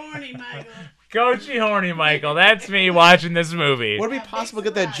 Coachy Horny Michael. Coachy Horny Michael. That's me watching this movie. Would it be possible to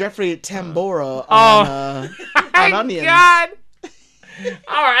get that Jeffrey Tambora Oh. on onions? God.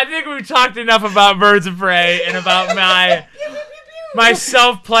 All right, I think we've talked enough about Birds of Prey and about my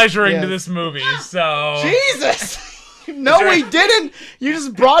self-pleasuring to Yes. this movie. So Jesus! No, we didn't. You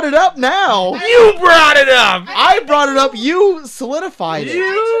just brought it up now. you brought it up. I brought it up. You solidified it. Why did you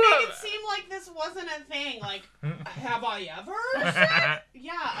You. make it seem like this wasn't a thing? Like, have I ever?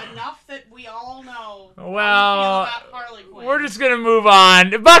 Yeah, enough that we all know how you Well, feel about Harley Quinn. we're just gonna move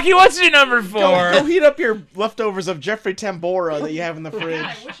on. Bucky, what's your number 4? Go heat up your leftovers of Jeffrey Tambora that you have in the God, fridge.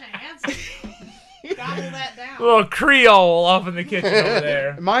 I wish I had some. Gobble that down. A little Creole off in the kitchen over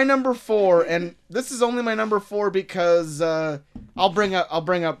there. My number 4, and this is only my number 4 because I'll bring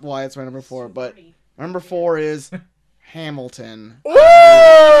up why it's my number 4. But my number 4 is Hamilton.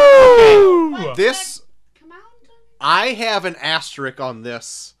 Woo! This, Come out. I have an asterisk on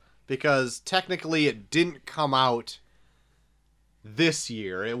this because technically it didn't come out this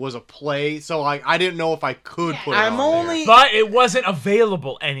year. It was a play, so I didn't know if I could put it I'm on there. only. But it wasn't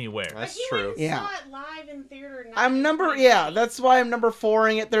available anywhere. That's But you true. went and Yeah. saw it live in theater. not I'm in number 3D. yeah. That's why I'm number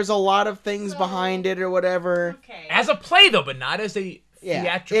 4ing it. There's a lot of things So- behind it or whatever. Okay. As a play, though, but not as a Yeah,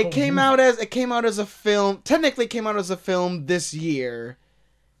 theatrical it came out as a film. Technically, came out as a film this year.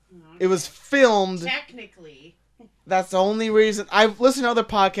 It was filmed. Technically. That's the only reason. I've listened to other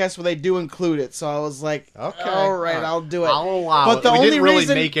podcasts where they do include it, so I was like, Okay. all right, I'll do it. I'll allow But it. the We only didn't really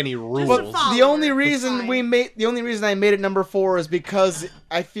reason- make any rules. But follow The only it, reason fine. the only reason I made it number 4 is because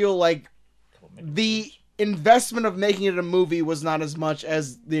I feel like the investment of making it a movie was not as much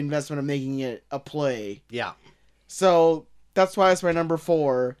as the investment of making it a play. Yeah. So that's why it's my number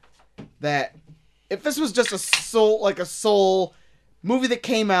 4. That if this was just a soul movie that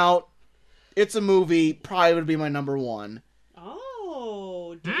came out, it's a movie, probably would be my number 1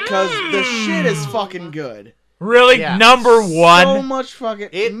 Oh. because the shit is fucking good. Really? Yeah. Number 1? So much fucking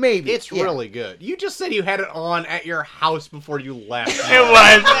maybe It's yeah. really good. You just said you had it on at your house before you left. It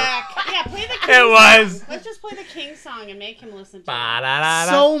was. Yeah, play the King It was. song. Let's just play the King song and make him listen to it.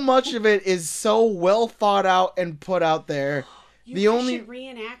 Ba-da-da-da. So much of it is so well thought out and put out there. You The guys only- should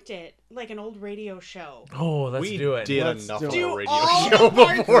reenact it like an old radio show. Oh, let's we do it. did Let's enough do of it. a radio all show the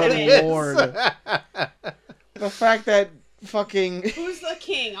parts before of it. this. Lord. The fact that fucking Who's the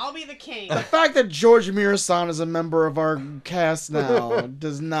king? I'll be the king. the fact that George Mirasan is a member of our cast now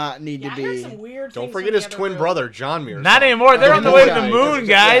does not need Yeah, to I heard be. some weird Don't things forget from his the other twin room. brother, John Mears. Not anymore. They're on the way to the moon,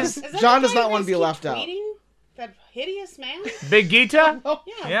 guys. Is that John the does guy not you want to guys be keep left out. tweeting? That hideous man? Big Gita? Oh,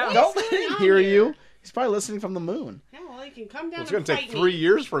 Yeah. Yeah. what don't is let going him on hear here? you. He's probably listening from the moon. Yeah, well, he can come down It's and going to fight take me. 3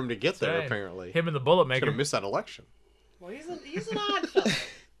 years for him to get there, Right. apparently. Him and the bullet He's maker. going to miss that election. Well, he's an odd fellow.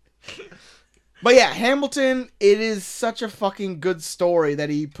 But yeah, Hamilton, it is such a fucking good story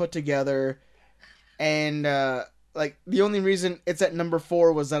that he put together. And, like, the only reason it's at number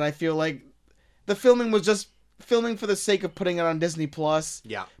 4 was that I feel like the filming was just filming for the sake of putting it on Disney Plus.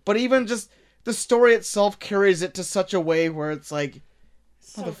 Yeah. But even just the story itself carries it to such a way where it's like,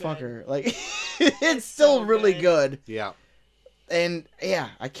 So motherfucker, good. like it's still so really good. good. Yeah. And yeah,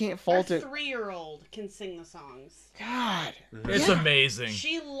 I can't Our fault it. 3-year-old can sing the songs. God, It's amazing.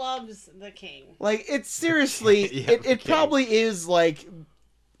 She loves the king. like it's seriously, Yeah, it okay. probably is like,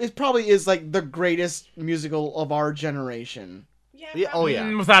 the greatest musical of our generation. Yeah, Yeah, oh, probably.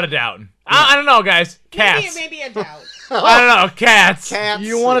 yeah. Without a doubt. I don't know, guys. Cats. Maybe a doubt. I don't know. Cats. Cats.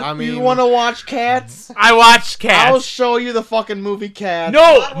 You want to? I mean, You want to watch Cats? I watch Cats. I'll show you the fucking movie Cats.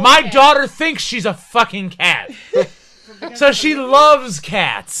 No, Butthole my cat. daughter thinks she's a fucking cat. So she loves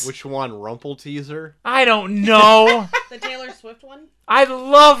cats. Which one? Rumpelteazer? I don't know. The Taylor Swift one? I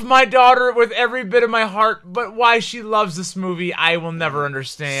love my daughter with every bit of my heart, but why she loves this movie, I will never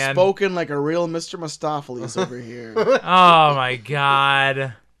understand. Spoken like a real Mr. Mistopheles over here. Oh my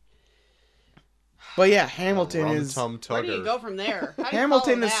god. But yeah, Hamilton is Tum Where do you Tugger. go from there? How do you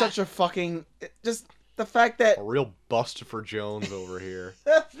Hamilton follow is that? such a fucking just the fact that A real Bustopher Jones over here.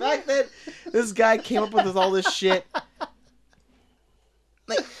 the fact that this guy came up with all this shit.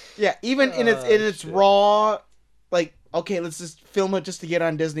 Like, yeah, even in its raw, like, okay, let's just film it just to get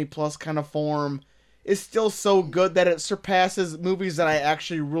on Disney Plus kind of form, is still so good that it surpasses movies that I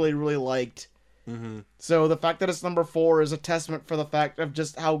actually really, really liked. Mm-hmm. So the fact that it's number 4 is a testament for the fact of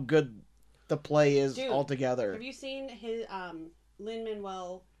just how good the play is Dude, altogether. Have you seen his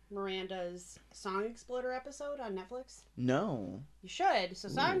Lin-Manuel Miranda's Song Exploder episode on Netflix? No. You should. So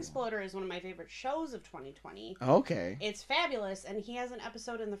Song Exploder is one of my favorite shows of 2020. Okay. It's fabulous, and he has an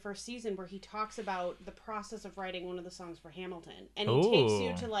episode in the first season where he talks about the process of writing one of the songs for Hamilton. And he takes you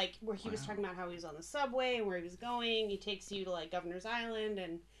Ooh. to, like, where he was talking about how he was on the subway and where he was going. He takes you to, like, Governor's Island,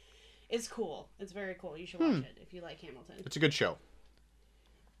 and it's cool. It's very cool. You should watch it if you like Hamilton. It's a good show.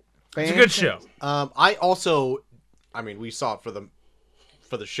 It's a good show. I also, I mean, we saw it for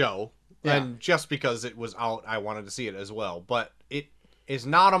the show, Yeah. and just because it was out, I wanted to see it as well. But it is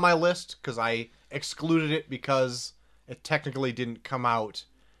not on my list because I excluded it because it technically didn't come out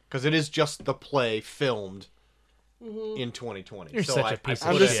because it is just the play filmed in 2020. You're so such a I piece of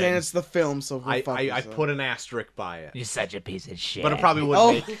I'm put just shit. saying it's the film, so go fuck I yourself. put an asterisk by it, You're such a piece of shit. but it probably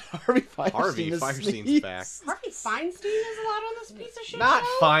wouldn't Oh, make Harvey Fierstein Harvey is Fierstein's sneeze. back. Harvey Feinstein is allowed on this piece of shit Not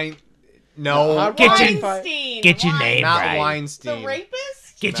show? fine. No, Harvey Get your- Weinstein. get your name not right. The Weinstein.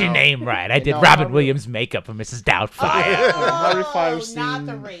 rapist? Get your No. name right. I did No, Robin Harvey- Williams' makeup for Mrs. Doubtfire. Harvey Oh, Fierstein, not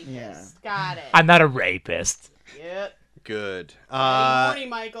the rapist. yeah. Got it. I'm not a rapist. Yep. Good. Good morning,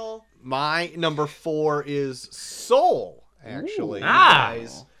 Michael. My number 4 is Soul, actually. Ooh. You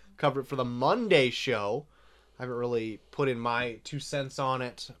guys covered it for the Monday show. I haven't really put in my 2 cents on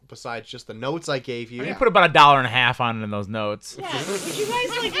it besides just the notes I gave you. You put about $1.50 on it in those notes. Yeah, would you guys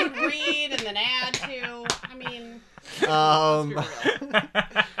like would read and then add to? I mean, Um, let's be real.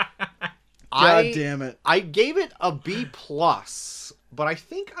 God damn it. I gave it a B+, but I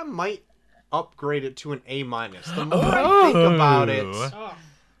think I might upgrade it to an A-. The more I think about it, Oh,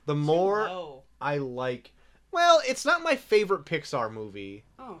 the more low. I like... Well, it's not my favorite Pixar movie.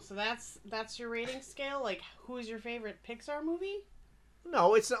 Oh, so that's your rating scale? Like, who's your favorite Pixar movie?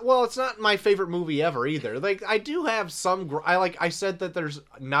 No, it's not. Well, it's not my favorite movie ever either. Like, I do have some. I said that there's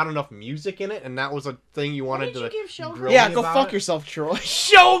not enough music in it, and that was a thing you What wanted did you to. give Showgirls? grill Yeah, me go about fuck it. yourself, Troy.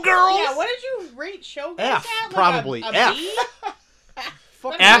 Showgirls? Yeah, what did you rate Showgirls F, at? Like probably. a F. B?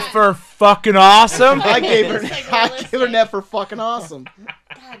 Fuck F for fucking awesome. I gave her It's like I gave her realistic. net for fucking awesome.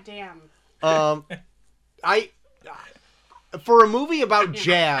 God damn. For a movie about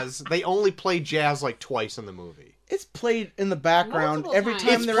jazz, they only play jazz like twice in the movie. It's played in the background Multiple every times.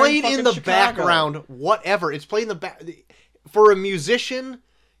 time It's they're played in in the fucking Chicago. background, whatever. It's played in the back. For a musician,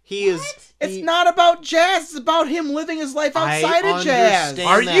 he is. It's he- not about jazz. It's about him living his life I outside of jazz. understand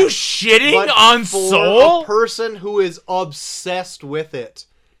Are that. you shitting But on for Soul? a person who is obsessed with it,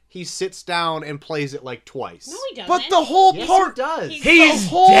 he sits down and plays it like twice. No, he doesn't. But the whole Yes, part, he does. He's the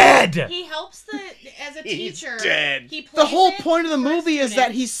whole- dead. He helps as a He's teacher. dead. He the plays whole it point of the for movie is that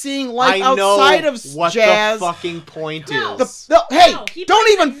students. he's seeing life I know outside of what jazz. the fucking point No. is. Hey, No, he don't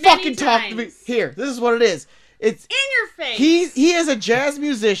plays even it many fucking talk to me. times. Here, this is what it is. It's in your face. he is a jazz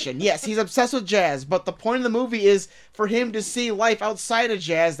musician. Yes, he's obsessed with jazz, but the point of the movie is for him to see life outside of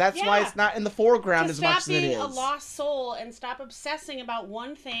jazz. That's why Yeah. it's not in the foreground to as stop much as it being is. a lost soul and stop obsessing about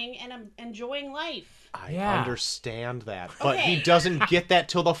one thing and enjoying life. I Yeah. understand that, but he Okay. doesn't get that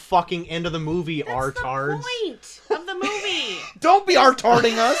till the fucking end of the movie, That's the Artards. point of the movie. Don't be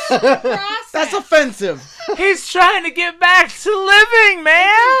artarding us. That's offensive. He's trying to get back to living, man.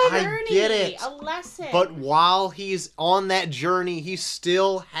 I get it. A lesson. But while he's on that journey, he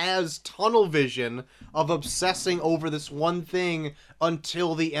still has tunnel vision of obsessing over this one thing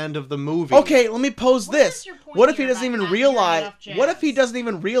until the end of the movie. Okay, let me pose What this. is your point What if he here doesn't about even not hearing realize? enough jazz? What if he doesn't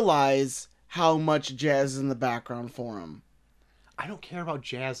even realize how much jazz is in the background for him? I don't care about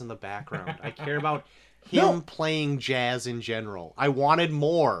jazz in the background. I care about him playing jazz in general. I wanted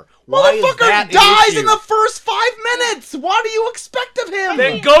more. Why is that Motherfucker dies an issue? in the first 5 minutes. What do you expect of him?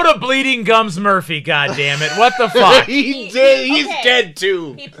 Then go to Bleeding Gums Murphy, goddammit. What the fuck? He did. He's Okay. dead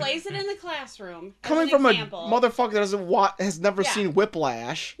too. He plays it in the classroom. as Coming an from example. a motherfucker that has never Yeah. seen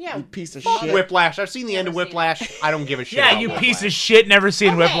Whiplash. Yeah, You piece of fuck shit. Whiplash. I've seen the end of Never seen Whiplash. I don't give a shit. Yeah, about you Whiplash. piece of shit, never seen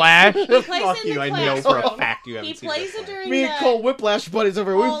Okay. Whiplash. He plays Fuck it in you, the I classroom. know for a fact you haven't He seen plays Whiplash. it during Me the... and Cole Whiplash buddies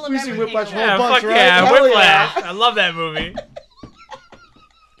over here. All of We've seen everything Whiplash a whole Yeah, bunch, fuck right? yeah, Hell Whiplash. I love that movie.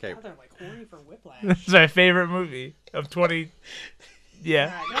 Okay. Oh, they're like horny for Whiplash. It's my favorite movie of 20.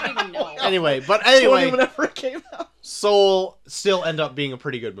 Yeah. I don't even know. Anyway, but Anyway, anyway, whenever it came out. Soul still end up being a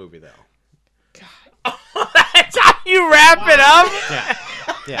pretty good movie though. That's how you wrap it up? Yeah.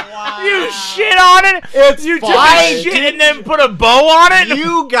 Yeah. Wow. You shit on it? It's You took fine. a shit and then put a bow on it?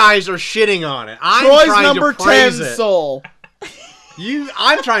 You guys are shitting on it. I'm Troy's trying number to praise 10 it. Soul.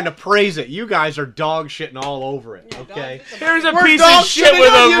 I'm trying to praise it. You guys are dog shitting all over it. Okay. Here's a We're piece dog of shit shitting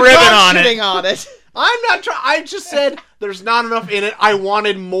with on a you, ribbon dog on it. shitting on it. I'm not trying. I just said there's not enough in it. I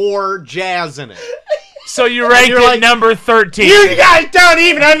wanted more jazz in it. So you ranked you're it like, number 13. You guys don't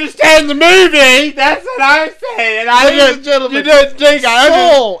even understand the movie. That's what I'm saying. Ladies and gentlemen, you don't think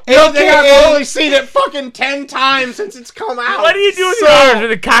Soul, you don't think AKA I've only seen it fucking 10 times since it's come out. What do you do with So, your arms? With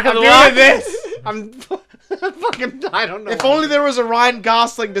the cock of I'm the walk? doing this. I'm fucking. I don't know. If only there was a Ryan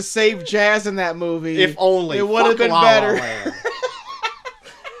Gosling to save jazz in that movie. If only. It would have Fuck been La La better. Land.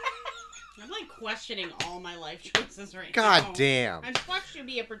 I'm like questioning all my life choices right God now. damn. I just watched you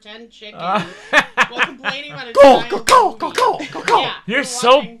be a pretend chicken while complaining about a Go, child go, go, movie. go, go, go, go. Yeah, You're we're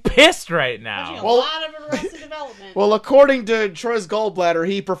so watching pissed right a now. Well- lot of Arrested Development. Well, according to Troy's gallbladder,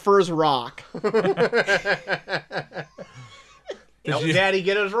 he prefers rock. Help you- Daddy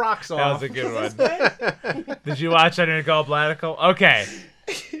get his rocks That off. was a good one. Did you watch Under your Gallbladder? Okay.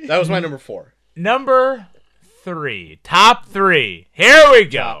 That was my number 4. Number 3. Top 3. Here we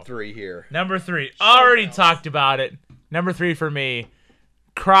go. Top 3 here. Number 3. Already talked about it. Number 3 for me.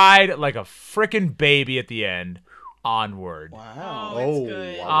 Cried like a freaking baby at the end. Onward. Wow. Oh, it's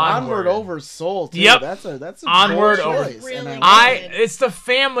good. wow. Onward over Soul, too. Yep. That's a Onward bold over- choice, and Really I- It's the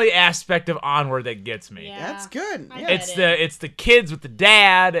family aspect of Onward that gets me. Yeah. That's good. I Yeah. get It's it's the kids with the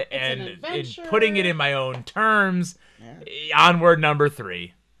dad and adventure. putting it in my own terms. Yeah. Onward number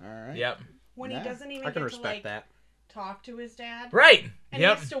 3. All right. Yep. When Yeah. he doesn't even I can get to respect like that. talk to his dad. Right. And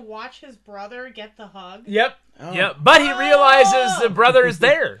Yep. he has to watch his brother get the hug. Yep. Oh. Yep. But he realizes the brother is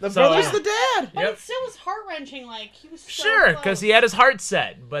there. The So- brother's the dad. But Yep. it still was heart wrenching. Like he was so Sure, close. because he had his heart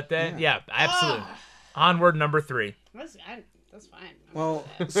set. But then, yeah, absolutely. Onward number 3. That's fine. I'm Well,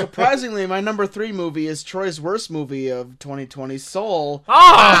 with that. surprisingly, my number 3 movie is Troy's worst movie of 2020, Soul.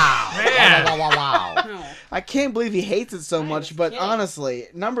 Oh, man. Wow. No. I can't believe he hates it so I much, was but kidding. honestly,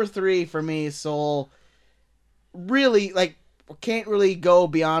 number 3 for me, Soul, really, like, can't really go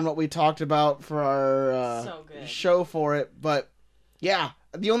beyond what we talked about for our So good. show for it, but yeah,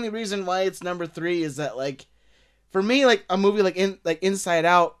 the only reason why it's number 3 is that, like, for me, like, a movie like Inside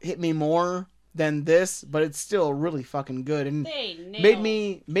Out hit me more than this, but it's still really fucking good, and They made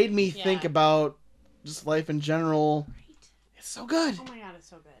nailed. me Yeah. think about just life in general. It's so good. Oh my god, it's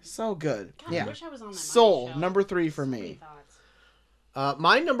so good. So good. God, I Yeah. wish I was on that Soul, Monday show. number 3 for So many me. thoughts.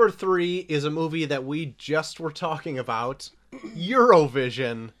 My number 3 is a movie that we just were talking about,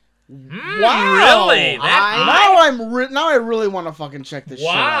 Eurovision. Wow. Really? Now I really want to fucking check this shit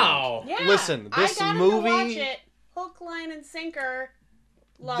out. Wow. Yeah. Listen, this I got movie- to watch it. Hook, line, and sinker.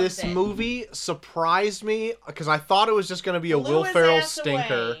 Loved This it. movie surprised me because I thought it was just going to be a Blew Will his Ferrell ass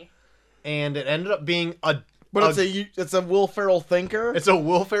stinker, away. and it ended up being But a it's a Will Ferrell thinker. it's a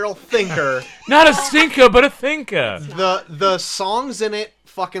Will Ferrell thinker. Not a stinker, but a thinker. The songs in it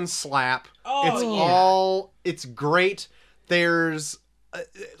fucking slap. Oh, yeah. It's great. There's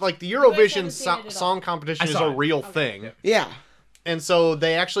like the guys Eurovision haven't seen it at all. song competition I is saw a it. real thing. Yeah. And so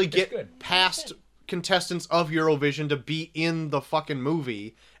they actually get good. past contestants of Eurovision to be in the fucking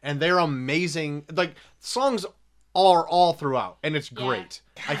movie, and they're amazing. Like songs are all throughout, and it's Yeah. great.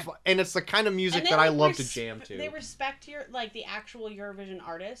 And it's the kind of music that I love to jam to. They respect the actual Eurovision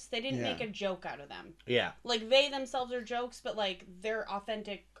artists. They didn't Yeah. make a joke out of them. Yeah. Like, they themselves are jokes, but, like, they're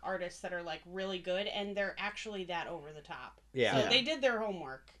authentic artists that are, like, really good, and they're actually that over the top. Yeah. So Yeah. they did their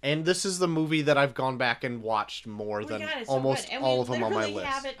homework. And this is the movie that I've gone back and watched more than it's almost so good. And all of them on my we list.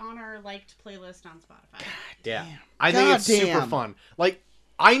 have it on our liked playlist on Spotify. Yeah. I think it's super Goddamn. fun. Like,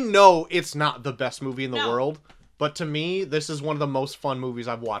 I know it's not the best movie in the No. world, but to me, this is one of the most fun movies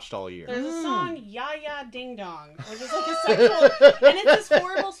I've watched all year. There's a song, Ya Ya Ding Dong, which is like a sexual, and it's this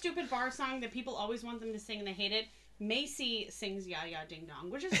horrible, stupid bar song that people always want them to sing and they hate it. Macy sings Ya Ya Ding Dong,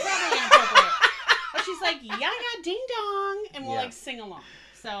 which is probably inappropriate. But she's like, Ya Ya Ding Dong, and we'll, Yeah. like, sing along.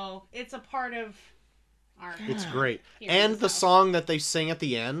 So, it's a part of our... It's great. Here And it the is. song that they sing at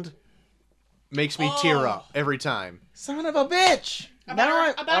the end makes me tear Oh. up every time. Son of a bitch.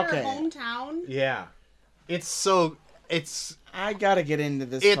 About okay. her hometown. Yeah. It's so... It's... I gotta get into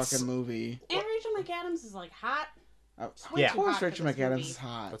this It's- fucking movie. And Rachel McAdams is, like, hot. Of Yeah. course, Hot for Rachel this McAdams movie. is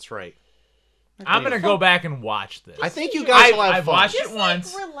hot. That's right. I'm gonna go back and watch this. I think you guys will have I've fun. watched Just, it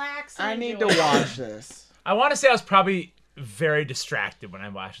once. like, relax and I need to enjoy. watch this. I want to say I was probably very distracted when I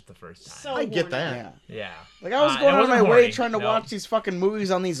watched it the first time. So I get horny. that. Yeah. Yeah. Like, I was It going out of wasn't my way horny, trying to no. watch these fucking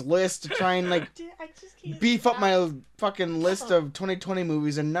movies on these lists to try and, like, I just can't beef up stop. my fucking list of 2020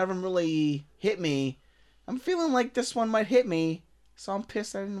 movies, and none of them really hit me. I'm feeling like this one might hit me, so I'm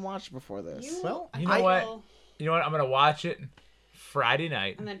pissed I didn't watch it before this. Well, You know what? You know what? I'm gonna watch it Friday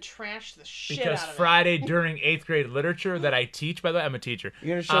night And then trash the shit because out of Friday during 8th grade literature that I teach. By the way, I'm a teacher.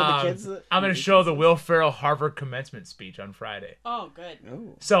 You're gonna show the kids that? I'm gonna show the Will Ferrell Harvard commencement speech on Friday. it. Oh, good.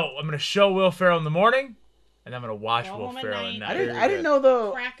 Oh. So I'm gonna show Will Ferrell in the morning, and I'm gonna watch Go Will home at Ferrell night. at I night. didn't. I didn't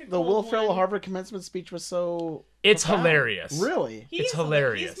know Crack a the Will cold Ferrell one. Harvard commencement speech was so. It's profound. hilarious. Really? He's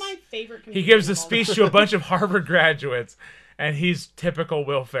hilarious. He's my favorite He comedian gives a of all speech time. to a bunch of Harvard graduates, and he's typical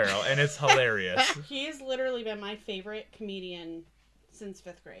Will Ferrell, and it's hilarious. He has literally been my favorite comedian since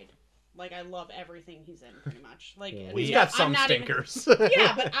 5th grade. Like, I love everything he's in, pretty much. Like, He's yeah, got some I'm not even- stinkers.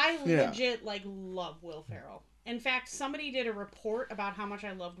 Yeah, but I Yeah. legit, like, love Will Ferrell. In fact, somebody did a report about how much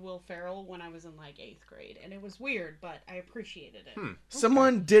I loved Will Ferrell when I was in, like, 8th grade. And it was weird, but I appreciated it.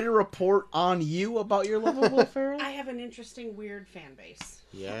 Someone did a report on you about your love of Will Ferrell. I have an interesting, weird fan base.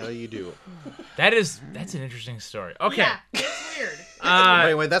 Yeah, you do. That's an interesting story. Okay. Yeah, it's weird.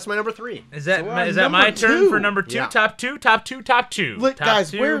 Anyway, that's my number 3. Is that So we're on is that my number turn two. for number 2? Yeah. Top two. Look, Top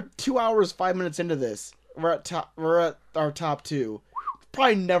guys, 2. we're 2 hours 5 minutes into this. We're at our top 2.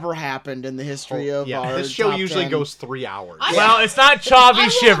 Probably never happened in the history of Yeah, our this show top usually 10. goes 3 hours. Well, it's not I Chavy will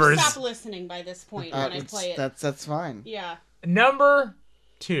Shivers. stop listening by this point when I It's- play it. That's fine. Yeah. Number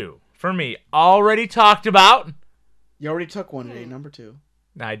 2 for me, already talked about. You already took one today. Number 2.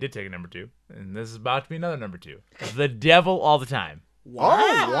 No, I did take a number 2, and this is about to be another number 2. The Devil All the Time. Wow.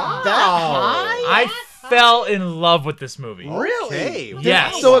 wow. That high? I fell in love with this movie. Really? Okay.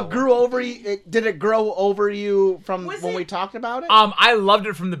 Yes. So it grew over you. Did it grow over you from Was when it- we talked about it? I loved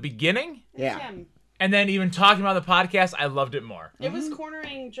it from the beginning, yeah. Tim, and then even talking about the podcast, I loved it more. it was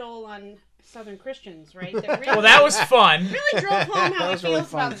cornering Joel on Southern Christians, right? That really, Well, that was fun. really drove home how he was really feels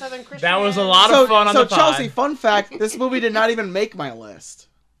fun. about Southern Christians. That was a lot of fun on so the pod. Chelsea, fun fact: this movie did not even make my list.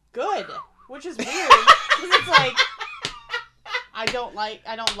 Good, which is weird because it's like I don't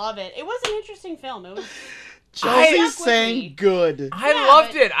love it. It was an interesting film. It was. Chelsea's Stuck with saying me. good. I Yeah,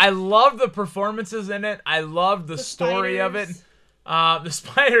 loved but- it. I loved the performances in it. I loved the story of it. spiders. The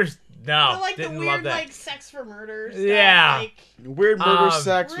spiders, no, But, like the didn't weird love that. like sex for murder stuff. Yeah. Like, Weird murder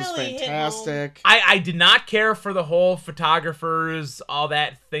sex was really hit fantastic. I did not care for the whole photographers, all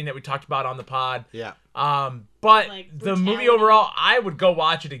that thing that we talked about on the pod. Yeah. But Like, the movie brutality. overall, I would go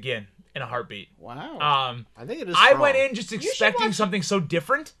watch it again in a heartbeat. Wow. I think it is I strong. went in just should expecting watch it. something so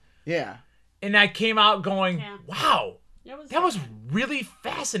different, Yeah. and I came out going, Yeah. wow, that was really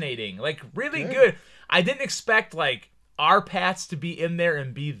fascinating. Like, really good. I didn't expect, like, our Pats to be in there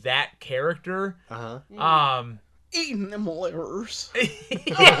and be that character. Uh-huh. Eating them litters.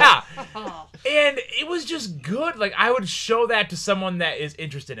 Yeah. Oh. And it was just good. Like, I would show that to someone that is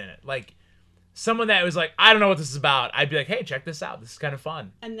interested in it. Like, someone that was like, I don't know what this is about. I'd be like, hey, check this out. This is kind of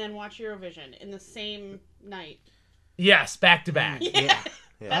fun. And then watch Eurovision in the same night. Yes, back to back. Yeah.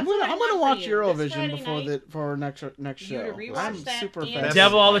 I'm what I gonna want for watch you. This Eurovision Friday before night, for our next you show. to rewatch I'm that super and- fascinated.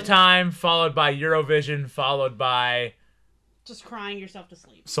 Devil All the Time, followed by Eurovision, followed by Just crying yourself to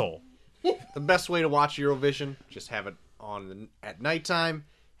sleep. Soul. The best way to watch Eurovision, just have it on at nighttime,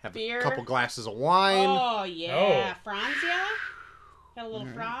 have Beer. a couple glasses of wine. Oh yeah, Franz, yeah. Got a little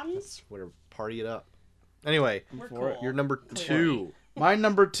Franz. Whatever, party it up. Anyway, We're for it. cool. you're number 2. My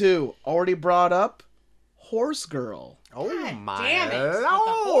number 2, already brought up, Horse Girl. Oh God my damn it! With the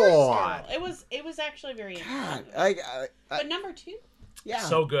horse lord! girl. It was actually very God, interesting. But number 2, yeah.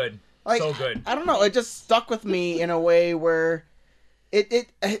 So good. Like, So good. I don't know. It just stuck with me in a way where it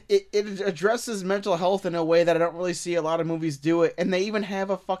addresses mental health in a way that I don't really see a lot of movies do it. And they even have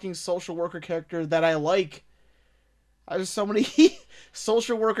a fucking social worker character that I like. There's so many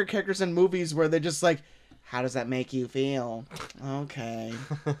social worker characters in movies where they're just like, how does that make you feel? Okay.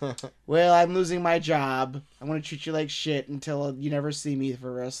 Well, I'm losing my job. I'm going to treat you like shit until you never see me for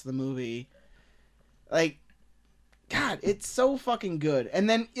the rest of the movie. Like, God, it's so fucking good. And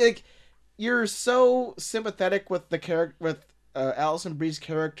then, like, you're so sympathetic with the character, with Alison Brie's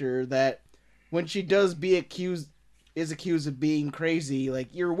character, that when she is accused of being crazy, like,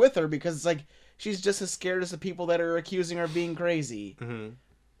 you're with her because it's like, she's just as scared as the people that are accusing her of being crazy. Mm-hmm.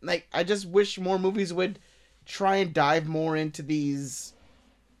 Like, I just wish more movies would try and dive more into these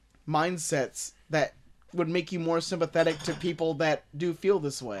mindsets that would make you more sympathetic to people that do feel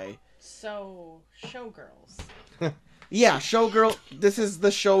this way. So, Showgirls. Yeah, Showgirl. This is the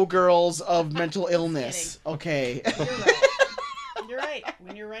Showgirls of mental illness. Okay. You're right. You're right.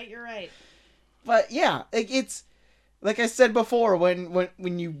 When you're right, you're right. But yeah, it's like I said before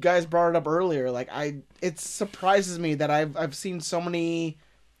when you guys brought it up earlier. Like it surprises me that I've seen so many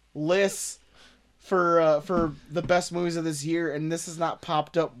lists for the best movies of this year, and this has not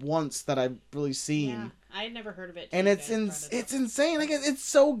popped up once that I've really seen. Yeah, I had never heard of it. And it's insane. Like it's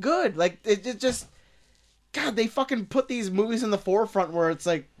so good. Like it just, God, they fucking put these movies in the forefront where it's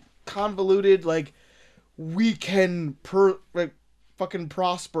like convoluted. Like we can fucking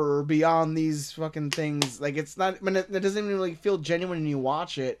prosper beyond these fucking things. Like it's not. I mean, it doesn't even really feel genuine when you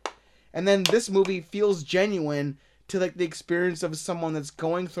watch it. And then this movie feels genuine to like the experience of someone that's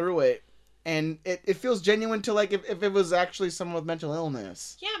going through it. And it feels genuine to like if it was actually someone with mental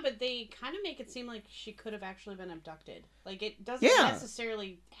illness. Yeah, but they kind of make it seem like she could have actually been abducted. Like it doesn't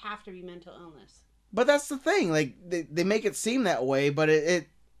necessarily have to be mental illness. But that's the thing. Like they make it seem that way, but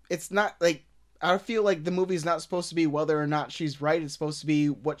it's not like I feel like the movie's not supposed to be whether or not she's right. It's supposed to be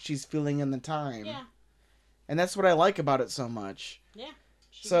what she's feeling in the time. Yeah. And that's what I like about it so much. Yeah.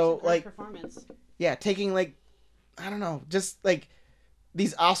 She So gives a great like performance. Yeah, taking like I don't know, just like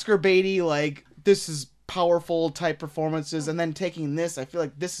these Oscar baity, like, this is powerful type performances, and then taking this, I feel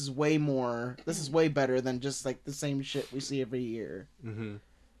like this is way better than just, like, the same shit we see every year. Mm-hmm.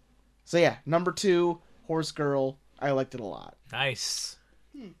 So, yeah, number 2, Horse Girl. I liked it a lot. Nice.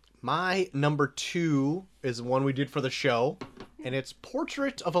 My number 2 is one we did for the show, and it's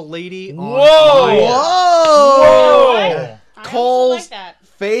Portrait of a Lady on Whoa! Fire. Whoa! I Cole's also like that.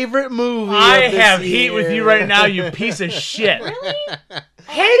 favorite movie I of this have heat year. with you right now, you piece of shit. Really?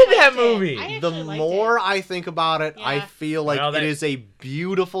 Hated that movie. I The actually liked more it. I think about it, I Yeah. feel like Well, it is a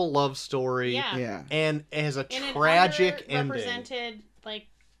beautiful love story. Yeah. Yeah. And it has a In tragic an ending. underrepresented, like,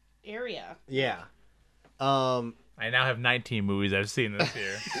 area. Yeah. I now have 19 movies I've seen this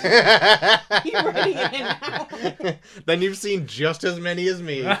year. You're writing it in now. Then you've seen just as many as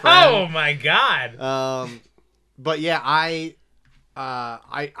me. Oh friend. my god. But yeah, I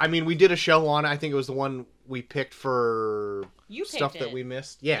mean, we did a show on it. I think it was the one we picked for You picked stuff it. that we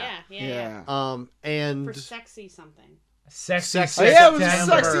missed. Yeah. Yeah. And For sexy something. Sexy Sexy Oh, yeah, it was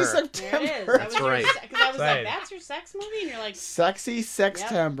September. Sexy There September. it is. That's right. Because I was Right. like, that's your sex movie? And you're like, Sexy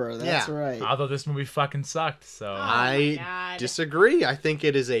September. That's Yeah. right. Although this movie fucking sucked, so. Oh. I my God. disagree. I think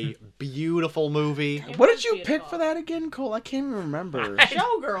it is a beautiful movie. It What was did you pick beautiful. for that again, Cole? I can't even remember.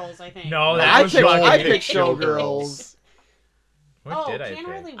 Showgirls, I think. No, that I was picked Showgirls. Showgirls. What Oh, did I Can't pick?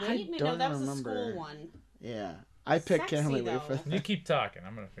 Hardly I Wait? No, don't that was remember. the school one. Yeah. I picked Sexy, Can't Hardly Wait though. for You keep talking.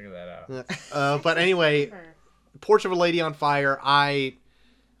 I'm gonna figure that out. But anyway, Or- Portrait of a Lady on Fire, I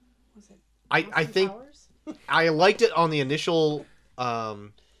was it I Austin think Powers? I liked it on the initial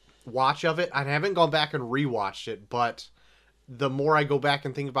watch of it. I haven't gone back and rewatched it, but the more I go back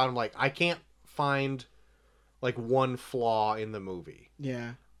and think about it, I'm like, I can't find like one flaw in the movie.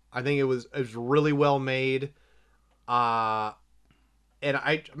 Yeah. I think it was really well made. And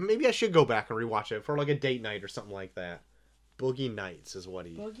maybe I should go back and rewatch it for like a date night or something like that. Boogie Nights is what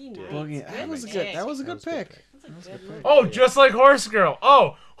he Boogie did. Nights. Boogie, that was a pick. good. That was a good pick. That's a good movie. Oh, just like Horse Girl.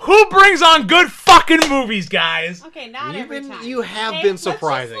 Oh, who brings on good fucking movies, guys? Okay, not You've every been- time. you have Okay, been let's just,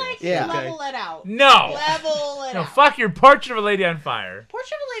 surprising. like, Yeah. level it out. No. Level it No, out. fuck your Portrait of a Lady on Fire.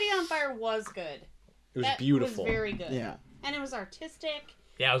 Portrait of a Lady on Fire was good. It was That beautiful. was very good. Yeah. And it was artistic.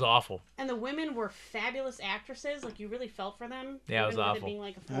 Yeah, it was awful. And the women were fabulous actresses. Like, you really felt for them. Yeah, it was even with awful. Being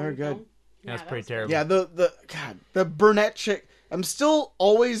like a They were foreign good. film. That's that pretty was good. terrible. Yeah. The brunette chick. I'm still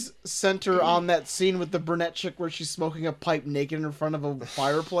always center on that scene with the brunette chick where she's smoking a pipe naked in front of a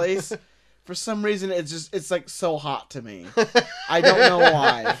fireplace. for some reason it's like so hot to me. I don't know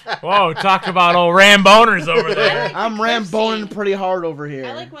why. Whoa, talk about old Ramboners over there. I'm ramboning pretty hard over here.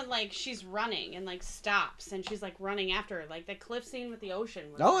 I like when like she's running and like stops and she's like running after her. Like the cliff scene with the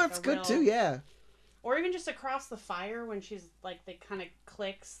ocean. Was, Oh, like, that's a good real- too. Yeah. Or even just across the fire when she's like they kind of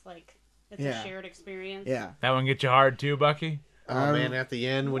clicks. Like it's Yeah. a shared experience. Yeah. That one get you hard too, Bucky? Oh man, at the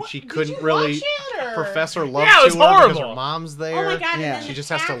end when she Did couldn't you really watch it, or- Professor Love Yeah, it was to her because horrible. her mom's there. Oh my god! Yeah. And then She the just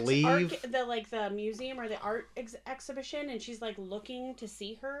has to Taft leave. the museum or the art exhibition, and she's like looking to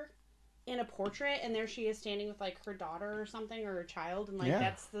see her in a portrait, and there she is standing with like her daughter or something or her child, and like Yeah.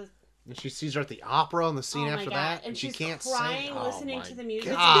 that's the And she sees her at the opera in the scene oh my after god, that, and she she's can't crying, sing. listening oh to my the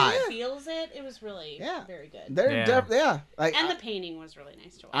music, God. and she feels it. It was really Yeah. very good, They're Yeah. yeah. Like, and the painting was really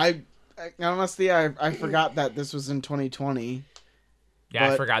nice to watch. I honestly I forgot that this was in 2020. Yeah, I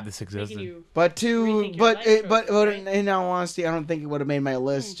But- forgot this Making existed. you But Rethink your life but choices, right? in all honesty, I don't think it would have made my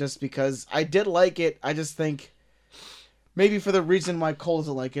list just because I did like it. I just think maybe for the reason why Cole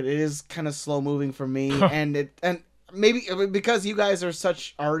doesn't like it, it is kind of slow moving for me, and maybe because you guys are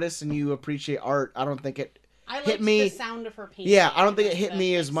such artists and you appreciate art, I don't think it. I hit liked me- the sound of her painting. Yeah, I don't think it like hit the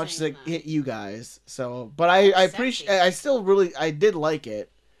me as much as mixing it and hit you guys. So, but I Sexy. appreciate. I still really I did like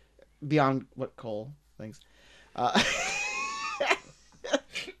it beyond what Cole thinks.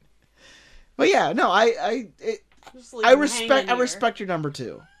 But yeah, no, just I leave them respect hanging I here. respect your number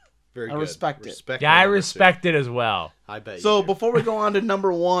 2. Very I good. respect it. Yeah, I number two. respect it as well. I bet. So you do. before we go on to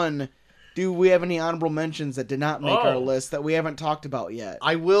number 1, do we have any honorable mentions that did not make our Oh. list that we haven't talked about yet?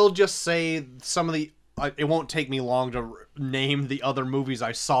 I will just say some of the. It won't take me long to name the other movies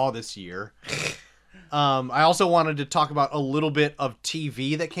I saw this year. I also wanted to talk about a little bit of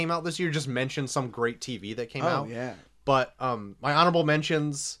TV that came out this year. Just mention some great TV that came Oh out. yeah. But my honorable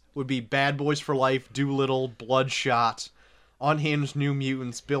mentions would be Bad Boys for Life, Doolittle, Bloodshot, Unhinged, New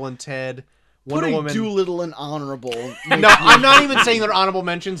Mutants, Bill and Ted, Wonder Putting Woman. Doolittle and honorable. No, I'm not even saying they're honorable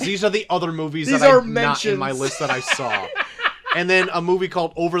mentions. These are the other movies These that are I'm not in my mentions. list that I saw. And then a movie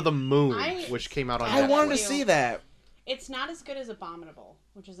called Over the Moon, I- which came out on I Netflix. wanted to see that. It's not as good as Abominable,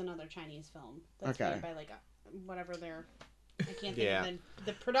 which is another Chinese film that's Okay. made by like whatever their I can't think Yeah. of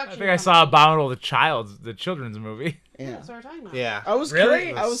the production. I think I saw Abominable the children's movie. Yeah. That's what we're talking about. Yeah. I was Really?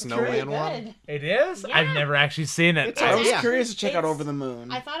 curious. I was Snowman curious. one? Good. It is? Yeah. I've never actually seen it. I was Yeah. curious to check out It's- Over the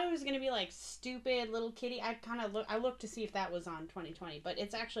Moon. I thought it was gonna be like stupid little kitty. I looked to see if that was on 2020, but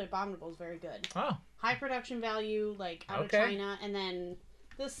it's actually Abominable is very good. Oh. High production value, like out Okay. of China, and then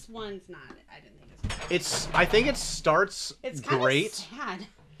this one's not. I didn't think it's. I think it starts It's kind great. of sad.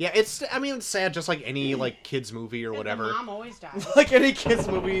 Yeah, it's sad just like any like kids movie or The whatever. mom always dies. like any kids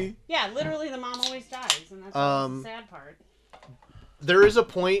movie. Yeah, literally, the mom always dies, and that's the sad part. There is a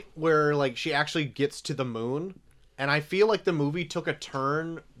point where like she actually gets to the moon, and I feel like the movie took a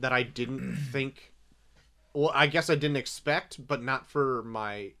turn that I didn't think. Well, I guess I didn't expect, but not for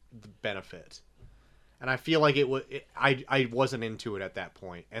my benefit. And I feel like I wasn't into it at that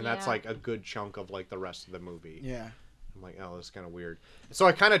point, and that's Yeah. like a good chunk of like the rest of the movie. Yeah. I'm like, oh, this is kind of weird. So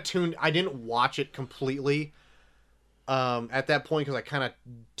I kind of tuned. I didn't watch it completely at that point because I kind of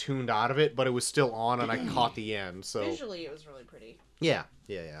tuned out of it, but it was still on, and I caught the end. So Visually, it was really pretty. yeah.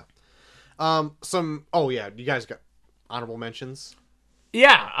 Oh yeah, you guys got honorable mentions?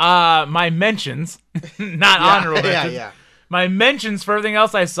 Yeah, my mentions, not honorable mentions. Yeah. My mentions for everything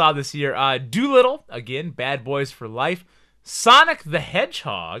else I saw this year. Doolittle, again, Bad Boys for Life. Sonic the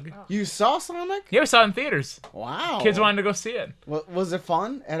Hedgehog. You saw Sonic? Yeah, we saw it in theaters. Wow. Kids wanted to go see it. Was it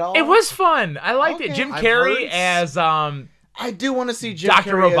fun at all? It was fun. I liked it. Okay. Jim I've Carrey heard as I do want to see Jim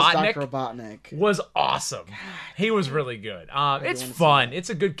Dr. Carrey Robotnik? as Dr. Robotnik. was awesome. He was really good. It's wanna see fun.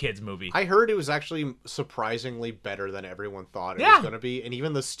 It's a good kids movie. I heard it was actually surprisingly better than everyone thought it Yeah. was going to be, and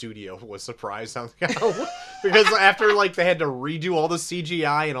even the studio was surprised on because after like they had to redo all the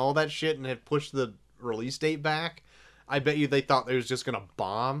CGI and all that shit and had pushed the release date back, I bet you they thought it was just going to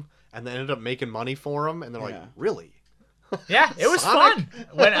bomb, and they ended up making money for them, and they're Yeah. like, really? Yeah, it was Sonic? fun.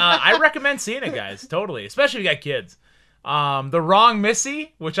 When I recommend seeing it, guys. Totally, especially if you got kids. The Wrong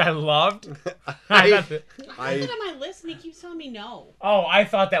Missy, which I loved. I have it on my list, and he keeps telling me no. I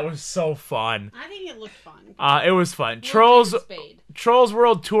thought that was so fun. I think it looked fun. It was fun. Little James Spade. Trolls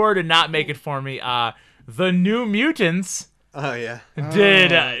World Tour did not make it for me. The New Mutants Oh yeah.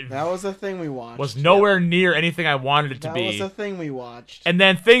 did That was a thing we watched. was nowhere near anything I wanted it to That be. was a thing we watched. And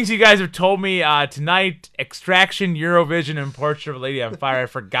then things you guys have told me tonight: Extraction, Eurovision, and Portrait of a Lady on Fire. I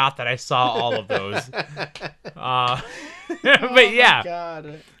forgot that I saw all of those. But yeah,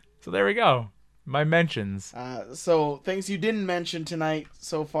 God. so there we go. My mentions. So things you didn't mention tonight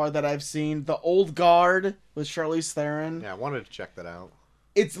so far that I've seen: The Old Guard with Charlize Theron. Yeah, I wanted to check that out.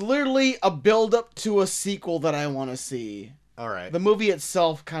 it's literally a build up to a sequel that I want to see. All right. The movie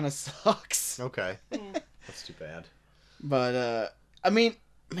itself kind of sucks. Okay. That's too bad. But I mean,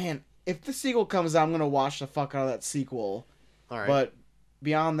 man, if the sequel comes out, I'm gonna watch the fuck out of that sequel. All right. But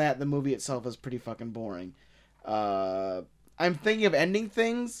beyond that, the movie itself is pretty fucking boring. I'm thinking of ending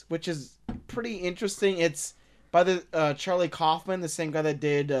things, which is pretty interesting. It's by the Charlie Kaufman, the same guy that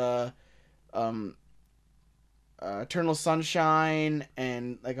did Eternal Sunshine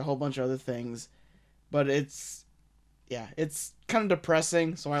and like a whole bunch of other things. But it's kind of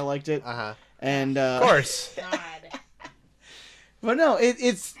depressing, so I liked it. And Of course. God. but no,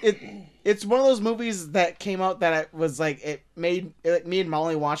 it's one of those movies that came out that it was like it made me and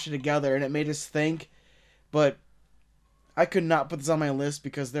Molly watch it together, and it made us think. But I could not put this on my list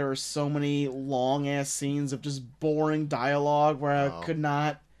because there were so many long ass scenes of just boring dialogue where I could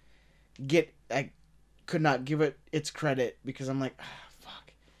not give it its credit because I'm like,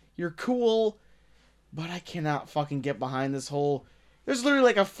 fuck, you're cool, but I cannot fucking get behind this whole. There's literally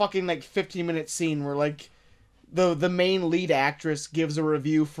like a fucking like 15-minute scene where like the main lead actress gives a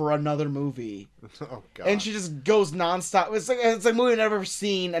review for another movie. Oh god. And she just goes nonstop. It's like a movie I've never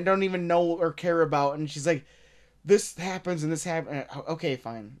seen and don't even know or care about. And she's like, this happens and this happens. Okay,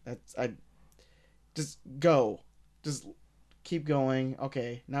 fine. Just go. Just keep going.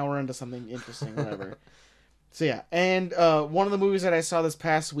 Okay, now we're into something interesting. Whatever. So yeah, and one of the movies that I saw this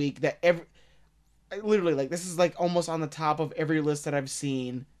past week that literally like this is like almost on the top of every list that I've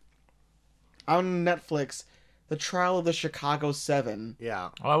seen on Netflix. The Trial of the Chicago 7.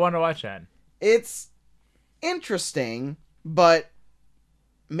 Yeah. Oh, I want to watch that. It's interesting, but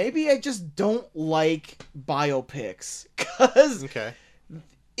maybe I just don't like biopics because Okay.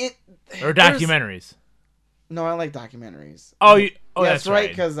 Or documentaries. No, I like documentaries. Oh, that's that's right. right.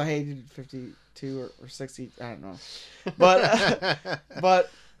 Because I hated 52 or 60. I don't know, but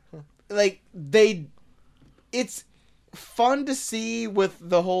like it's fun to see with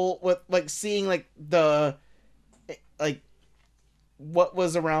the whole like seeing like the like what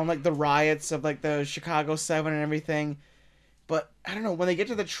was around like the riots of like the Chicago 7 and everything. But I don't know, when they get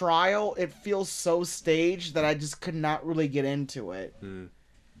to the trial, it feels so staged that I just could not really get into it. And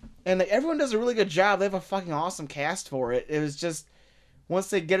like, everyone does a really good job. They have a fucking awesome cast for it. It was just once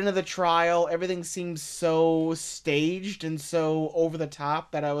they get into the trial, everything seems so staged and so over the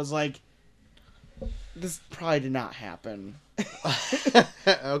top that I was like, this probably did not happen.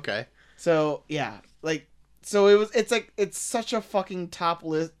 Okay. So yeah, like, so it's such a fucking top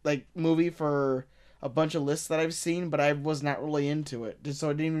list like movie for a bunch of lists that I've seen, but I was not really into it,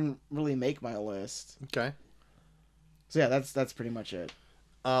 so it didn't even really make my list. Okay. So yeah, that's pretty much it.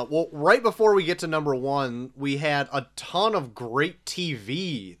 Well, right before we get to number one, we had a ton of great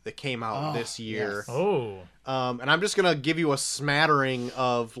TV that came out this year. Yes. Oh. And I'm just gonna give you a smattering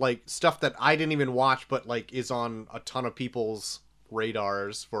of like stuff that I didn't even watch, but like is on a ton of people's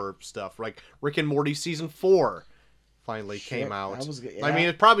radars for stuff. Like Rick and Morty season 4 finally came out. That was good, I yeah. mean,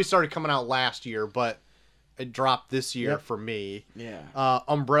 it probably started coming out last year, but it dropped this year for me. Yeah.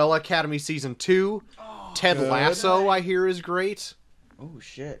 Umbrella Academy season 2. Ted Lasso, I hear, is great. Oh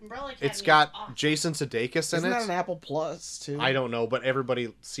shit. Umbrella Academy It's got is awesome. Jason Sudeikis in Isn't it. that an Apple Plus too? I don't know, but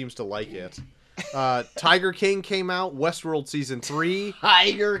everybody seems to like it. Tiger King came out. Westworld season 3.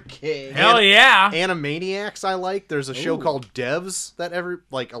 Tiger King. Hell yeah. Animaniacs I like. There's a show called Devs that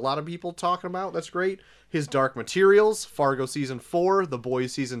a lot of people talking about. That's great. His Dark Materials, Fargo season 4, The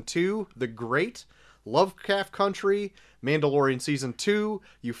Boys season 2, The Great, Lovecraft Country, Mandalorian season 2,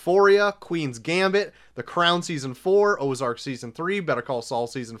 Euphoria, Queen's Gambit, The Crown season 4, Ozark season 3, Better Call Saul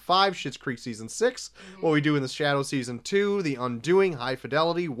season 5, Schitt's Creek season 6, What We Do in the Shadows season 2, The Undoing, High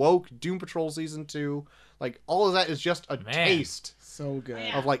Fidelity, Woke, Doom Patrol season 2. Like, all of that is just a taste So good.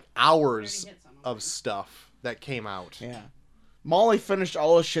 Yeah. of like hours of stuff that came out. Yeah. Molly finished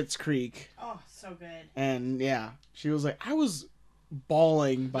all of Schitt's Creek, Oh, so good. and yeah, she was like, I was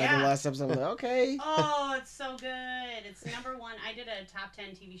bawling by Yeah. the last episode. I was like, okay. Oh, it's so good. It's number one. I did a top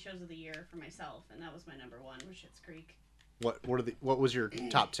 10 TV shows of the year for myself, and that was my number one, was Schitt's Creek. What was your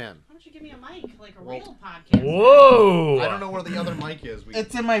top 10? Why don't you give me a mic, like a real podcast? Whoa. I don't know where the other mic is.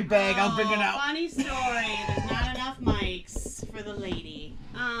 It's in my bag. I'll bring it Oh, out. funny story. There's not enough mics for the lady.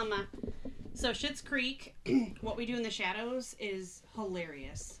 So Schitt's Creek, What We Do in the Shadows is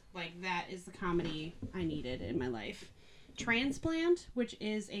hilarious. Like, that is the comedy I needed in my life. Transplant, which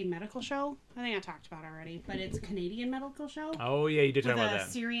is a medical show. I think I talked about it already, but it's a Canadian medical show. Oh, yeah, you did talk With about a that.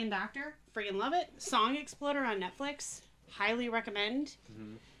 Syrian doctor. Friggin' love it. Song Exploder on Netflix. Highly recommend.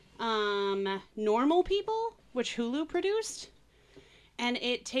 Normal People, which Hulu produced. And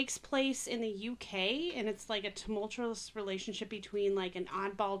it takes place in the UK, and it's like a tumultuous relationship between like an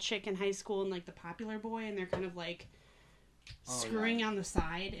oddball chick in high school and like the popular boy, and they're kind of like screwing on the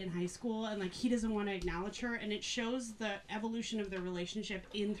side in high school, and like he doesn't want to acknowledge her, and it shows the evolution of their relationship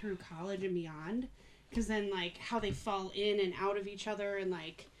in through college and beyond, because then like how they fall in and out of each other, and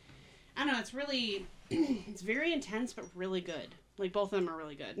like I don't know, it's really it's very intense but really good. Like both of them are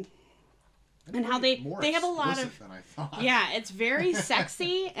really good. And how they have a lot of than I thought. yeah, it's very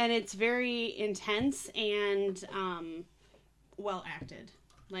sexy and it's very intense and well acted.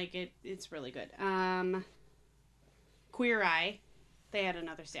 Like it's really good. Queer Eye, they had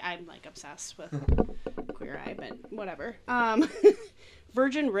another I'm like obsessed with Queer Eye, but whatever.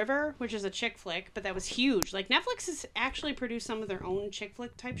 Virgin River, which is a chick flick, but that was huge. Like Netflix has actually produced some of their own chick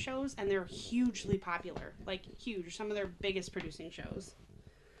flick type shows, and they're hugely popular. Like huge, some of their biggest producing shows.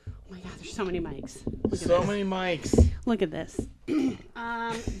 Oh my god, there's so many mics. So many mics. Look at this.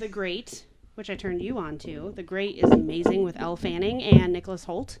 The Great, which I turned you on to. The Great is amazing with Elle Fanning and Nicholas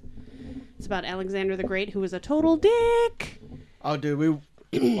Hoult. It's about Alexander the Great, who was a total dick. Oh, dude, we...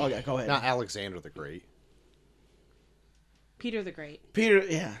 Oh, yeah, go ahead. Not Alexander the Great. Peter the Great. Peter,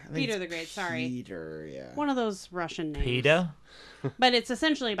 yeah. I think Peter it's the Great, sorry. Peter, yeah. One of those Russian names. PETA? But it's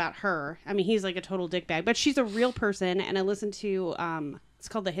essentially about her. I mean, he's like a total dickbag, but she's a real person, and I listened to... it's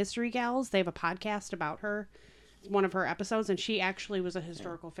called The History Gals. They have a podcast about her. One of her episodes, and she actually was a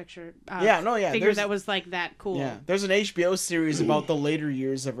historical figure. Figure that was like that cool. Yeah, there's an HBO series about the later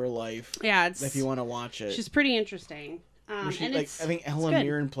years of her life. Yeah, it's if you want to watch it. She's pretty interesting. And it's, I think Helen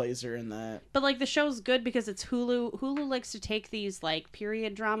Mirren plays her in that. But like the show's good because it's Hulu. Hulu likes to take these like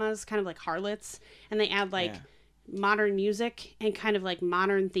period dramas, kind of like Harlots, and they add like modern music and kind of like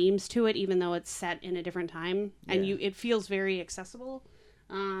modern themes to it, even though it's set in a different time, and it feels very accessible.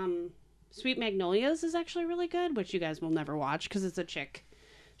 Sweet Magnolias is actually really good, which you guys will never watch because it's a chick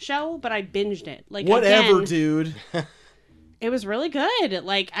show, but I binged it. Like whatever, dude. It was really good.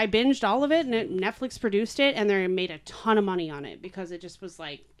 Like I binged all of it, and Netflix produced it, and they made a ton of money on it because it just was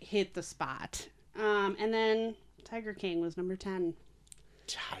like hit the spot. And then Tiger King was number 10.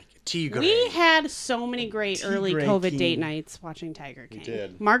 Tiger. We had so many great early COVID date nights watching Tiger King. We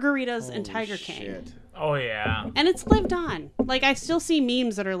did. Margaritas and Tiger King. Shit. Oh, yeah. And it's lived on. Like, I still see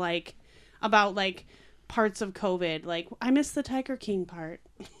memes that are, like, about, like, parts of COVID. Like, I miss the Tiger King part.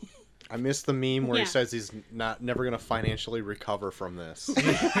 I miss the meme where he says he's never going to financially recover from this.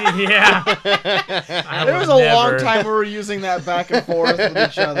 Yeah. There was a long time we were using that back and forth with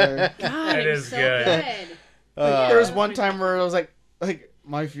each other. God, It it was is so good. good. There was one time where I was like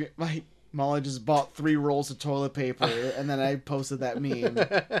my Molly just bought 3 rolls of toilet paper, and then I posted that meme.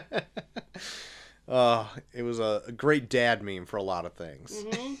 It was a great dad meme for a lot of things.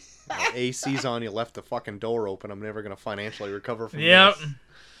 Mm-hmm. AC's on, you left the fucking door open. I'm never going to financially recover from Yep.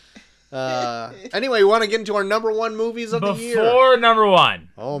 this. Anyway, we want to get into our number 1 movies of the year. Before number 1.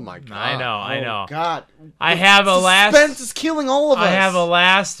 Oh my god. I know. God, I have a suspense is killing all of us. I have a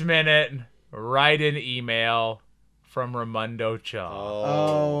last minute write-in email from Ramundo Chaw.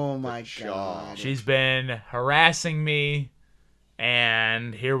 Oh my god. She's been harassing me,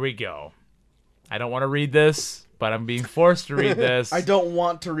 and here we go. I don't want to read this, but I'm being forced to read this. I don't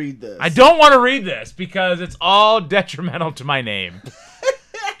want to read this. I don't want to read this because it's all detrimental to my name.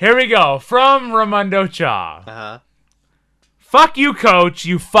 Here we go. From Ramundo Chaw. Uh-huh. Fuck you, coach,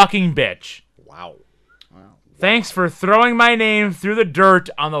 you fucking bitch. Wow. Thanks for throwing my name through the dirt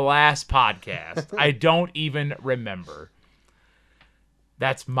on the last podcast. I don't even remember.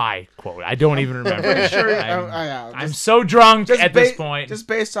 That's my quote. I don't even remember. Pretty sure. I'm so drunk at this point. Just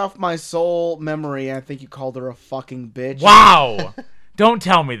based off my sole memory, I think you called her a fucking bitch. Wow. Don't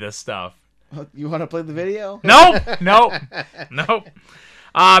tell me this stuff. You want to play the video? Nope.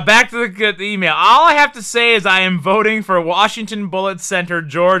 Back to the email. All I have to say is I am voting for Washington Bullet Center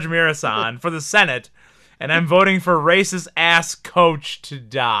George Mirasan for the Senate, and I'm voting for racist ass coach to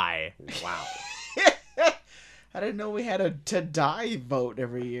die. Wow. I didn't know we had a to die vote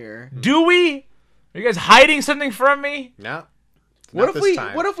every year. Do we? Are you guys hiding something from me? No. What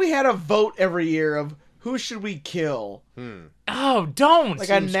if we had a vote every year of who should we kill? Oh, don't. Like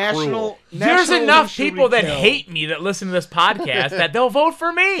a national. There's national enough who should people we that kill? hate me that listen to this podcast that they'll vote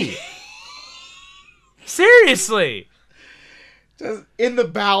for me. Seriously. Just in the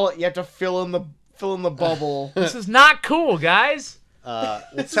ballot, you have to fill in the bubble. This is not cool, guys.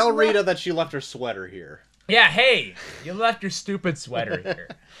 We'll tell Rita that she left her sweater here. Yeah, hey, you left your stupid sweater here.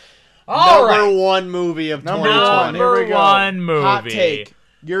 All right. Number 1 movie of Number 2020. one. Here we go. 1 movie. Hot take.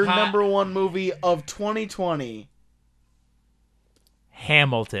 Your Hot- number 1 movie of 2020.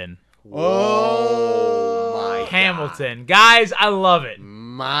 Hamilton. Oh my Hamilton. Guys, I love it.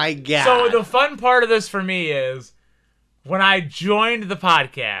 My God. So the fun part of this for me is when I joined the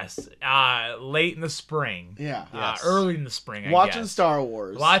podcast late in the spring. Yeah. Yes. Early in the spring, I Watching guess. Star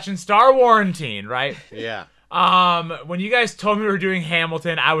Wars. Watching Star Warrantine, right? Yeah. When you guys told me we were doing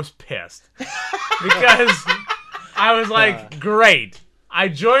Hamilton, I was pissed. Because I was like, great. I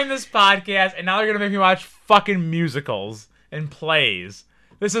joined this podcast, and now they're going to make me watch fucking musicals and plays.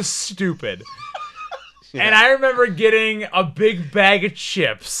 This is stupid. And I remember getting a big bag of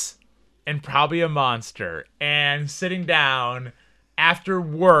chips and probably a Monster and sitting down after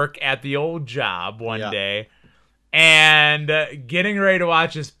work at the old job one day and getting ready to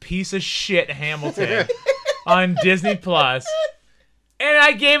watch this piece of shit Hamilton on Disney Plus. And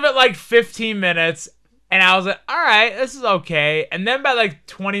I gave it like 15 minutes and I was like, all right, this is okay. And then by like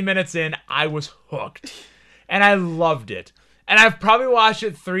 20 minutes in, I was hooked and I loved it. And I've probably watched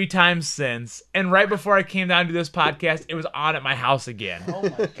it 3 times since. And right before I came down to this podcast, it was on at my house again. Oh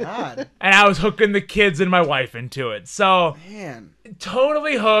my God. And I was hooking the kids and my wife into it. So, Man.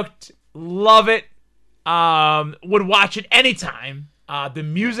 totally hooked. Love it. Would watch it anytime. The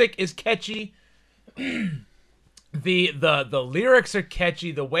music is catchy. The lyrics are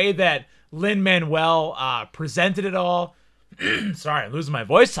catchy. The way that Lin-Manuel presented it all. Sorry, I'm losing my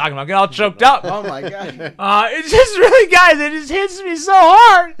voice talking about. I get all choked up. Oh my God. It's just really, guys, it just hits me so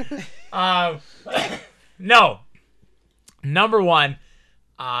hard. No. Number one,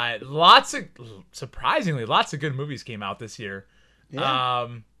 surprisingly, lots of good movies came out this year. Yeah.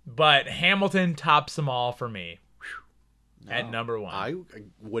 But Hamilton tops them all for me. At number one. I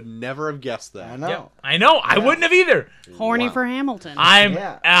would never have guessed that. I know. Yep. I know. I wouldn't have either. Horny for Hamilton. I'm,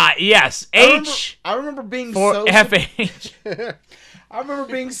 yes. I remember being for so FH. I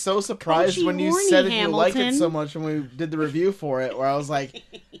remember being so surprised Crunchy when you horny said that you liked it Hamilton. so much when we did the review for it, where I was like,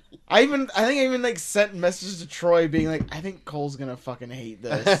 I think I even like sent messages to Troy being like, I think Cole's gonna fucking hate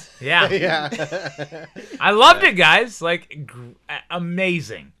this. Yeah. Yeah. I loved it, guys. Like,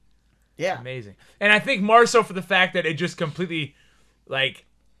 amazing. Yeah. Amazing. And I think more so for the fact that it just completely, like,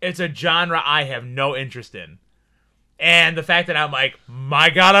 it's a genre I have no interest in. And the fact that I'm like,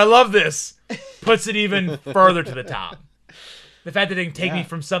 my God, I love this, puts it even further to the top. The fact that it can take me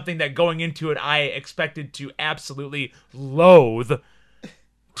from something that going into it I expected to absolutely loathe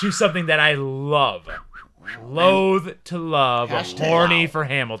to something that I love. Loathe to love. Hashtag Horny wow. for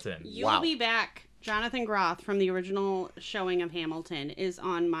Hamilton. You'll be back. Jonathan Groff from the original showing of Hamilton is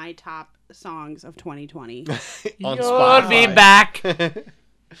on my top songs of 2020. On You'll Spotify. be back.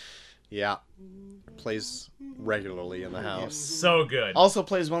 Yeah. Plays regularly in the house. So good. Also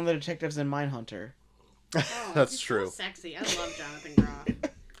plays one of the detectives in Mindhunter. That's He's so true. sexy. I love Jonathan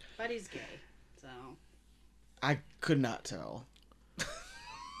Groff. But he's gay. So. I could not tell.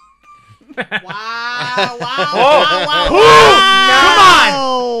 Wow. Come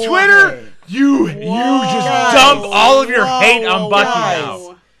on! Twitter, you just dump all of your hate on Bucky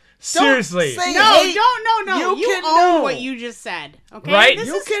now. Seriously. Don't say No, hate. no. You You can own know. what you just said. Okay? Right? This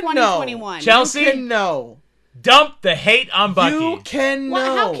You is can 2021. know. Chelsea? You can know. Dump the hate on Bucky. You can know.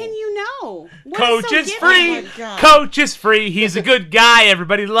 Well, how can you know? What Coach so is giving? free. Oh my God. Coach is free. He's a good guy.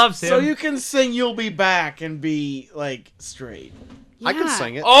 Everybody loves him. So you can sing "You'll Be Back" and be like straight. I can Yeah.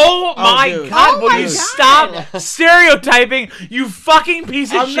 sing it. Oh my dude. God! Oh Will my you God. stop stereotyping? You fucking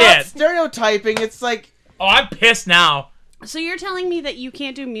piece of I'm shit! not stereotyping. It's like Oh, I'm pissed now. So you're telling me that you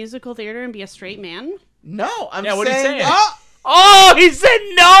can't do musical theater and be a straight man? no. I'm Yeah, what are you saying. saying? Oh, Oh, he said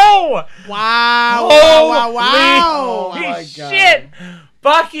no. Wow. Oh my God. Shit,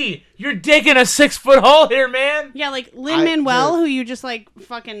 Bucky, you're digging a 6-foot hole here, man. Yeah, like Lin-Manuel, dude. who you just like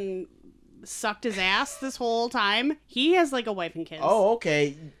fucking sucked his ass this whole time. He has like a wife and kids. Oh,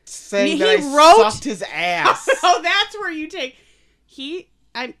 okay. Saying He that I wrote- sucked his ass. Oh, that's where you take.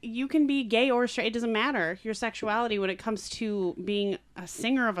 You can be gay or straight. It doesn't matter your sexuality when it comes to being a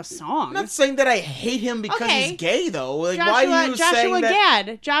singer of a song. I'm not saying that I hate him because Okay. he's gay, though. Like, why are you Joshua saying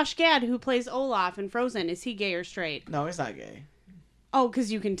that? Josh Gad, who plays Olaf in Frozen, is he gay or straight? No, he's not gay. Oh,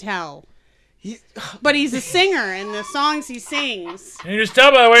 because you can tell. He's But he's a singer, and the songs he sings. You just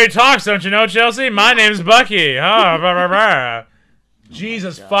tell by the way he talks, don't you know, Chelsea? My name's Bucky. Blah, blah, blah.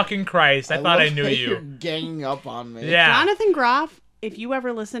 Jesus fucking Christ! I thought I love knew that You're you. ganging up on me. Yeah. Jonathan Groff, if you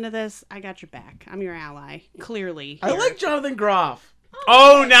ever listen to this, I got your back. I'm your ally. Clearly. I like Jonathan Groff.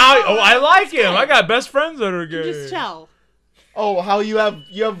 Oh, now I like him. I got best friends that are gay. Just tell. Oh, how you have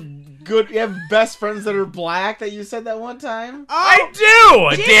best friends that are black that you said that one time? I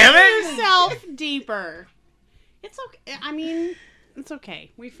do. Dig Damn it. yourself deeper. It's okay. I mean, It's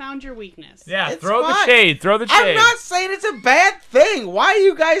okay. We found your weakness. Yeah, It's throw the fine. shade. Throw the shade. I'm not saying it's a bad thing. Why are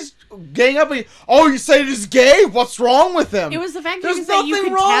you guys gang up? Oh, you say he's gay? What's wrong with him? It was the fact that There's you said you nothing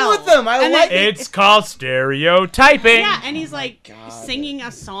could wrong tell. with him. I And like then- it. It's called stereotyping. Yeah, and he's like God. singing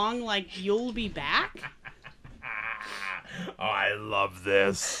a song like "You'll Be Back." Oh, I love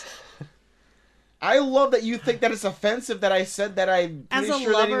this. I love that you think that it's offensive that I said that I'm As pretty a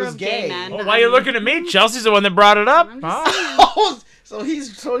sure that he lover was of gay gay. men. Well, why are you looking at me? Chelsea's the one that brought it up. I'm just Huh? saying. Oh, so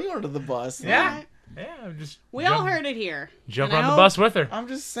he's throwing you under the bus. Yeah. Yeah, I'm just We all heard it here. jump And on I the hope- bus with her. I'm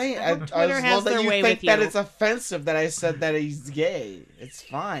just saying. I I hope Twitter just has love that their you way think with that you. it's offensive that I said that he's gay. It's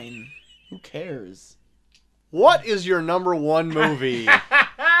fine. Who cares? What is your number one movie of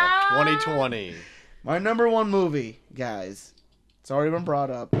 2020? My number one movie, guys. It's already been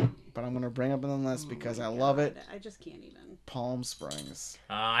brought up, but I'm gonna bring up nonetheless because I love it. I just can't even. Palm Springs.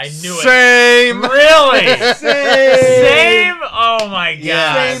 I knew it. Same. Really? Same. Same? Oh my god.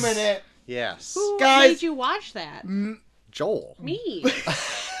 Yes. Same in it. Yes. Who Guys- made you watch that? Joel. Me.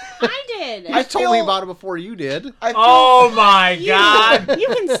 I did. You told me feel- about it before you did. I feel, Oh my god. You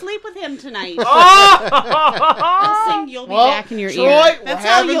can sleep with him tonight. Oh! I'll sing "You'll Be well, Back" in your Troy, ear. we're That's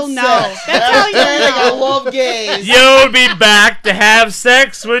how having you'll know. sex. That's how Hashtag I you'll know. love gays. You'll be back to have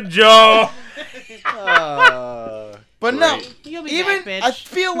sex with Joe. But no, You'll be even back, bitch. I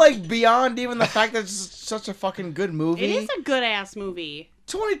feel like beyond even the fact that it's such a fucking good movie. It is a good ass movie.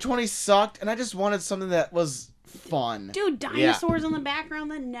 2020 sucked, and I just wanted something that was fun. Dude, dinosaurs in the background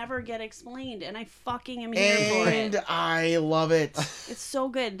that never get explained, and I fucking am here for And it. I love it. It's so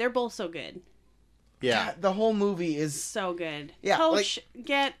good. They're both so good. Yeah. The whole movie is. So good. Yeah, Coach,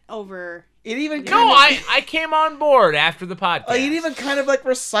 get over. It even No, kind of, I came on board after the podcast. it even kind of like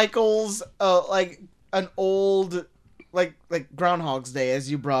recycles like an old like Groundhog's Day,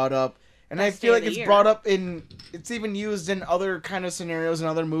 as you brought up, and I Best feel day like of it's the year. brought up in. It's even used in other kind of scenarios in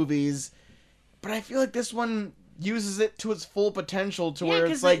other movies, but I feel like this one uses it to its full potential to where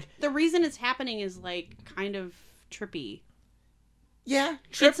it's like the reason it's happening is like kind of trippy. yeah,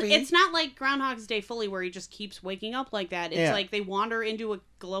 trippy. It's not like Groundhog's Day fully where he just keeps waking up like that. It's Yeah. like they wander into a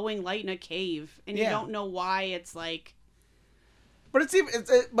glowing light in a cave, and you Yeah. don't know why. It's like But it's even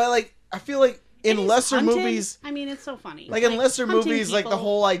but like I feel like in he's lesser hunted. movies, I mean, it's so funny. like in lesser hunting movies, like the people.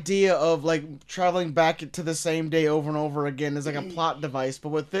 whole idea of like traveling back to the same day over and over again is like a plot device. But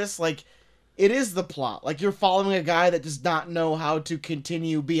with this, like it is the plot. Like you're following a guy that does not know how to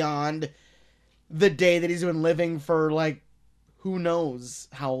continue beyond the day that he's been living for like who knows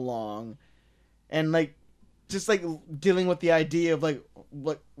how long, and like just like dealing with the idea of like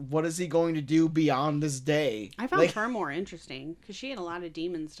what is he going to do beyond this day? I found like, her more interesting because she had a lot of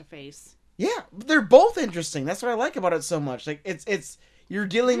demons to face. yeah, they're both interesting. That's what I like about it so much. Like it's you're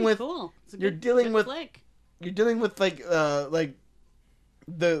dealing Very with cool. It's a you're good- dealing good with- flick. you're dealing with like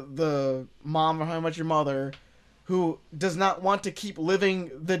the mom of How I Met Your Mother who does not want to keep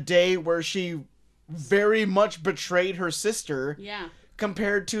living the day where she very much betrayed her sister Yeah.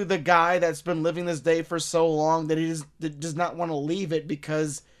 compared to the guy that's been living this day for so long that that does not want to leave it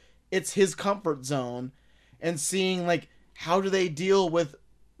because it's his comfort zone, and seeing like how do they deal with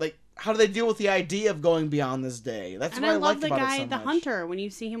the idea of going beyond this day. That's And what I I love liked the about guy, it so the much. hunter, when you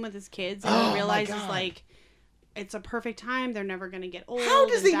see him with his kids and Oh, he my realizes God. like it's a perfect time. They're never gonna get old. How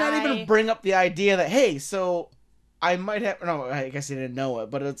does and he not die. even bring up the idea that, hey, so I might have, no, I guess he didn't know it,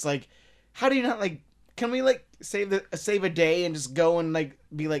 but it's like, how do you not like, can we like save a day and just go and like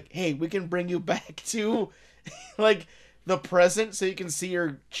be like, hey, we can bring you back to like the present so you can see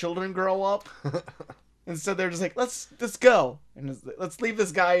your children grow up? Instead they're just like, let's go and let's leave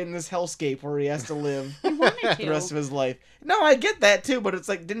this guy in this hellscape where he has to live He wanted the rest to. of his life. No, I get that too, but it's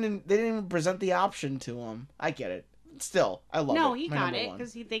like they didn't even present the option to him. I get it. Still, I love it. No, he My got number it one.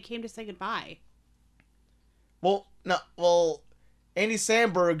 because they came to say goodbye. Well, Andy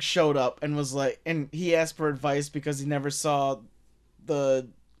Samberg showed up and was like, and he asked for advice because he never saw the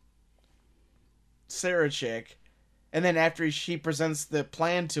Sarah chick, and then after she presents the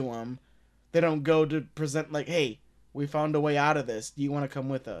plan to him, they don't go to present like, hey, we found a way out of this. Do you want to come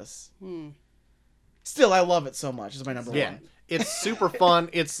with us? Still, I love it so much. It's my number Yeah. one. It's super fun.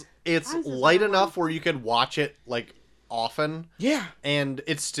 It's Ours is light number enough where you could watch it like often, Yeah. and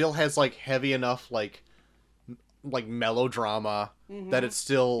it still has like heavy enough like melodrama that it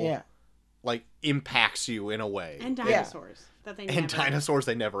still Yeah. like impacts you in a way. And dinosaurs that they And never. dinosaurs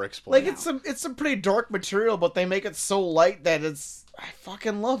they never explain. Like it's some pretty dark material, but they make it so light that I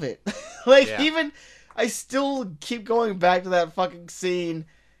fucking love it. Like Yeah. even I still keep going back to that fucking scene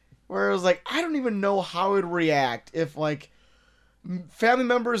where it was like I don't even know how I'd react if like family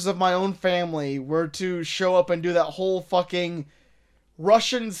members of my own family were to show up and do that whole fucking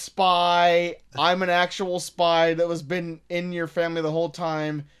Russian spy, I'm an actual spy that was been in your family the whole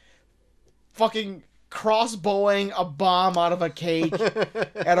time, fucking crossbowing a bomb out of a cake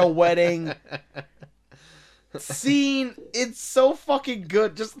at a wedding. Scene, it's so fucking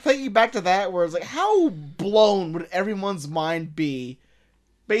good. Just thinking back to that, where it's like, how blown would everyone's mind be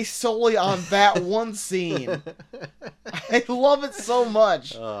based solely on that one scene? I love it so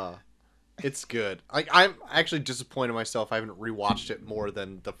much. It's good. I'm actually disappointed in myself. I haven't rewatched it more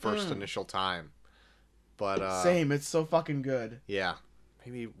than the first initial time. But Same. It's so fucking good. Yeah,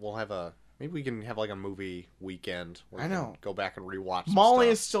 maybe we can have like a movie weekend. Where I we can know. Go back and rewatch. Some Molly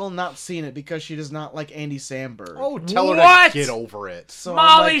stuff. is still not seeing it because she does not like Andy Samberg. Oh, tell her What? to get over it. So I'm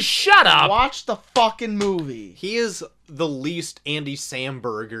Molly, like, shut up! watch the fucking movie. He is the least Andy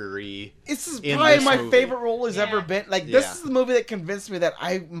Sambergery. This is in probably this my movie. favorite role he's ever Yeah. been. Like, this Yeah. is the movie that convinced me that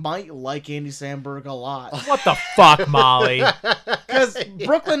I might like Andy Samberg a lot. What the fuck, Molly? Because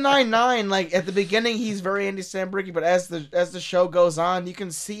Brooklyn Nine-Nine, like, at the beginning, he's very Andy Samberg, but as the show goes on, you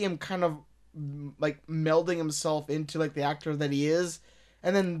can see him kind of, like, melding himself into, like, the actor that he is.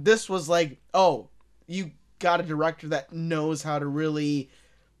 And then this was like, oh, you got a director that knows how to really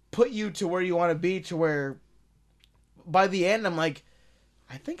put you to where you want to be, to where by the end, I'm like,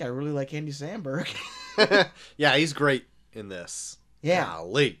 I think I really like Andy Samberg. Yeah, he's great in this. Yeah.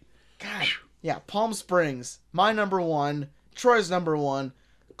 Golly. God. Yeah, Palm Springs, my number one. Troy's number one.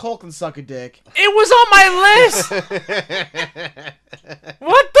 Cole can suck a dick. It was on my list!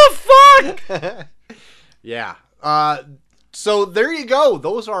 What the fuck? Yeah. So there you go.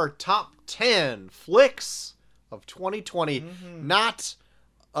 Those are top 10 flicks of 2020. Not,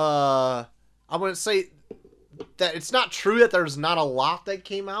 I'm going to say that it's not true that there's not a lot that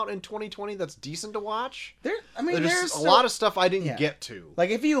came out in 2020 that's decent to watch. There's a lot of stuff I didn't get to. Like,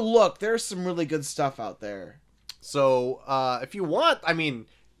 if you look, there's some really good stuff out there. So, if you want, I mean,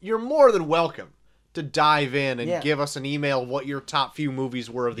 you're more than welcome to dive in and give us an email of what your top few movies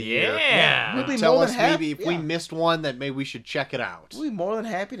were of the year. Yeah. We'd be Tell more us than happy. maybe if we missed one that maybe we should check it out. We'd be more than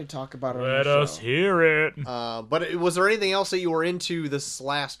happy to talk about it on Let the show. us hear it. But was there anything else that you were into this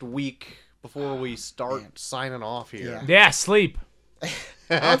last week before we start signing off here? Yeah, sleep.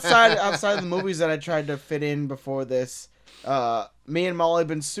 outside of the movies that I tried to fit in before this, me and Molly have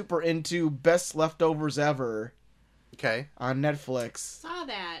been super into Best Leftovers Ever. Okay. On Netflix. Saw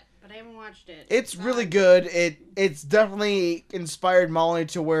that, but I haven't watched it. It's really good. It's definitely inspired Molly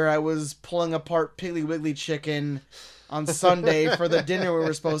to where I was pulling apart Piggly Wiggly chicken on Sunday for the dinner we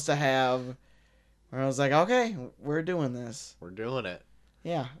were supposed to have. Where I was like, okay, we're doing this. We're doing it.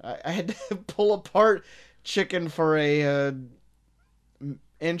 Yeah, I had to pull apart chicken for a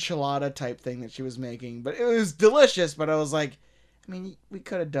enchilada type thing that she was making, but it was delicious. But I was like, I mean, we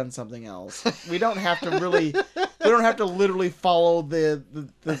could have done something else. We don't have to really, we don't have to literally follow the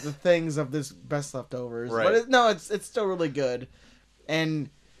things of this Best Leftovers. Right. But it's still really good, and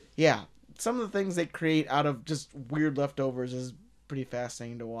yeah, some of the things they create out of just weird leftovers is pretty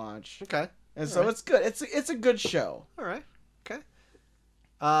fascinating to watch. Okay. And so it's good. It's a good show. All right. Okay.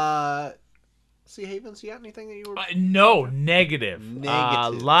 See, Havens, you got anything that you were? No, negative.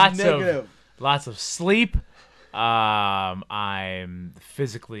 Negative. Lots of sleep. I'm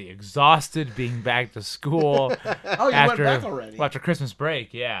physically exhausted being back to school. Oh, you went back already? After Christmas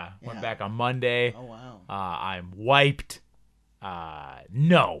break, yeah. Went back on Monday. Oh, wow. I'm wiped.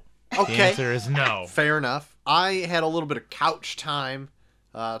 No. Okay. The answer is no. Fair enough. I had a little bit of couch time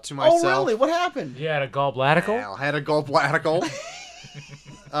to myself. Oh, really? What happened? You had a gallbladder? I had a gallbladder.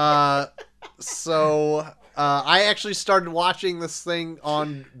 So I actually started watching this thing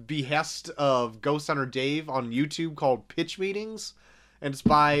on behest of Ghost Hunter Dave on YouTube called Pitch Meetings. And it's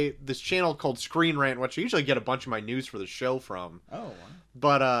by this channel called Screen Rant, which I usually get a bunch of my news for the show from. Oh, wow.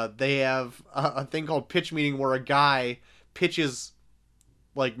 But they have a thing called Pitch Meeting where a guy pitches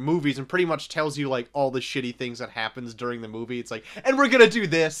like movies and pretty much tells you like all the shitty things that happens during the movie. It's like, and we're gonna do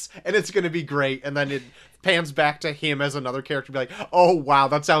this and it's gonna be great, and then it pans back to him as another character, be like, oh wow,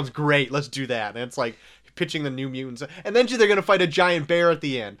 that sounds great, let's do that. And it's like pitching the New Mutants, and then they're gonna fight a giant bear at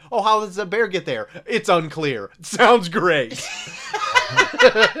the end. Oh, how does the bear get there? It's unclear. Sounds great.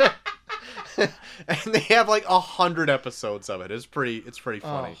 And they have like 100 episodes of it. It's pretty funny.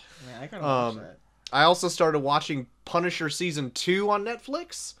 Oh, man, I gotta watch that. I also started watching Punisher Season 2 on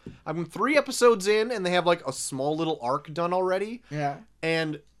Netflix. I'm 3 episodes in, and they have, like, a small little arc done already. Yeah.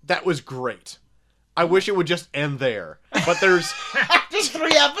 And that was great. I wish it would just end there. But there's... Just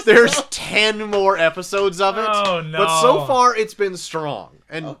 3 episodes? There's 10 more episodes of it. Oh, no. But so far, it's been strong.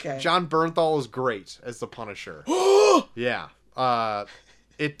 And Okay. John Bernthal is great as the Punisher. Yeah.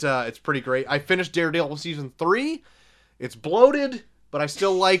 It's pretty great. I finished Daredevil Season 3. It's bloated. but I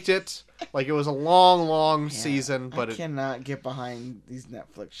still liked it. Like, it was a long season, but I cannot get behind these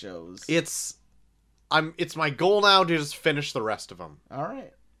Netflix shows. it's my goal now to just finish the rest of them. All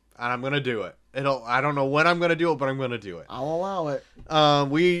right. And I'm going to do it. I don't know when I'm going to do it, but I'm going to do it. I'll allow it.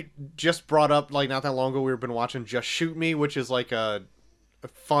 We just brought up, like, not that long ago, we've been watching Just Shoot Me, which is like a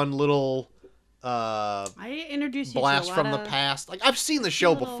fun little I introduced you blast to a lot from the of... past. Like, I've seen the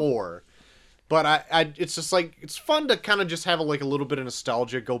show before, but I it's just like, it's fun to kind of just have a little bit of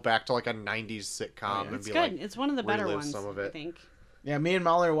nostalgia, go back to like a 90s sitcom and It's be good. like, It's one of the better relive ones, some of I it. think. Yeah, me and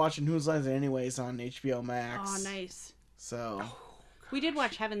Molly are watching Whose Lines It Anyways on HBO Max. Oh, nice. So We did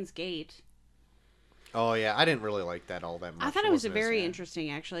watch Heaven's Gate. oh yeah, I didn't really like that all that much. I thought it was wasn't very as- interesting,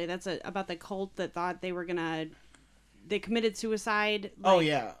 actually. That's about the cult that thought they were they committed suicide. oh like,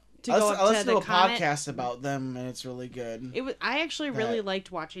 yeah, to I go listened, up I to listened the to a comet. podcast about them, and it's really good. It was. I actually really That-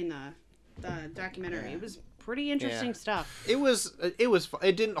 liked watching the documentary. Yeah. It was pretty interesting Yeah. stuff. It was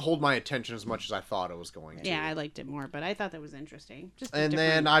it didn't hold my attention as much as I thought it was going to. Yeah, I liked it more, but I thought that was interesting. Just a And then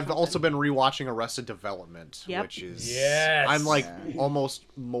different I've something. also been rewatching Arrested Development, Yep. which is Yes. I'm like Yeah. almost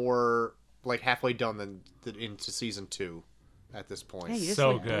more like halfway done than into season 2 at this point. Yeah, you just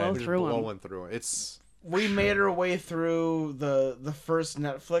So like good. blow We're just through 'em. blowing through it. It's We made our way through the first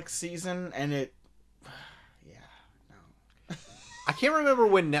Netflix season, and it, yeah, no. I can't remember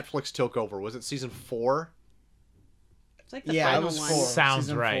when Netflix took over. Was it season 4? It's like the Yeah, it final was one. 4. Sounds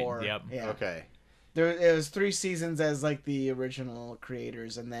season right, 4. yep. Yeah. Okay. It was 3 seasons as like the original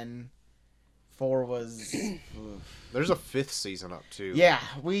creators, and then 4 was. oof. There's a 5th season up too. Yeah,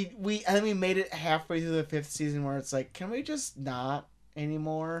 I think we made it halfway through the 5th season where it's like, can we just not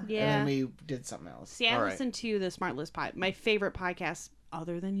anymore? Yeah. And then we did something else. See, I All right. listened to the Smart List pod. My favorite podcast,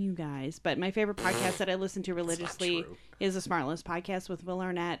 other than you guys, but my favorite podcast that I listen to religiously true. is the Smart List podcast with Will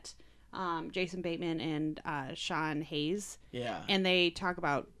Arnett, Jason Bateman, and Sean Hayes. Yeah. And they talk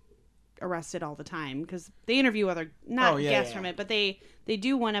about Arrested all the time because they interview other not Oh, yeah, guests yeah. from it, but they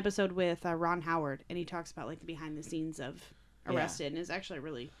do one episode with Ron Howard, and he talks about like the behind the scenes of Arrested, and it's actually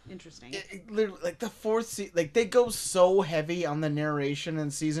really interesting. It literally, like the 4th season, like they go so heavy on the narration in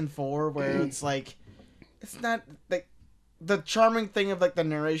season 4 where it's like, it's not like the charming thing of like the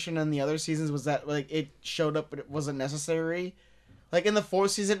narration in the other seasons was that like it showed up but it wasn't necessary. Like in the 4th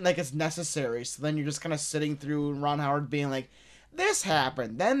season, like it's necessary. So then you're just kind of sitting through Ron Howard being like, this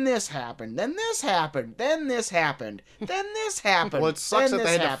happened, then this happened, then this happened, then this happened, then this happened. Well, it sucks then that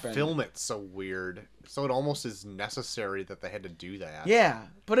they this had happened. to film it so weird. So it almost is necessary that they had to do that. Yeah,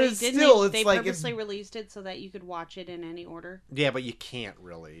 but They it's didn't still, they it's like it's purposely released it so that you could watch it in any order. Yeah, but you can't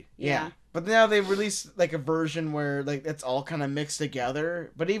really. Yeah. But now they released like a version where like it's all kind of mixed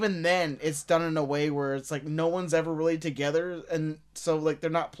together. But even then, it's done in a way where it's like no one's ever really together, and so like they're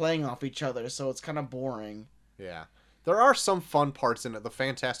not playing off each other, so it's kind of boring. Yeah. There are some fun parts in it. The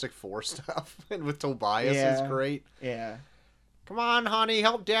Fantastic Four stuff and with Tobias Yeah. is great. Yeah. Come on, honey,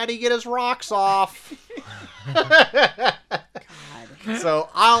 help Daddy get his rocks off. So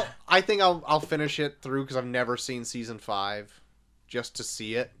I think I'll finish it through because I've never seen season 5, just to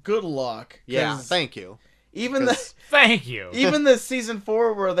see it. Good luck. Yeah, 'cause thank you. even the 'cause- Thank you. even the season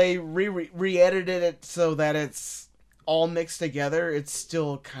 4 where they re-edited it so that it's all mixed together, it's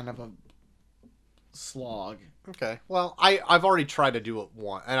still kind of a slog. Okay. Well, I've already tried to do it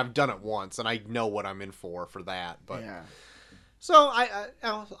once, and I've done it once, and I know what I'm in for that. But yeah. so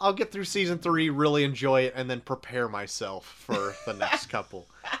I'll get through season 3, really enjoy it, and then prepare myself for the next couple.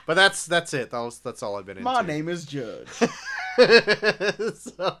 But that's it. That's all I've been into. My name is Judge.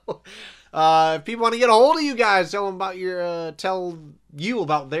 So, if people want to get a hold of you guys, tell you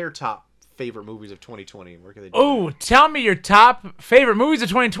about their top favorite movies of 2020. Where can they do Oh, tell me your top favorite movies of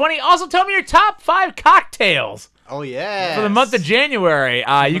 2020. Also, tell me your top 5 cocktails that? Oh yeah. for the month of January.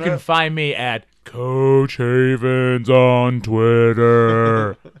 You can find me at Coach Havens on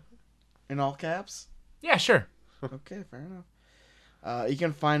Twitter. In all caps? Yeah, sure. Okay, fair enough. You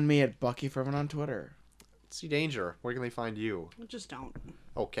can find me at Bucky Fervin on Twitter. See Danger. Where can they find you? Just don't.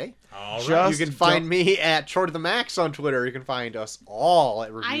 Okay. Just You can find me at Short of the Max on Twitter. You can find us all at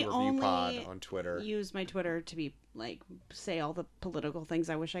I Review Pod only on Twitter. use my Twitter to be like say all the political things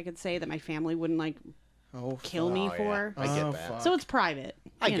I wish I could say that my family wouldn't like kill me Oh, yeah. for. I get Oh, that. fuck. So it's private.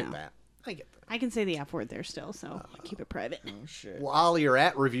 I you get know. that. I get that. I can say the F word there still, so I keep it private. Oh, shit. While you're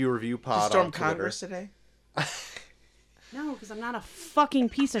at Review Pod Storm on Twitter. Congress today? No, because I'm not a fucking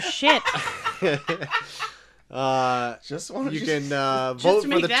piece of shit. Just wanted You to- can to vote for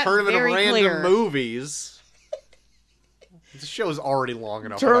make the that Tournament of very Random clear. Movies. The show's already long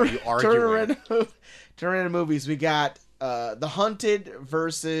enough without you arguing. Turn into movies. We got The Hunted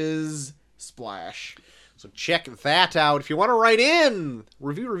versus Splash. So check that out. If you want to write in,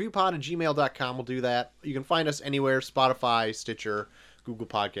 reviewpod@gmail.com will do that. You can find us anywhere, Spotify, Stitcher, Google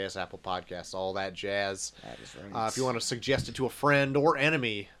Podcasts, Apple Podcasts, all that jazz. That is right. If you want to suggest it to a friend or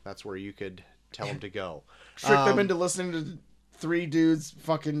enemy, that's where you could tell them to go. Trick them into listening to three dudes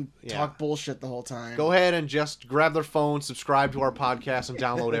fucking Yeah. talk bullshit the whole time. Go ahead and just grab their phone, subscribe to our podcast, and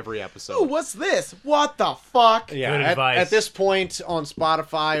download every episode. Ooh, what's this? What the fuck? Yeah, Good at, advice. at this point on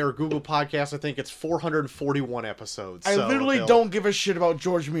Spotify or Google Podcasts, I think it's 441 episodes. I so literally they'll- don't give a shit about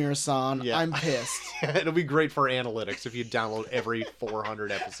George Mirasan. Yeah. I'm pissed. It'll be great for analytics if you download every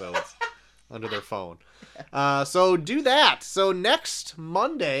 400 episodes onto their phone. So do that. So next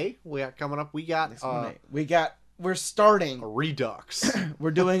Monday, we got coming up, we got We're starting. a Redux. We're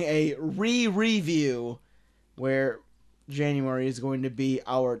doing a re-review where January is going to be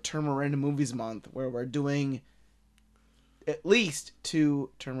our Term Random Movies month, where we're doing at least 2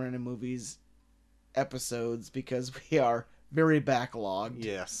 Term Random Movies episodes because we are very backlogged.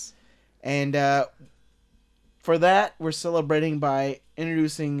 Yes. And for that, we're celebrating by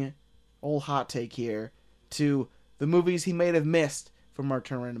introducing old Hot Take here to the movies he may have missed from our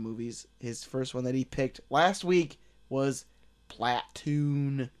Term Random Movies. His first one that he picked last week was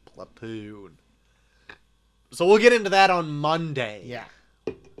Platoon. Platoon. So we'll get into that on Monday. Yeah.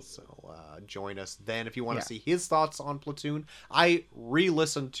 So join us then if you want to Yeah. see his thoughts on Platoon. I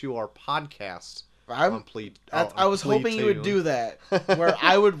re-listened to our podcast on I was hoping you would do that, where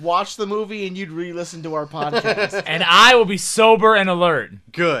I would watch the movie and you'd re-listen to our podcast. And I will be sober and alert.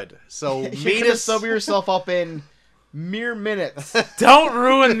 Good. So You're meet gonna us. sober yourself up in mere minutes. Don't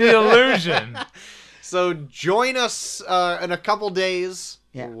ruin the illusion. So join us in a couple days.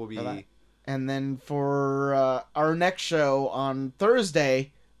 Yeah, We'll for that. be And then for our next show on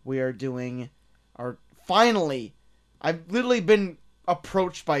Thursday, we are doing our finally. I've literally been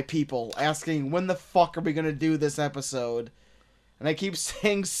approached by people asking when the fuck are we gonna do this episode, and I keep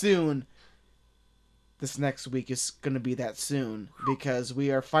saying soon. This next week is gonna be that soon because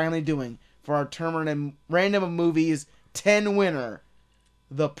we are finally doing for our Term Random Movies 10 winner,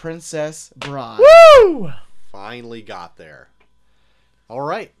 The Princess Bride. Woo! finally got there. All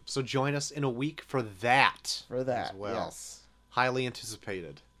right. So join us in a week for that. For that, as well. yes. Highly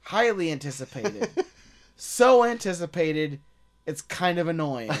anticipated. Highly anticipated. So anticipated, it's kind of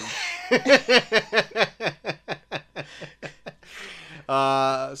annoying.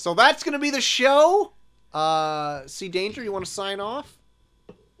 So that's going to be the show. See Danger, you want to sign off?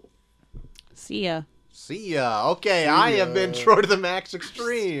 See ya. See ya. Okay, I have been Troy to the Max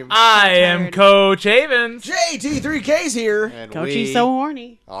Extreme. I am Coach Havens. JT3K's here. And Coachy we so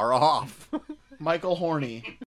horny. are off. Michael Horny.